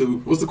 H said 2.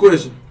 What's the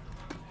question?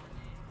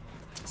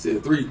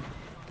 Said 3.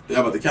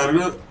 Y'all about to count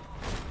it up?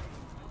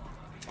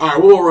 All right,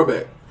 one more run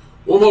back.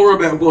 One more run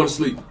back. I'm going to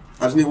sleep.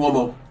 I just need one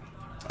more.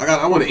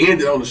 I want to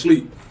end it on the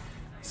sleep.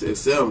 Said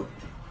 7.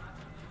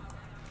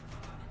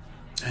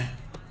 Damn.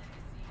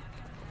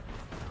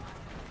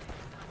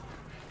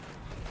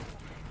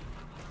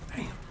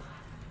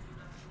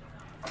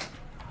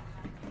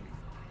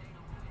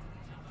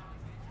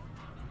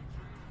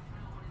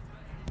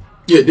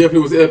 Yeah, definitely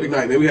was an epic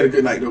night, man. We had a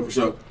good night, though, for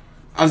sure.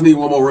 I just need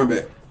one more run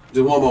back.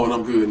 Just one more and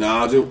I'm good.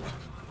 Nah,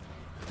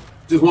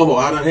 just one more.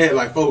 I done had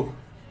like 4.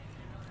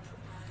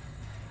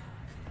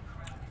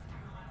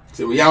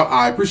 So we out.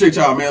 I appreciate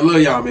y'all, man.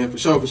 Love y'all, man. For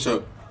sure, for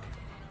sure.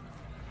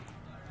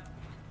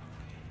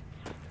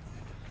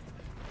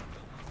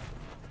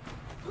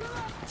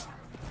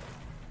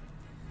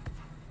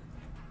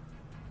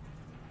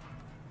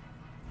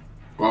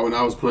 Why when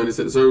I was playing, they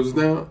said the servers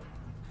was down?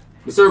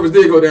 The servers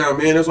did go down,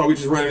 man. That's why we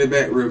just running it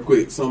back real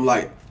quick. Something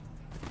like,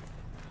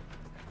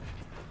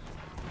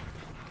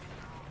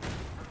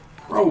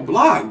 bro,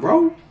 block,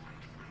 bro.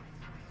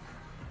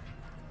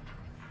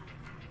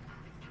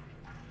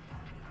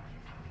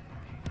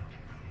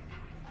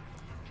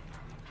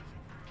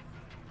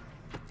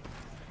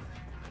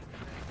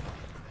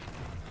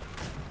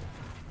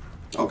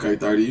 Okay,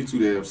 30, you too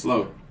damn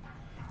slow.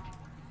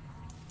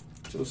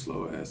 So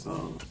slow ass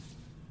on.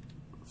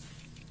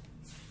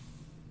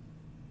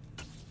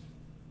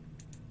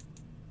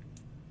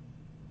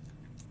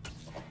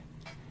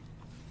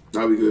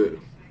 That'll be good.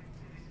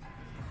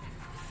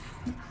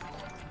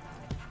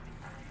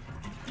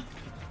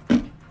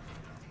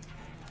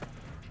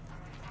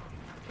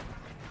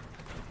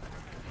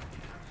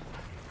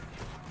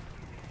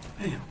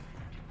 Damn.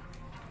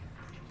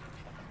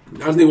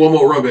 I just need one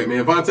more run back,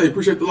 man. Vontae,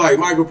 appreciate the light.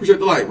 Michael, appreciate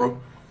the light, bro.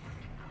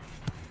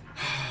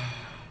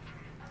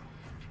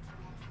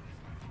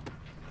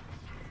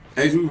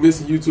 Hey, we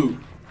missing you too.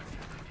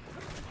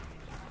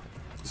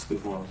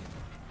 Stiff arm.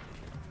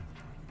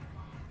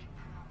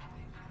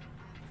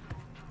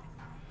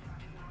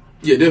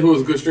 Yeah, definitely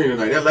was a good stream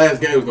tonight. That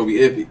last game was gonna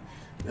be epic.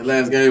 That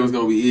last game was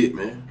gonna be it,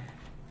 man.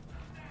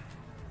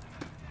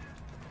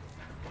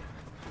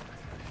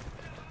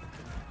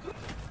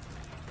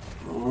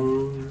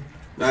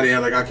 Now they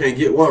act like I can't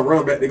get one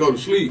run back to go to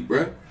sleep,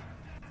 bruh.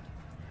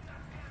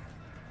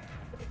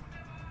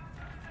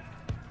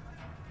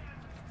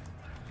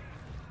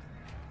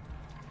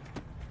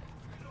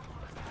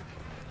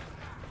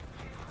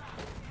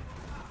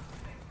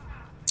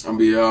 I'm gonna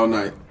be here all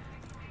night.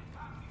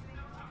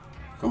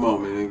 Come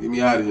on, man. Get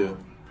me out of here.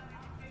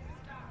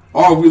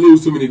 Or if we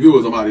lose too many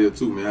viewers, I'm out of here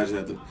too, man. I just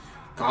have to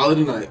Call it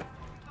a night.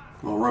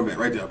 Come on, run back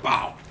right there.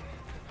 Bow.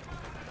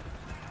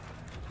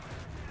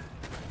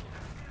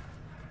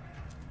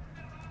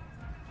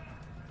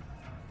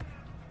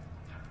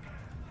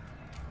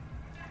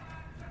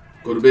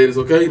 Go to bed, it's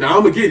okay. Now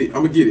I'm gonna get it.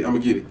 I'm gonna get it. I'm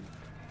gonna get it.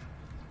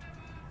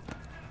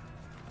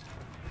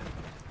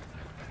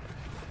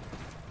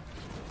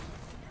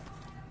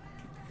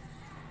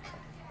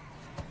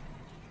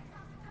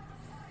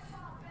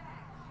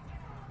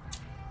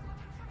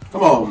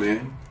 Come on,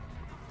 man.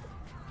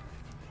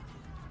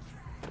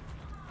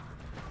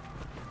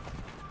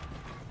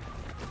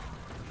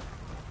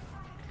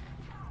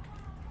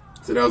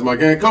 So that was my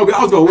game. Kobe,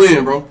 I was gonna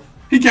win, bro.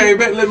 He came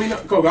back and let me know.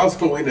 Kobe, I was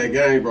gonna win that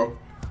game, bro.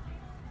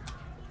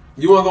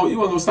 You weren't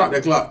gonna stop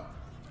that clock.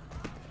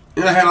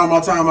 And I had all my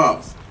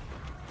timeouts.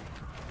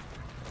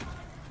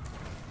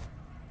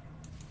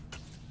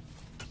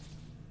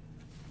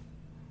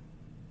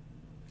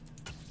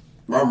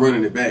 Bro, I'm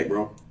running it back,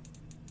 bro.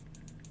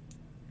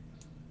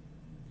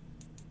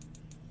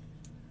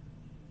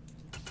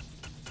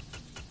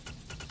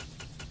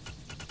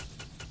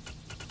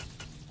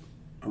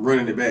 I'm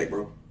running it back,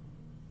 bro.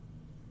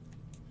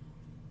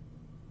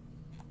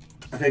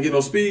 I can't get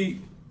no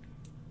speed.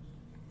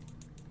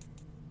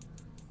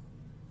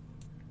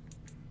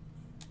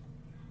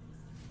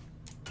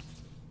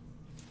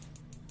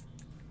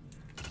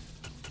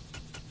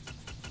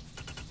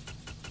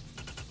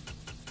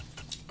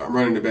 I'm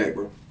running it back,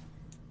 bro.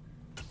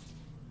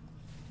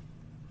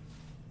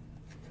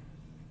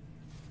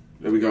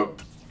 There we go.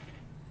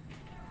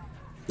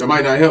 That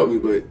might not help me,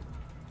 but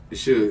it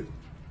should.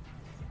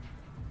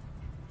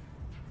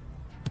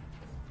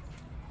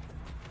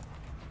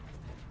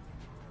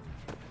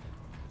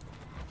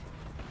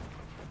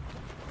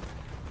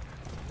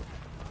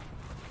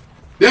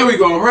 There we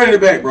go. I'm running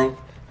it back, bro.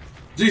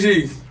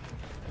 GG's.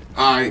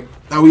 All right.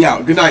 Now we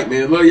out. Good night,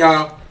 man. Love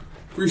y'all.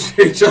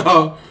 Appreciate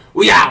y'all.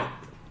 We out.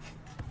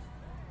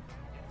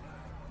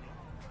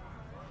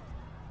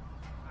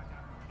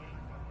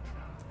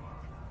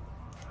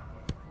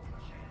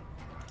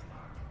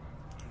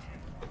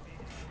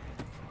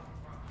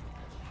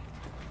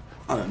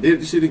 I done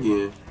did the shit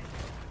again.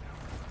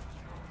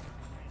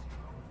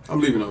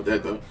 I'm leaving out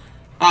that, though.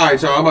 All right,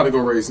 y'all. I'm about to go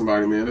raid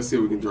somebody, man. Let's see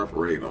if we can drop a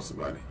raid on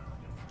somebody.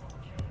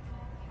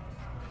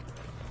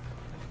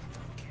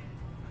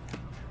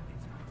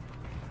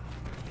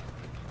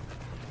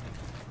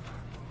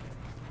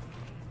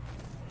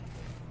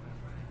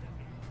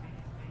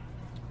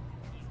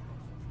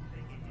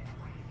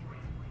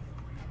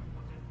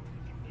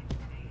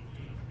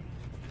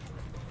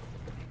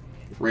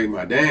 Raid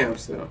my damn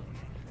self.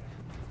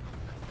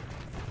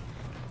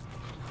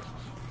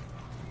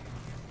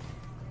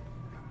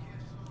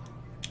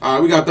 All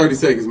right, we got 30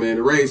 seconds, man.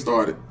 The raid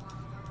started.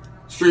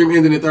 Stream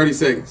ending in 30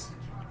 seconds.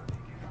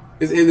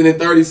 It's ending in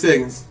 30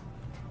 seconds.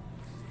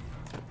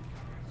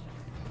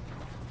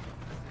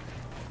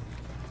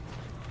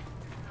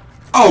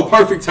 Oh,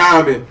 perfect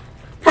timing.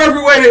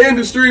 Perfect way to end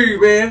the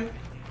stream, man.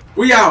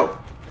 We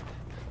out.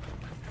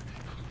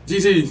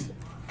 GG's.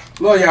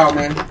 Love y'all,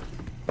 man.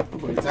 I'm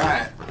fucking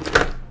tired.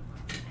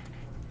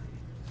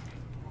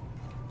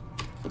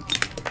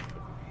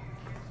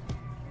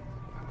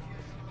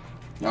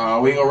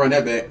 Nah, we ain't gonna run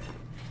that back.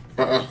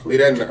 Leave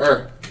that in the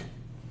earth.